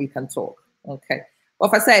link and we can talk. Okay.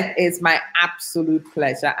 What I said is my absolute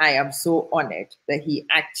pleasure. I am so honored that he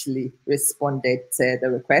actually responded to the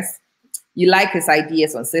request. You like his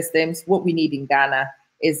ideas on systems. What we need in Ghana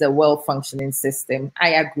is a well-functioning system. I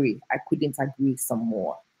agree. I couldn't agree some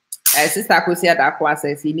more. Sister Akosia Dakwa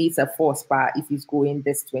says he needs a force bar if he's going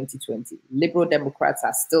this 2020. Liberal Democrats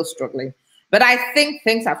are still struggling. But I think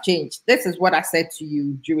things have changed. This is what I said to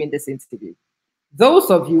you during this interview. Those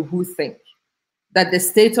of you who think that the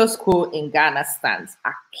status quo in Ghana stands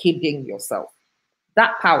are kidding yourself.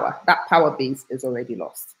 That power base is already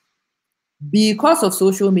lost. Because of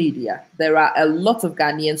social media, there are a lot of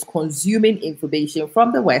Ghanaians consuming information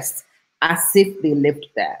from the West as if they lived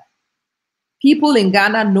there. People in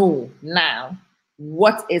Ghana know now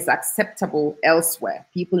what is acceptable elsewhere.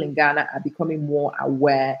 People in Ghana are becoming more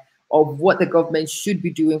aware of what the government should be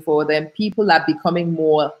doing for them. People are becoming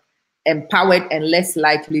more empowered and less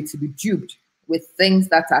likely to be duped with things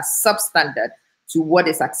that are substandard to what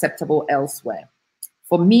is acceptable elsewhere.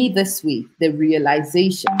 For me this week, the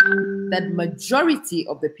realization that majority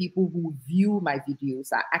of the people who view my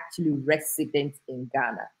videos are actually residents in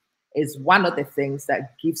Ghana is one of the things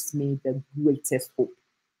that gives me the greatest hope.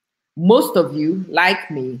 Most of you, like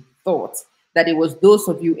me, thought that it was those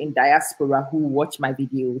of you in diaspora who watch my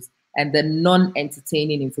videos and the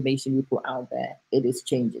non-entertaining information we put out there. It is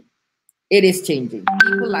changing. It is changing.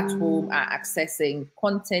 People at home are accessing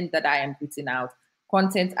content that I am putting out,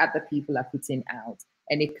 content other people are putting out,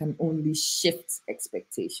 and it can only shift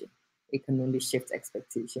expectation. It can only shift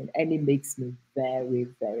expectation. And it makes me very,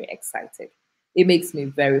 very excited. It makes me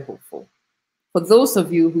very hopeful. For those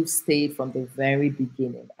of you who stayed from the very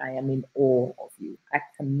beginning, I am in awe of you. I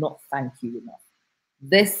cannot thank you enough.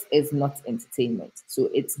 This is not entertainment, so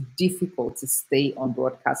it's difficult to stay on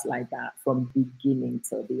broadcast like that from beginning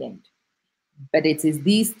till the end. But it is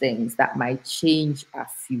these things that might change our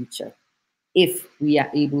future if we are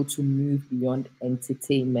able to move beyond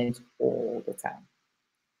entertainment all the time.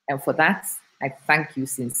 And for that, I thank you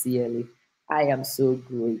sincerely. I am so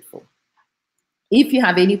grateful. If you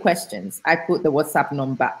have any questions, I put the WhatsApp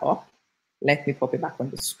number up. Let me pop it back on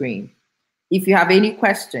the screen. If you have any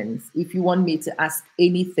questions, if you want me to ask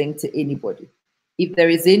anything to anybody, if there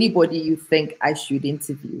is anybody you think I should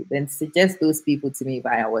interview, then suggest those people to me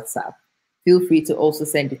via WhatsApp. Feel free to also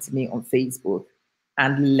send it to me on Facebook,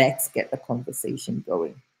 and let's get the conversation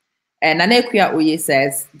going. And Anekwia Oye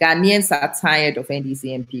says, Ghanaians are tired of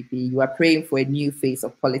NDC and PP. You are praying for a new face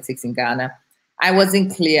of politics in Ghana. I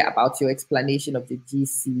wasn't clear about your explanation of the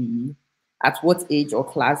GCE. At what age or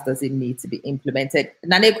class does it need to be implemented?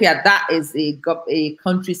 Nanekwia, that is a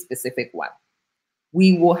country-specific one.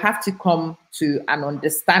 We will have to come to an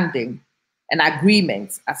understanding, an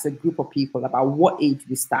agreement as a group of people about what age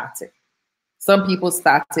we started. Some people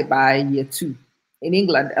started by year 2. In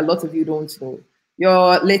England, a lot of you don't know.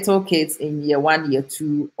 Your little kids in year 1, year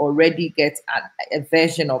 2 already get a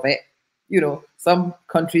version of it. You know, some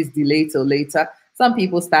countries delay till later. Some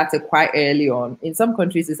people started quite early on. In some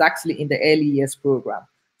countries, it's actually in the early years program.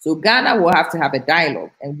 So Ghana will have to have a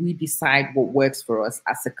dialogue and we decide what works for us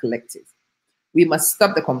as a collective. We must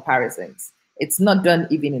stop the comparisons. It's not done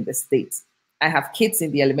even in the States. I have kids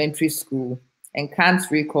in the elementary school and can't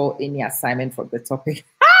recall any assignment from the topic.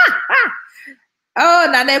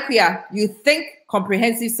 Oh, Nanekwia, you think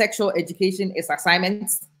comprehensive sexual education is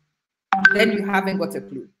assignments? Then you haven't got a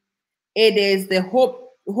clue. It is the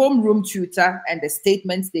homeroom tutor and the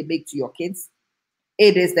statements they make to your kids.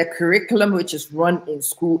 It is the curriculum which is run in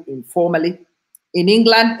school informally. In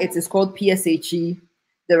England, it is called PSHE.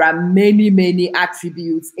 There are many, many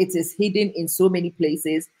attributes. It is hidden in so many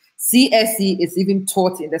places. CSE is even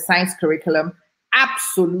taught in the science curriculum.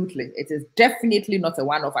 Absolutely. It is definitely not a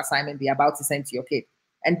one-off assignment they're about to send to your kid.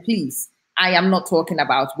 And please, I am not talking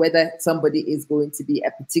about whether somebody is going to be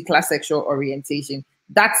a particular sexual orientation.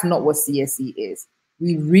 That's not what CSE is.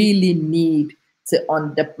 We really need to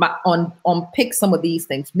unpick some of these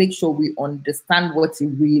things, make sure we understand what it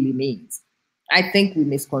really means. I think we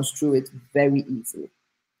misconstrue it very easily.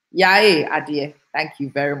 Yae Adie, thank you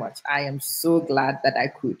very much. I am so glad that I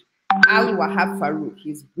could. Al Wahab Farouk,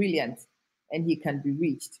 he's brilliant and he can be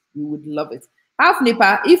reached. We would love it. Half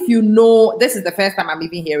Nipa, if you know, this is the first time I'm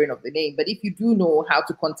even hearing of the name, but if you do know how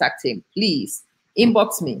to contact him, please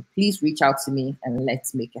inbox me. Please reach out to me and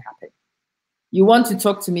let's make it happen. You want to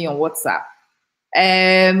talk to me on WhatsApp?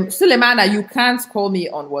 Suleimana, you can't call me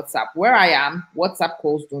on WhatsApp. Where I am, WhatsApp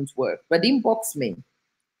calls don't work, but inbox me.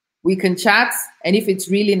 We can chat, and if it's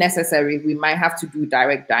really necessary, we might have to do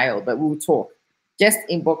direct dial, but we'll talk. Just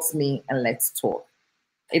inbox me and let's talk.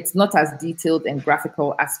 It's not as detailed and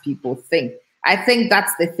graphical as people think. I think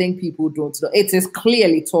that's the thing people don't know. It is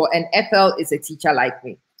clearly taught, and Ethel is a teacher like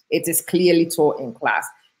me. It is clearly taught in class.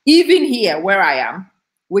 Even here, where I am,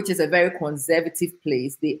 which is a very conservative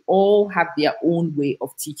place, they all have their own way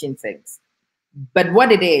of teaching things. But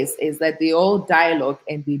what it is that they all dialogue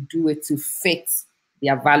and they do it to fit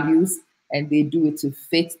their values, and they do it to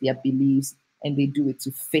fit their beliefs, and they do it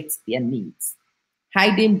to fit their needs.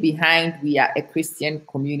 Hiding behind we are a Christian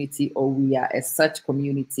community or we are a such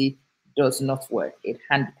community does not work. It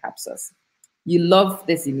handicaps us. You love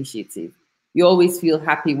this initiative. You always feel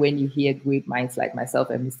happy when you hear great minds like myself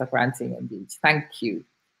and Mr. Granting engage. Thank you.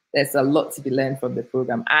 There's a lot to be learned from the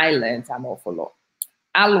program. I learned an awful lot.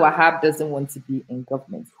 Al Wahab doesn't want to be in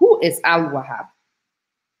government. Who is Al Wahab?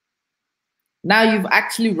 Now you've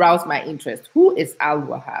actually roused my interest. Who is Al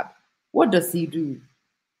Wahab? What does he do?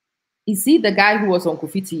 Is he the guy who was on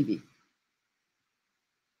Kofi TV?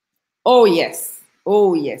 Oh, yes.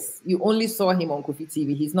 Oh, yes. You only saw him on Kofi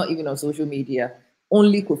TV. He's not even on social media.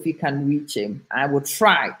 Only Kofi can reach him. I will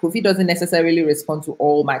try. Kofi doesn't necessarily respond to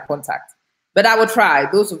all my contacts, but I will try.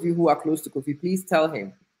 Those of you who are close to Kofi, please tell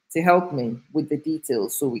him to help me with the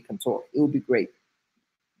details so we can talk. It will be great.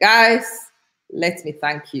 Guys, let me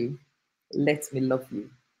thank you. Let me love you.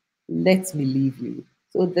 Let me leave you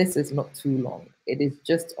So this is not too long. It is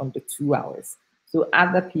just under 2 hours. So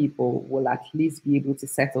other people will at least be able to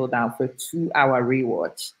settle down for a 2 hour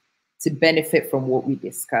rewatch to benefit from what we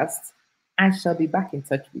discussed. I shall be back in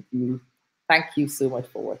touch with you. Thank you so much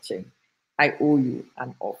for watching. I owe you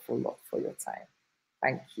an awful lot for your time.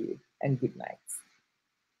 Thank you and good night.